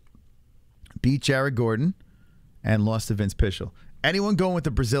Nazareth. Beat Jared Gordon. And lost to Vince Pichel. Anyone going with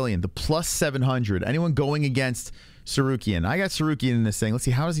the Brazilian? The plus 700. Anyone going against Sarukian? I got Sarukian in this thing. Let's see.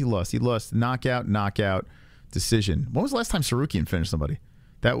 How does he lost? He lost knockout, decision. When was the last time Sarukian finished somebody?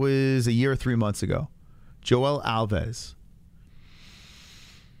 That was a year or 3 months ago. Joel Alves.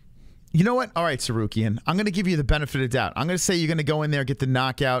 You know what? All right, Sarukian. I'm going to give you the benefit of doubt. I'm going to say you're going to go in there, get the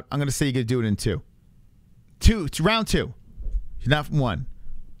knockout. I'm going to say you're going to do it in 2. Round 2. Not 1.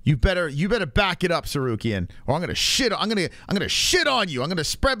 You better back it up, Sarukian, or I'm going to shit. I'm going to shit on you. I'm going to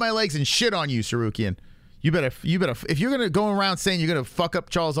spread my legs and shit on you, Sarukian. You better. If you're going to go around saying you're going to fuck up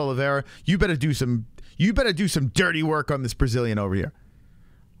Charles Oliveira, you better do some dirty work on this Brazilian over here.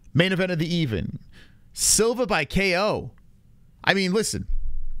 Main event of the evening. Silva by KO. I mean, listen.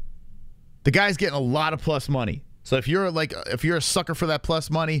 The guy's getting a lot of plus money. So if you're a sucker for that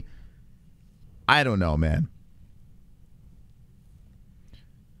plus money, I don't know, man.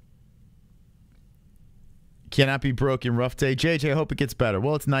 Cannot be broken. Rough day. JJ, I hope it gets better.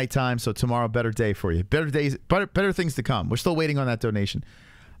 Well, it's nighttime, so tomorrow, better day for you. Better days, better things to come. We're still waiting on that donation.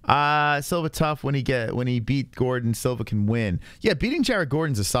 Silva tough when he beat Gordon. Silva can win. Yeah, beating Jared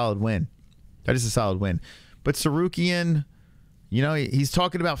Gordon's a solid win. That is a solid win. But Sarukian, you know, he's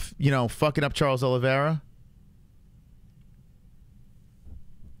talking about, you know, fucking up Charles Oliveira.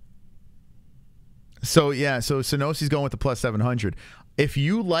 So, yeah, so Sanosi's going with the plus 700. If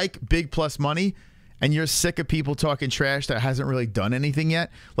you like big plus money and you're sick of people talking trash that hasn't really done anything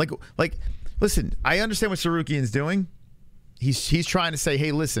yet, like listen, I understand what Sarukian's doing. He's trying to say,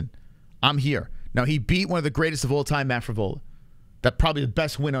 hey, listen, I'm here. Now, he beat one of the greatest of all time, Matt Frevola. That's probably the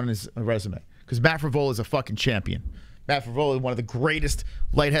best win on his resume because Matt Frevola is a fucking champion. Matt Frevola is one of the greatest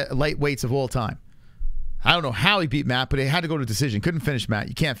lightweights of all time. I don't know how he beat Matt, but he had to go to decision. Couldn't finish Matt.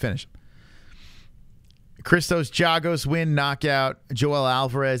 You can't finish him. Christos Giagos win, knockout, Joel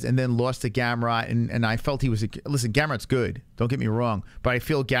Alvarez, and then lost to Gamrot. And I felt he was... Listen, Gamrot's good. Don't get me wrong. But I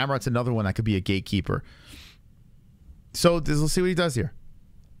feel Gamrot's another one that could be a gatekeeper. So let's see what he does here.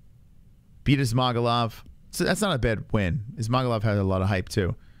 Beat Ismagulov. So that's not a bad win. Ismagulov had a lot of hype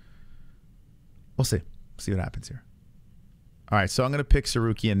too. We'll see. See what happens here. All right, so I'm going to pick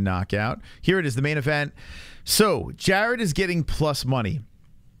Tsarukyan knockout. Here it is, the main event. So Jared is getting plus money.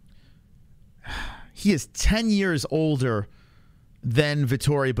 He is 10 years older than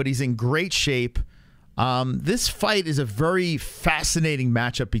Vettori, but he's in great shape. This fight is a very fascinating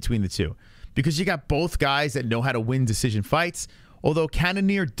matchup between the two because you got both guys that know how to win decision fights, although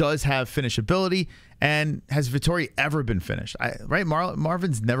Cannonier does have finishability. And has Vettori ever been finished? Right?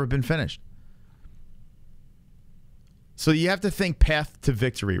 Marvin's never been finished. So you have to think path to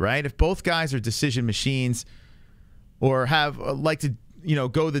victory, right? If both guys are decision machines or have like to,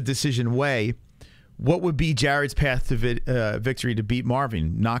 go the decision way, what would be Jared's path to victory to beat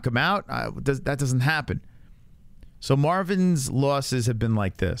Marvin? Knock him out? That doesn't happen. So Marvin's losses have been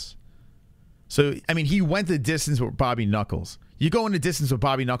like this. So, I mean, he went the distance with Bobby Knuckles. You go in the distance with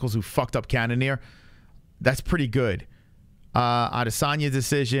Bobby Knuckles, who fucked up Cannonier, that's pretty good. Adesanya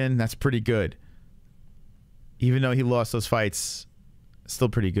decision, that's pretty good. Even though he lost those fights, still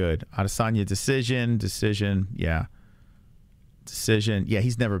pretty good. Adesanya decision, yeah. Decision, yeah,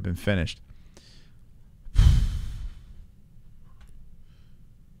 he's never been finished.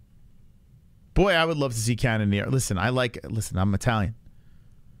 Boy, I would love to see Cannonier. Listen, I'm Italian.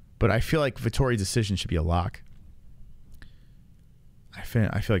 But I feel like Vettori decision should be a lock. I feel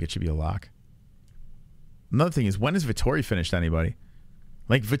like it should be a lock. Another thing is, when has Vettori finished anybody?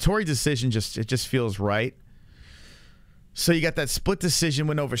 Like, Vettori decision it just feels right. So you got that split decision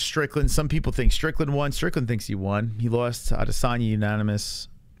win over Strickland. Some people think Strickland won. Strickland thinks he won. He lost to Adesanya unanimous.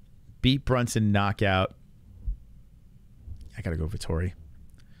 Beat Brunson knockout. I gotta go Vettori.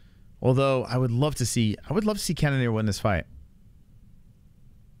 Although I would love to see Cannonier win this fight.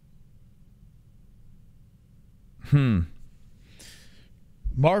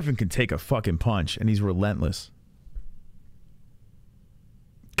 Marvin can take a fucking punch, and he's relentless.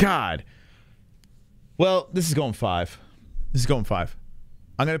 God. Well, this is going 5. I'm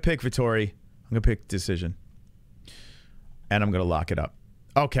going to pick Vettori. I'm going to pick decision. And I'm going to lock it up.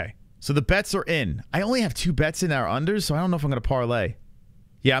 Okay. So the bets are in. I only have 2 bets in our unders, so I don't know if I'm going to parlay.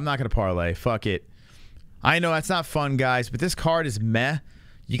 Yeah, I'm not going to parlay. Fuck it. I know that's not fun, guys, but this card is meh.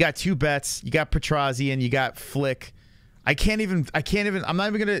 You got 2 bets. You got Petrosian. You got Flick. I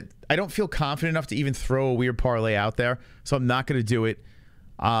don't feel confident enough to even throw a weird parlay out there, so I'm not going to do it.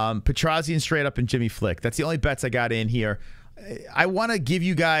 Petrosian straight up and Jimmy Flick. That's the only bets I got in here. I want to give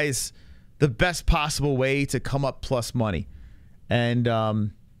you guys the best possible way to come up plus money. And,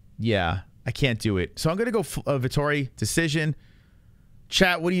 yeah, I can't do it. So I'm going to go Vettori decision.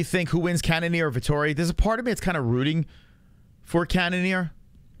 Chat, what do you think? Who wins, Cannonier or Vettori? There's a part of me that's kind of rooting for Cannonier.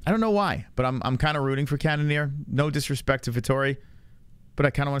 I don't know why, but I'm kind of rooting for Cannonier. No disrespect to Vettori, but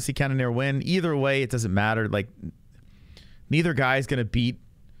I kind of want to see Cannonier win. Either way, it doesn't matter. Like, neither guy's going to beat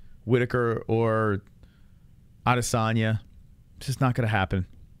Whitaker or Adesanya. It's just not going to happen.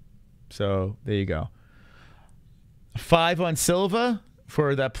 So, there you go. 5 on Silva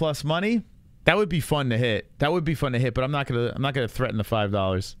for that plus money. That would be fun to hit. But I'm not gonna threaten the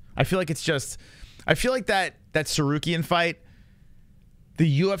 $5. I feel like that Tsarukyan fight,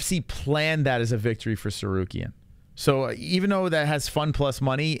 the UFC planned that as a victory for Tsarukyan. So even though that has fun plus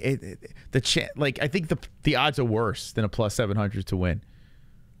money, I think the odds are worse than a plus 700 to win.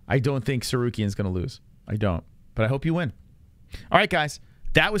 I don't think Tsarukyan's gonna lose. I don't. But I hope you win. All right, guys.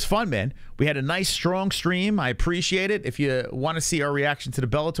 That was fun, man. We had a nice, strong stream. I appreciate it. If you want to see our reaction to the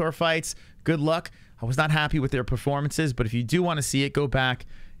Bellator fights, good luck. I was not happy with their performances, but if you do want to see it, go back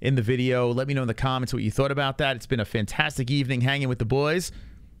in the video. Let me know in the comments what you thought about that. It's been a fantastic evening hanging with the boys.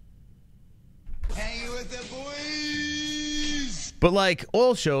 Hanging with the boys. But like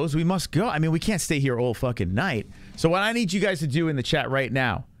all shows, we must go. I mean, we can't stay here all fucking night. So what I need you guys to do in the chat right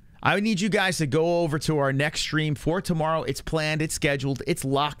now, I need you guys to go over to our next stream for tomorrow. It's planned, it's scheduled, it's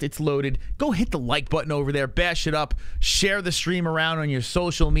locked, it's loaded. Go hit the like button over there, bash it up, share the stream around on your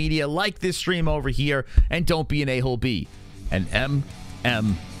social media, like this stream over here, and don't be an a-hole, be an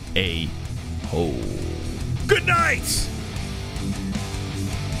MMA-hole. Good night!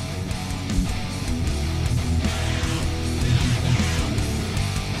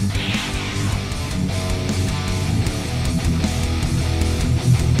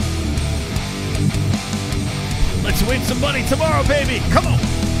 Let's win some money tomorrow, baby. Come on.